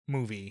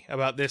movie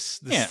about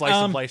this slice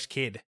of life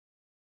kid.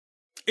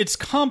 It's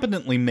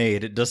competently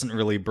made. It doesn't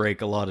really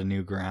break a lot of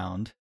new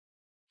ground.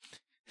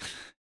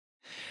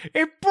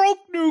 It broke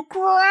new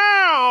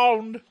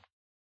ground.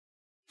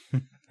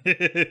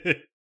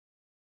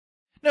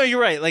 No,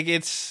 you're right. Like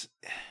it's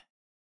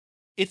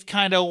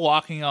kind of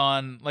walking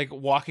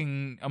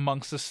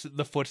amongst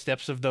the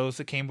footsteps of those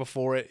that came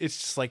before it. It's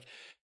just like,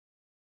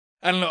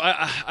 I don't know.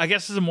 I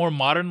guess it's a more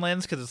modern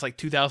lens because it's like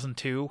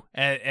 2002,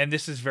 and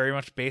this is very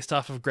much based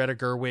off of Greta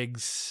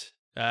Gerwig's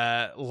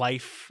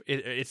life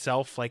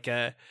itself. Like,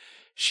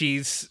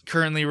 she's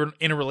currently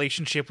in a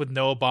relationship with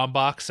Noah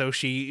Baumbach, so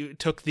she went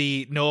to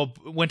the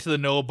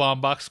Noah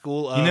Baumbach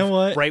school of You know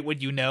what? Write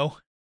What You Know.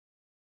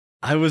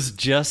 I was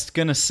just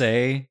gonna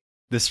say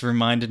this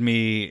reminded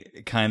me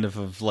kind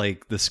of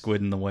like the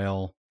Squid and the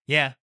Whale,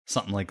 Yeah.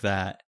 something like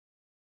that.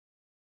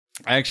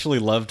 I actually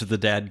loved the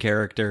dad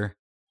character.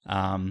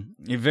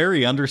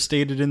 Very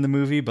understated in the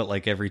movie, but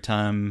like every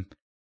time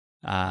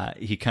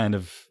he kind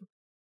of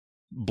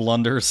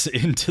blunders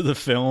into the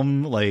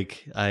film,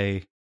 like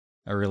I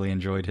really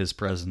enjoyed his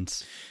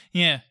presence.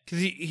 Yeah, because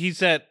he's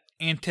that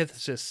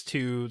antithesis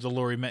to the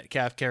Laurie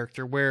Metcalf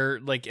character, where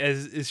like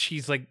as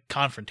she's like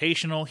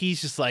confrontational,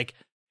 he's just like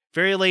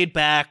very laid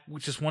back,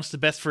 just wants the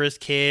best for his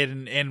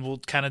kid, and will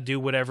kind of do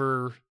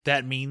whatever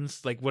that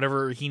means, like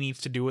whatever he needs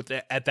to do with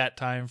it at that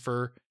time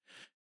for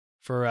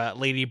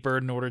Lady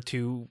Bird in order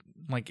to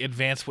like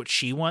advance what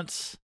she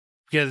wants,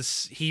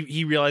 because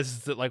he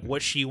realizes that like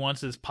what she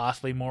wants is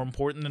possibly more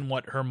important than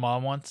what her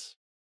mom wants.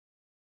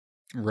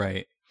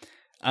 Right.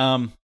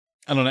 I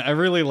don't know. I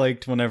really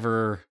liked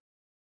whenever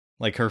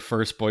like her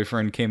first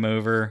boyfriend came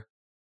over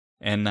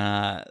and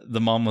the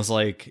mom was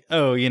like,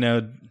 "Oh, you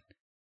know,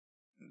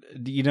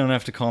 you don't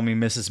have to call me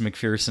Mrs.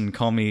 McPherson,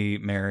 call me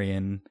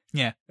Marion."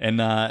 Yeah. And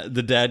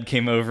the dad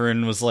came over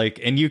and was like,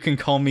 "And you can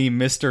call me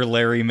Mr.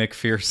 Larry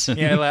McPherson."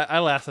 Yeah, I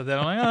laughed at that.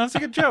 I'm like, oh, that's a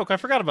good joke. I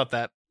forgot about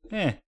that.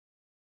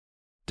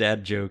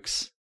 Dad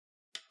jokes.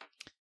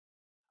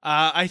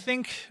 I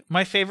think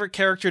my favorite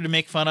character to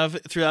make fun of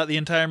throughout the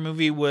entire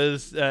movie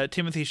was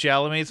Timothée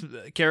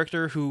Chalamet's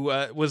character, who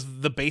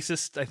was the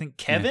bassist, I think,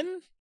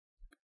 Kevin?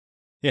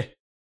 Yeah.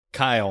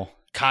 Kyle.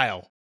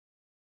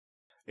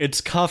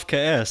 It's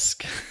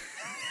Kafkaesque.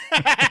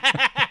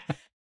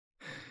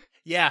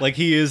 Yeah. Like,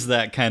 he is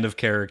that kind of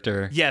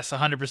character. Yes,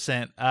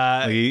 100%.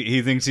 Like,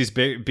 he thinks he's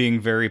being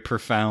very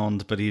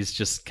profound, but he's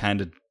just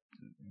kind of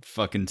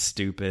fucking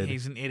stupid.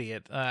 He's an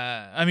idiot.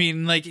 I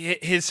mean, like,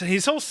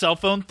 his whole cell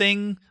phone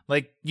thing,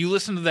 like, you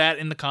listen to that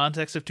in the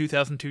context of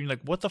 2002, and you're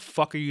like, what the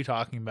fuck are you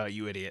talking about,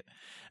 you idiot?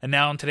 And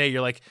now today,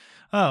 you're like,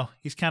 oh,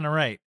 he's kind of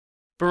right.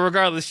 But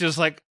regardless, just,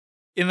 like,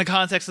 in the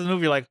context of the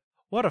movie, you're like,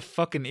 what a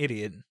fucking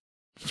idiot.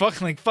 Fuck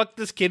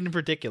this kid in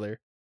particular.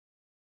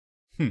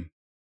 I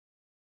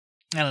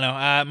don't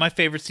know. My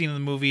favorite scene in the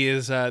movie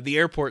is the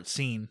airport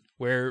scene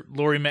where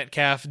Laurie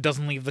Metcalf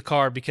doesn't leave the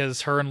car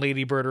because her and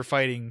Lady Bird are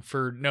fighting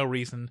for no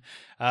reason.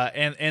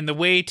 And the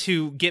way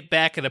to get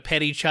back at a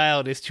petty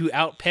child is to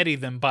out-petty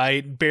them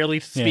by barely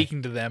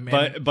speaking to them.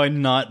 By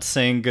not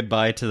saying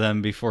goodbye to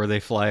them before they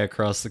fly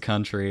across the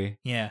country.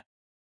 Yeah.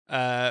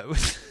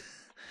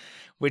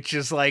 Which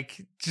is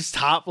like just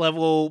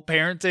top-level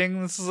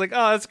parenting. This is like,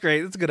 oh, that's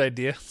great. That's a good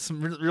idea.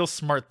 Some real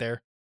smart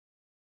there.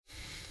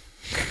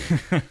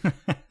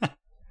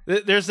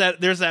 There's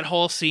that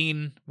whole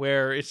scene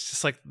where it's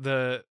just like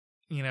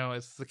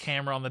it's the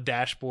camera on the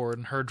dashboard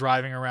and her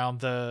driving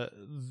around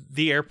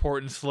the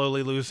airport and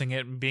slowly losing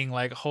it and being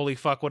like, holy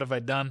fuck, what have I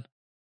done?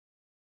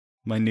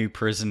 My new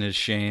prison is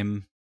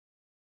shame.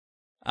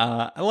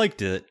 I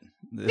liked it.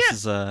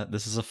 This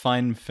is a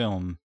fine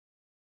film.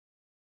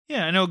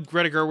 Yeah, I know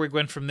Greta Gerwig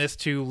went from this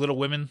to Little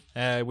Women,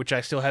 which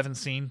I still haven't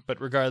seen, but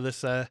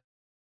regardless, as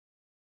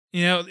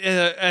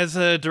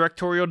a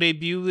directorial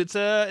debut, it's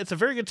a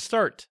very good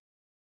start.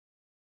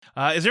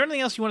 Is there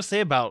anything else you want to say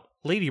about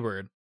Lady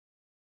Bird?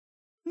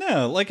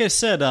 No, like I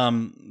said,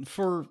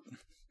 for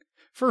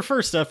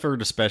first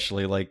effort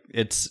especially, like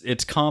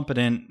it's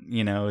competent,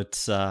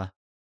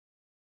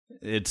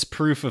 it's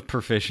proof of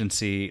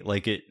proficiency.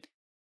 Like it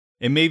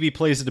maybe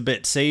plays it a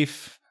bit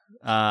safe.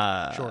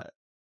 Sure.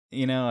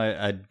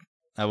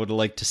 I would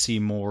like to see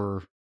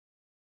more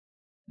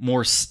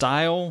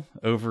style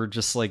over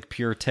just like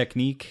pure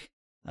technique,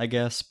 I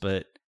guess,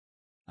 but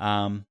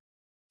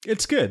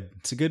it's good.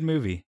 It's a good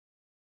movie.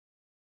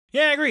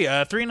 Yeah, I agree.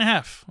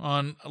 3.5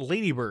 on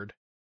Lady Bird.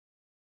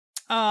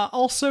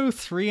 Also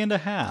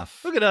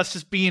 3.5. Look at us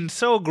just being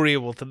so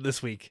agreeable to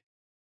this week.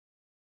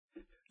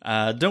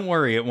 Don't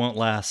worry, it won't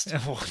last.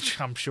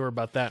 I'm sure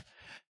about that.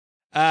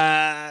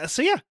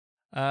 So yeah,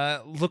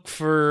 look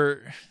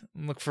for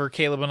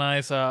Caleb and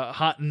I's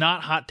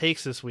not hot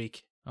takes this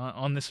week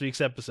on this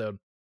week's episode.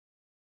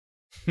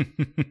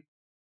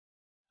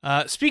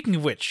 Speaking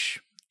of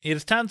which, it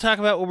is time to talk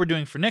about what we're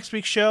doing for next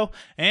week's show.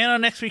 And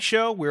on next week's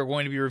show, we're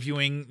going to be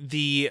reviewing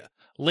the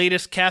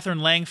latest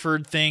Catherine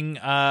Langford thing,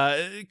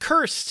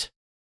 Cursed.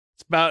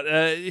 It's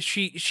about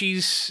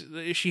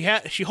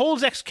she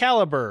holds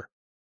Excalibur,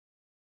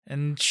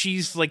 and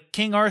she's like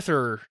King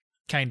Arthur,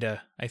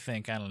 kinda. I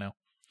think, I don't know.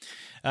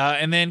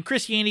 And then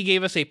Chris Yaney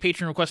gave us a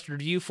patron requested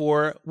review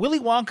for Willy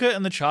Wonka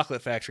and the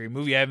Chocolate Factory, a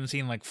movie I haven't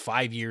seen in like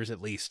 5 years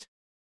at least.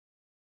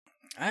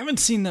 I haven't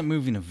seen that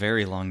movie in a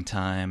very long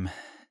time.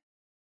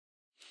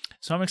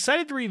 So I'm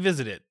excited to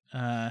revisit it,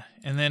 and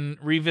then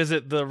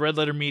revisit the Red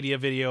Letter Media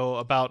video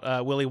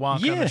about Willy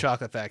Wonka and the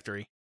Chocolate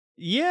Factory.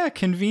 Yeah,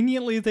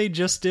 conveniently they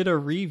just did a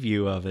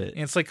review of it.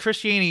 And it's like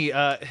Chris Yaney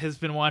has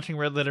been watching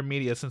Red Letter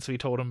Media since we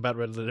told him about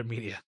Red Letter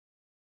Media.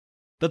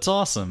 That's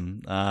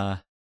awesome.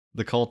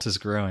 The cult is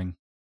growing.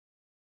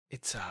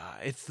 It's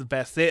the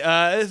best.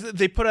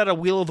 They put out a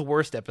Wheel of the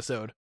Worst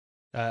episode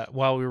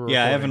while we were recording.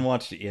 I haven't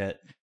watched it yet.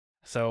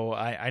 So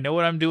I know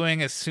what I'm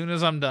doing as soon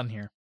as I'm done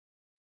here.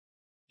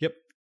 Yep.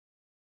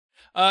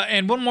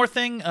 And one more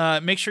thing,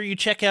 make sure you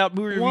check out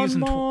movie reviews.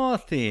 One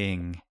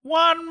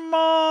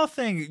more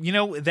thing. You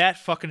know, that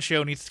fucking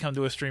show needs to come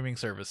to a streaming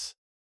service.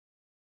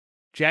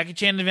 Jackie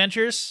Chan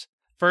Adventures,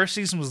 first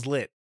season was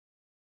lit.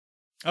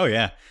 Oh,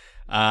 yeah.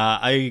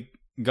 I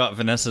got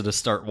Vanessa to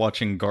start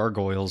watching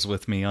Gargoyles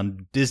with me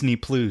on Disney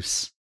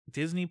Plus.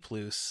 Disney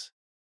Plus.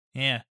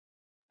 Yeah.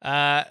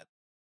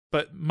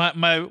 But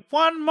my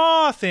one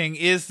more thing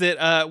is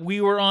that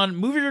we were on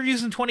Movie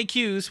Reviews in 20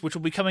 Qs, which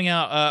will be coming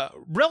out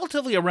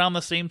relatively around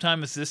the same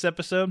time as this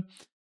episode.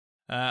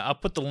 I'll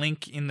put the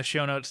link in the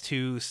show notes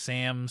to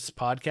Sam's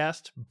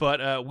podcast.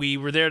 But we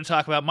were there to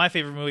talk about my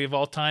favorite movie of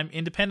all time,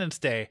 Independence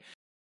Day.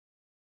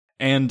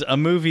 And a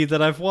movie that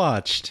I've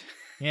watched.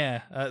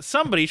 Yeah.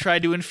 Somebody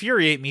tried to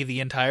infuriate me the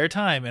entire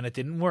time, and it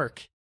didn't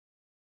work.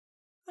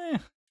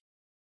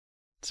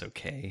 It's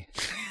okay.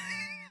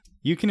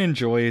 You can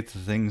enjoy the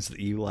things that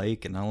you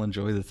like, and I'll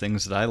enjoy the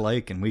things that I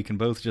like, and we can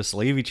both just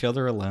leave each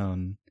other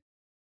alone.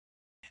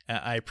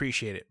 I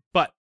appreciate it.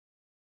 But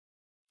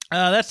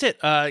that's it.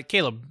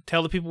 Caleb,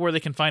 tell the people where they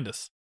can find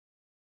us.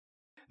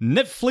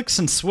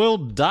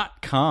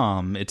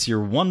 Netflixandswill.com. It's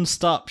your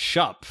one-stop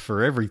shop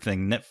for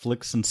everything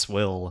Netflix and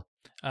Swill.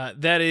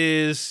 That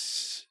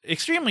is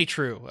extremely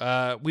true.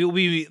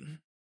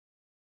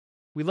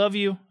 We love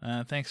you.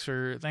 Thanks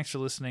for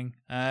listening.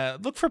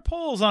 Look for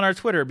polls on our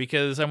Twitter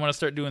because I want to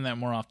start doing that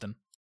more often.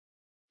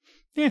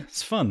 Yeah,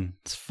 it's fun.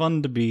 It's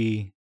fun to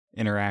be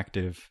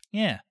interactive.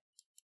 Yeah.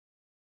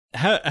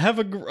 Have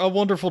a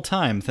wonderful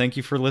time. Thank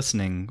you for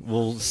listening.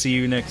 We'll see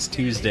you next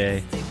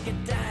Tuesday.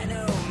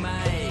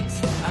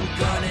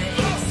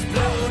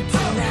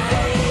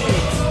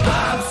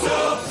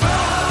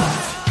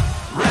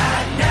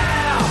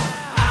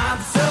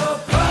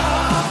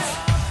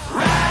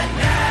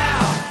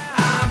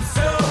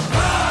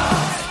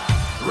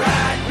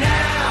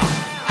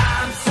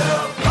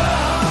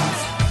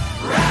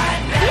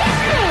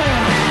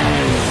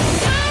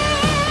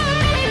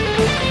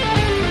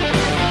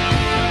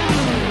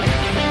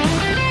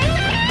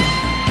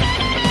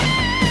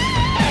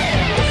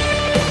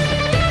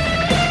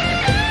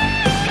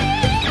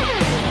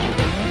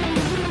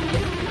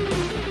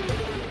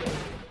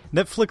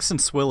 Netflix and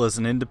Swill is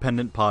an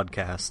independent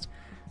podcast.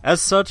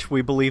 As such,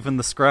 we believe in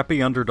the scrappy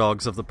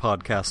underdogs of the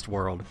podcast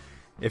world.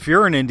 If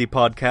you're an indie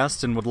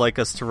podcast and would like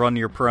us to run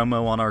your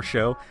promo on our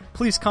show,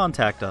 please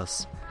contact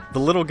us. The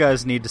little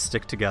guys need to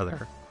stick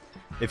together.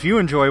 If you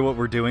enjoy what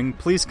we're doing,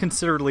 please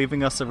consider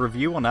leaving us a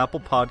review on Apple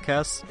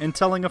Podcasts and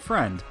telling a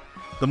friend.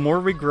 The more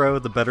we grow,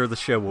 the better the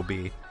show will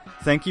be.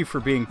 Thank you for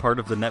being part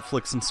of the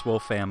Netflix and Swill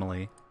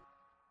family.